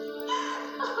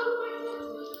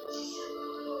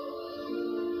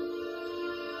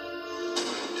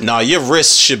 Nah, your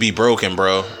wrist should be broken,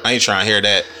 bro. I ain't trying to hear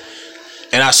that.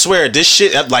 And I swear, this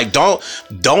shit, like, don't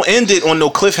end it on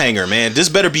no cliffhanger, man. This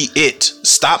better be it.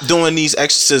 Stop doing these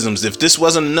exorcisms. If this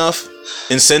wasn't enough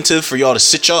incentive for y'all to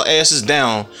sit y'all asses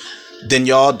down, then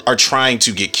y'all are trying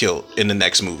to get killed in the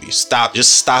next movie. Stop.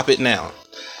 Just stop it now.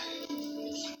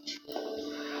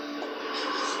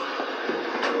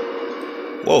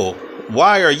 Whoa.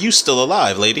 Why are you still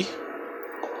alive, lady?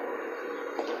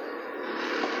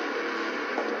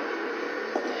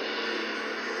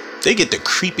 They get the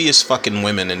creepiest fucking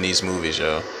women in these movies,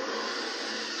 yo.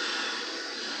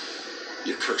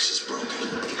 Your curse is broken.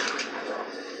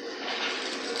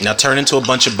 Now turn into a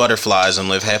bunch of butterflies and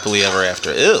live happily ever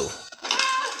after. Ew.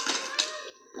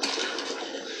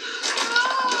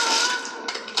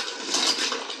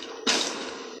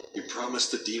 You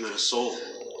promised the demon a soul.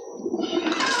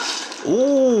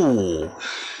 Ooh.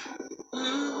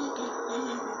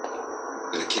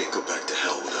 And it can't go back to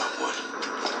hell without one.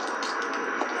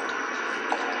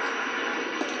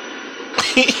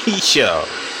 Yo.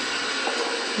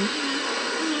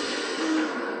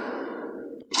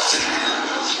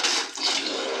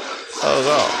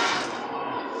 Oh,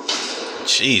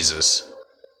 Jesus.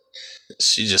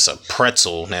 She's just a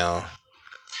pretzel now.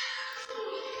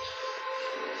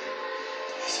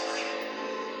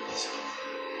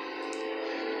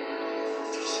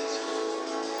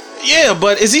 Yeah,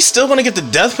 but is he still gonna get the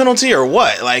death penalty or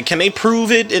what? Like, can they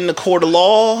prove it in the court of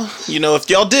law? You know, if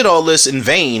y'all did all this in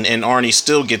vain and Arnie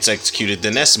still gets executed,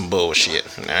 then that's some bullshit,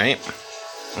 alright?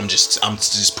 I'm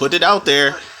just put it out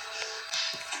there.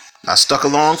 I stuck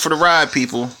along for the ride,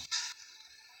 people.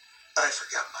 I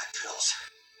forgot my pills.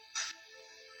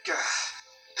 God.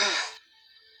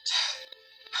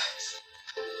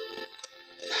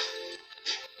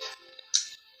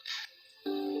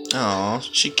 Oh,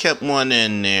 she kept one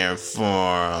in there for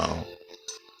him.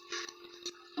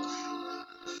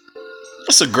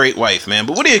 That's a great wife, man.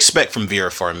 But what do you expect from Vera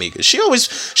Farmiga? She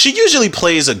usually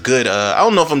plays a good, I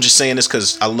don't know if I'm just saying this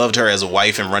because I loved her as a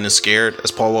wife and Running Scared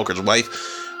as Paul Walker's wife.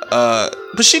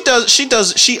 But she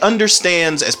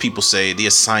understands, as people say, the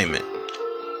assignment.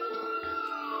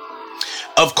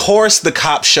 Of course the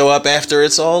cops show up after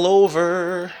it's all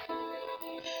over.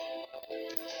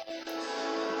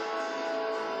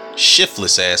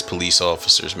 Shiftless ass police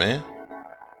officers, man.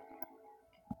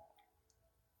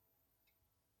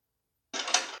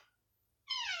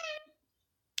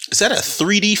 Is that a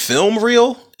 3D film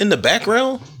reel in the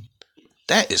background?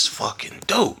 That is fucking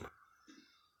dope.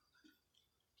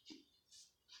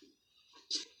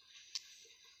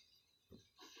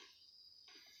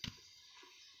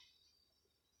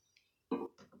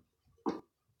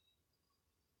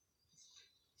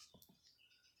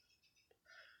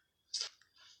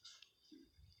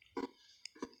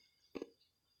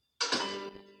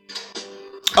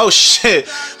 Oh shit,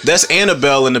 that's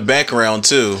Annabelle in the background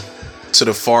too, to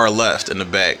the far left in the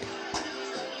back.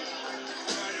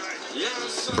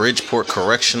 Bridgeport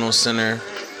Correctional Center.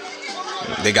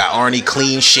 They got Arnie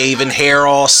clean shaven, hair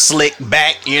all slicked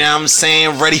back, you know what I'm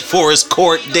saying? Ready for his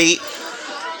court date.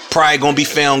 Probably gonna be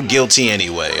found guilty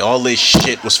anyway. All this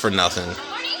shit was for nothing.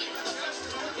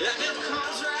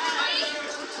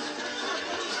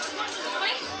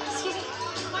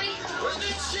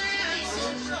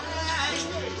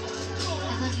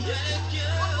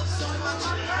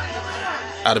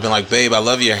 I'd have been like, babe, I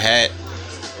love your hat.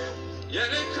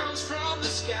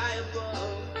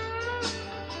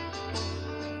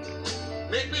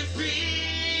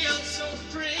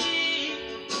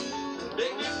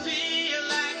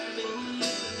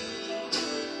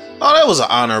 Oh, that was an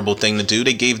honorable thing to do.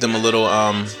 They gave them a little,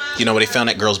 you know, when they found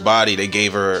that girl's body, they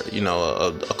gave her, you know,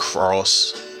 a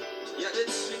cross,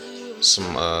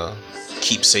 some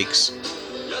keepsakes.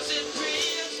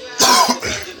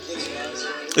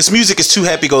 This music is too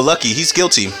happy-go-lucky. He's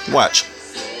guilty. Watch.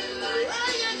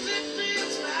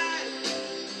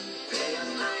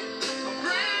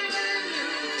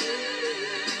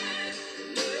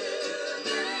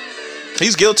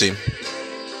 He's guilty.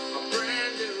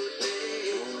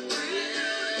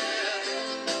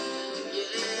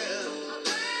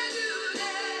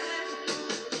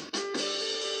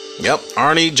 Yep,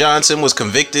 Arnie Johnson was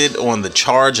convicted on the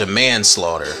charge of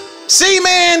manslaughter. See,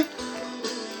 man?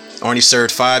 Arnie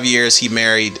served 5 years. He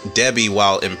married Debbie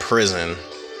while in prison.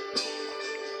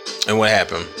 And what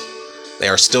happened? They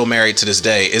are still married to this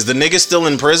day. Is the nigga still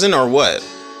in prison or what?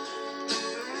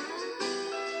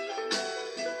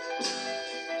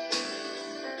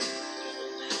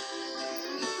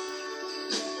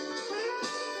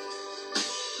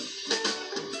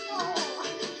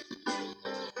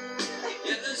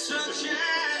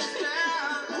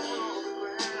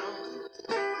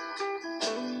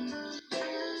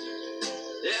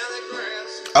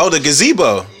 Oh, the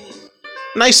gazebo.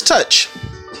 Nice touch.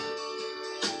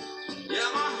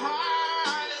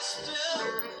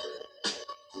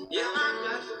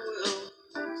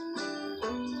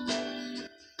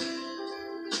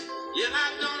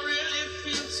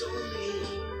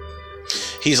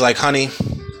 He's like, honey,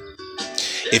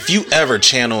 if you ever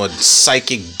channel a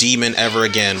psychic demon ever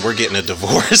again, we're getting a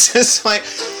divorce. It's like,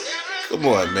 come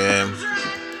on, man.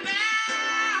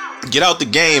 Get out the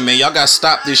game, man. Y'all gotta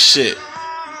stop this shit.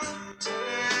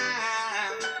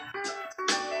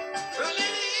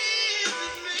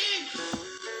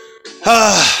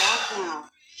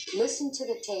 Listen to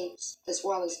the tapes as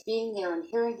well as being there and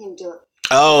hearing him do it.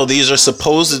 Oh, these are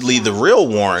supposedly the real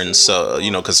Warrens. So, you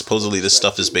know, because supposedly this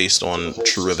stuff is based on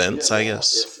true events, I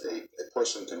guess. If a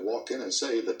person can walk in and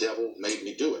say, the devil made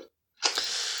me do it.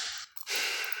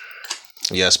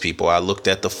 Yes, people, I looked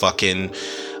at the fucking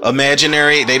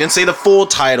imaginary. They didn't say the full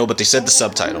title, but they said the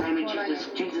subtitle.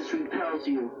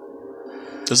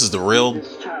 This is the real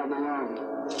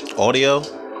audio.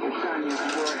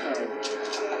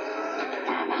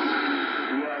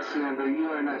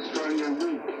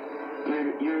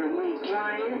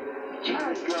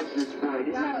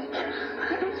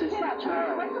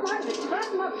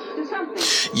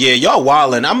 Yeah, y'all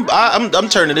wildin'. I'm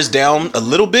turning this down a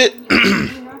little bit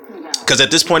because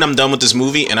at this point I'm done with this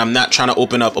movie and I'm not trying to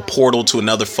open up a portal to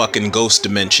another fucking ghost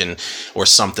dimension or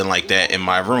something like that in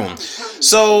my room.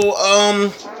 So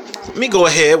let me go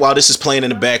ahead while this is playing in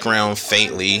the background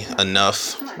faintly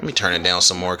enough. Let me turn it down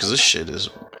some more because this shit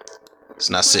it's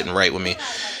not sitting right with me.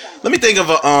 Let me think of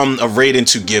a rating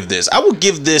to give this. I will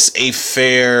give this a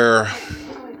fair.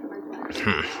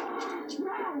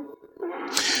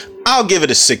 I'll give it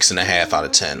a 6.5 out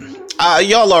of 10.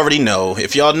 Y'all already know.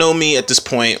 If y'all know me at this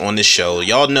point on this show,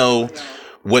 y'all know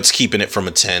what's keeping it from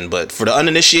a 10. But for the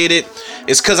uninitiated,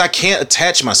 it's because I can't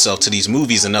attach myself to these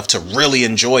movies enough to really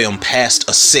enjoy them past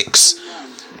a 6.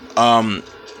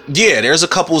 Yeah, there's a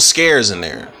couple of scares in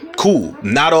there. Cool.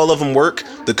 Not all of them work.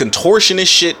 The contortionist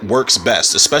shit works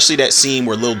best, especially that scene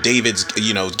where Lil David's,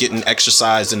 you know, getting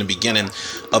exercised in the beginning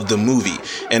of the movie.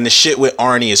 And the shit with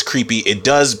Arnie is creepy. It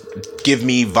does give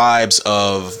me vibes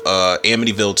of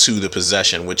Amityville 2: The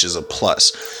Possession, which is a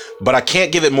plus. But I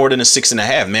can't give it more than a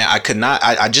 6.5, man.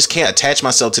 I just can't attach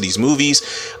myself to these movies.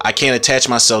 I can't attach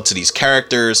myself to these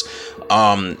characters.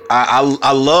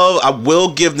 I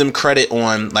will give them credit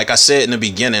on, like I said in the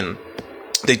beginning,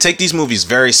 they take these movies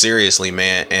very seriously,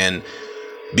 man, and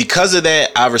because of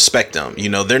that, I respect them. You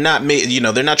know, they're not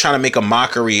trying to make a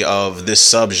mockery of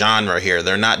this subgenre here.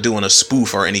 They're not doing a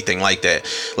spoof or anything like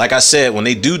that. Like I said, when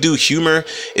they do humor,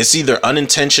 it's either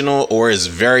unintentional or it's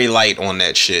very light on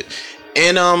that shit.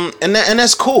 And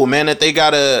that's cool, man, that they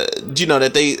gotta, you know,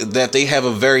 that they have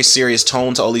a very serious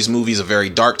tone to all these movies, a very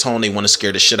dark tone. They want to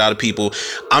scare the shit out of people.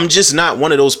 I'm just not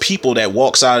one of those people that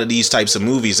walks out of these types of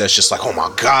movies that's just like, oh my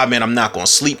God, man, I'm not gonna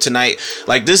sleep tonight.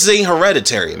 Like, this ain't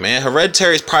Hereditary, man.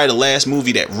 Hereditary is probably the last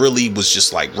movie that really was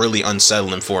just like really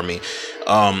unsettling for me.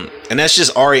 And that's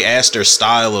just Ari Aster's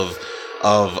style of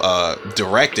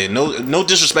directing. No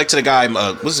disrespect to the guy,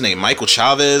 what's his name, Michael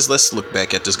Chavez. Let's look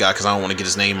back at this guy because I don't want to get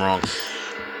his name wrong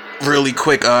really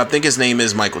quick. I think his name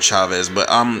is Michael Chavez, but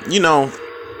you know,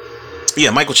 yeah,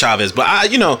 Michael Chavez. But I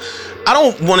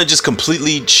don't want to just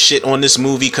completely shit on this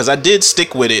movie because I did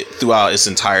stick with it throughout its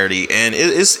entirety, and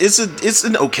it's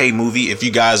an okay movie if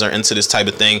you guys are into this type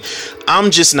of thing.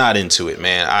 I'm just not into it,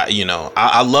 man.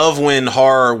 I love when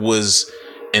horror was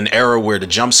an era where the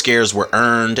jump scares were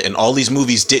earned and all these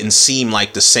movies didn't seem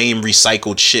like the same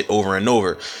recycled shit over and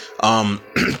over.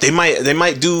 They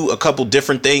might do a couple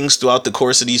different things throughout the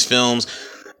course of these films,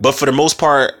 but for the most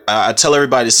part, I tell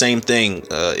everybody the same thing.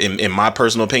 In my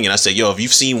personal opinion, I say, yo, if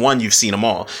you've seen one, you've seen them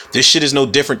all. This shit is no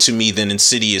different to me than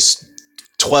Insidious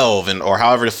 12 or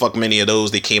however the fuck many of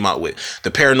those they came out with. The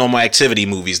Paranormal Activity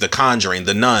movies, The Conjuring,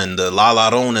 The Nun, the La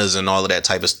Lloronas, and all of that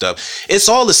type of stuff. It's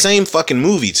all the same fucking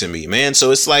movie to me, man.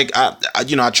 So it's like, I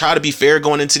try to be fair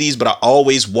going into these, but I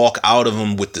always walk out of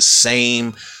them with the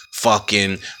same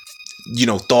fucking,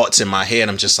 thoughts in my head.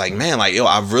 I'm just like, man, like, yo,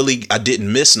 I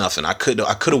didn't miss nothing. I could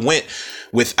have went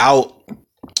without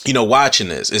watching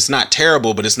this. It's not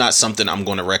terrible, but it's not something I'm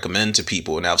going to recommend to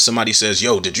people. Now, if somebody says,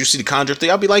 yo, did you see The Conjuring 3?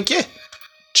 I'll be like, yeah.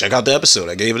 Check out the episode.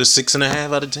 I gave it a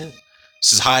 6.5 out of 10.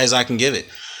 It's as high as I can give it.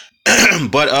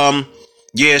 But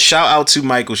yeah, shout out to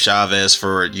Michael Chavez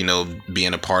for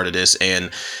being a part of this, and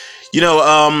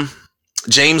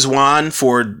James Wan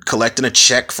for collecting a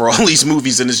check for all these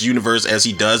movies in this universe as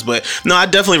he does. But no, I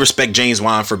definitely respect James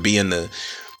Wan for being the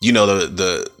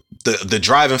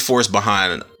driving force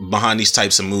behind these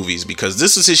types of movies, because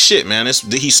this is his shit, man.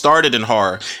 He started in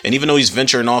horror, and even though he's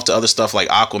venturing off to other stuff like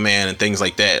Aquaman and things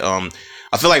like that,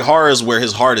 I feel like horror is where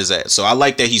his heart is at. So I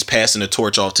like that he's passing the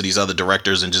torch off to these other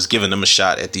directors and just giving them a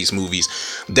shot at these movies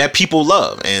that people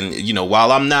love. And,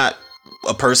 while I'm not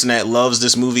a person that loves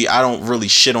this movie, I don't really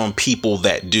shit on people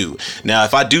that do. Now,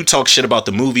 if I do talk shit about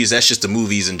the movies, that's just the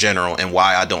movies in general and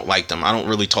why I don't like them. I don't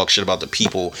really talk shit about the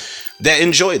people that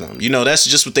enjoy them. That's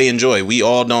just what they enjoy. We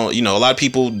all don't, a lot of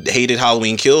people hated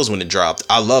Halloween Kills when it dropped.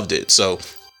 I loved it. So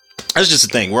that's just the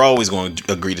thing. We're always going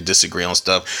to agree to disagree on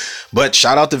stuff. But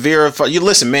shout out to Vera.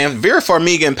 Listen, man, Vera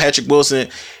Farmiga and Patrick Wilson.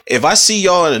 If I see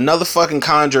y'all in another fucking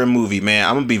Conjuring movie, man,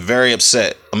 I'm gonna be very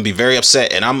upset.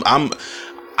 And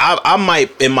I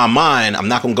might, in my mind, I'm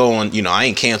not gonna go on. I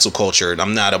ain't cancel cultured.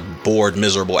 I'm not a bored,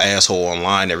 miserable asshole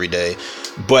online every day.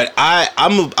 But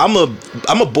I'm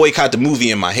a boycott the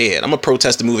movie in my head. I'm gonna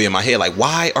protest the movie in my head. Like,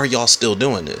 why are y'all still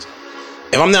doing this?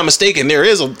 If I'm not mistaken, there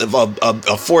is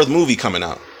a fourth movie coming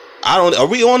out. Are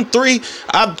we on 3?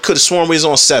 I could have sworn we was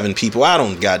on 7, people. I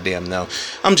don't goddamn know.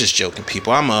 I'm just joking,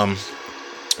 people.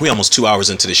 We almost 2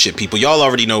 hours into this shit, people. Y'all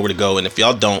already know where to go. And if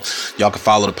y'all don't, y'all can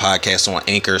follow the podcast on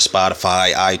Anchor,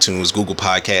 Spotify, iTunes, Google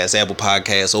Podcasts, Apple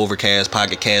Podcasts, Overcast,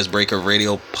 Pocket Cast, Breaker,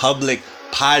 Radio Public,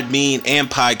 Podbean, and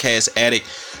Podcast Addict.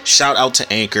 Shout out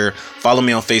to Anchor. Follow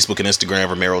me on Facebook and Instagram,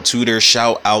 Romero Tudor.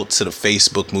 Shout out to the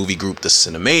Facebook movie group, The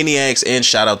Cinemaniacs. And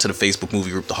shout out to the Facebook movie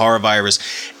group, The Horror Virus.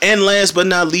 And last but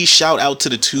not least, shout out to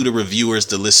the Tudor reviewers,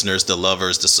 the listeners, the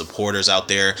lovers, the supporters out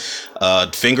there.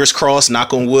 Fingers crossed,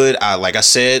 knock on wood. Like I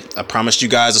said, I promised you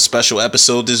guys a special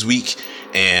episode this week,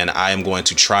 and I am going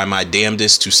to try my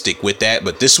damnedest to stick with that.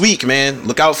 But this week, man,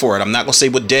 look out for it. I'm not going to say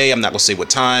what day. I'm not going to say what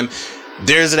time.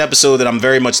 There's an episode that I'm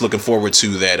very much looking forward to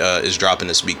that is dropping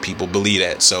this week, people. Believe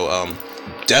that. So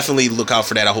definitely look out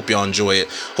for that. I hope y'all enjoy it.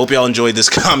 Hope y'all enjoyed this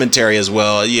commentary as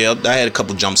well. Yeah, I had a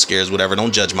couple jump scares, whatever.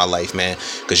 Don't judge my life, man,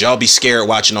 because y'all be scared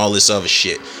watching all this other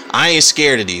shit. I ain't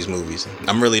scared of these movies.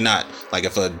 I'm really not. Like,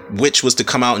 if a witch was to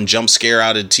come out and jump scare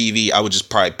out of the TV, I would just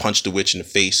probably punch the witch in the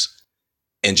face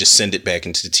and just send it back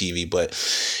into the TV. But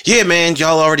yeah, man,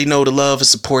 y'all already know the love and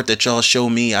support that y'all show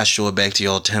me. I show it back to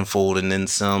y'all tenfold and then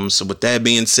some. So with that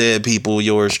being said, people,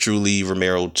 yours truly,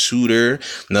 Romero Tudor.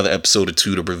 Another episode of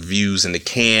Tudor Reviews in the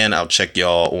can. I'll check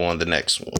y'all on the next one.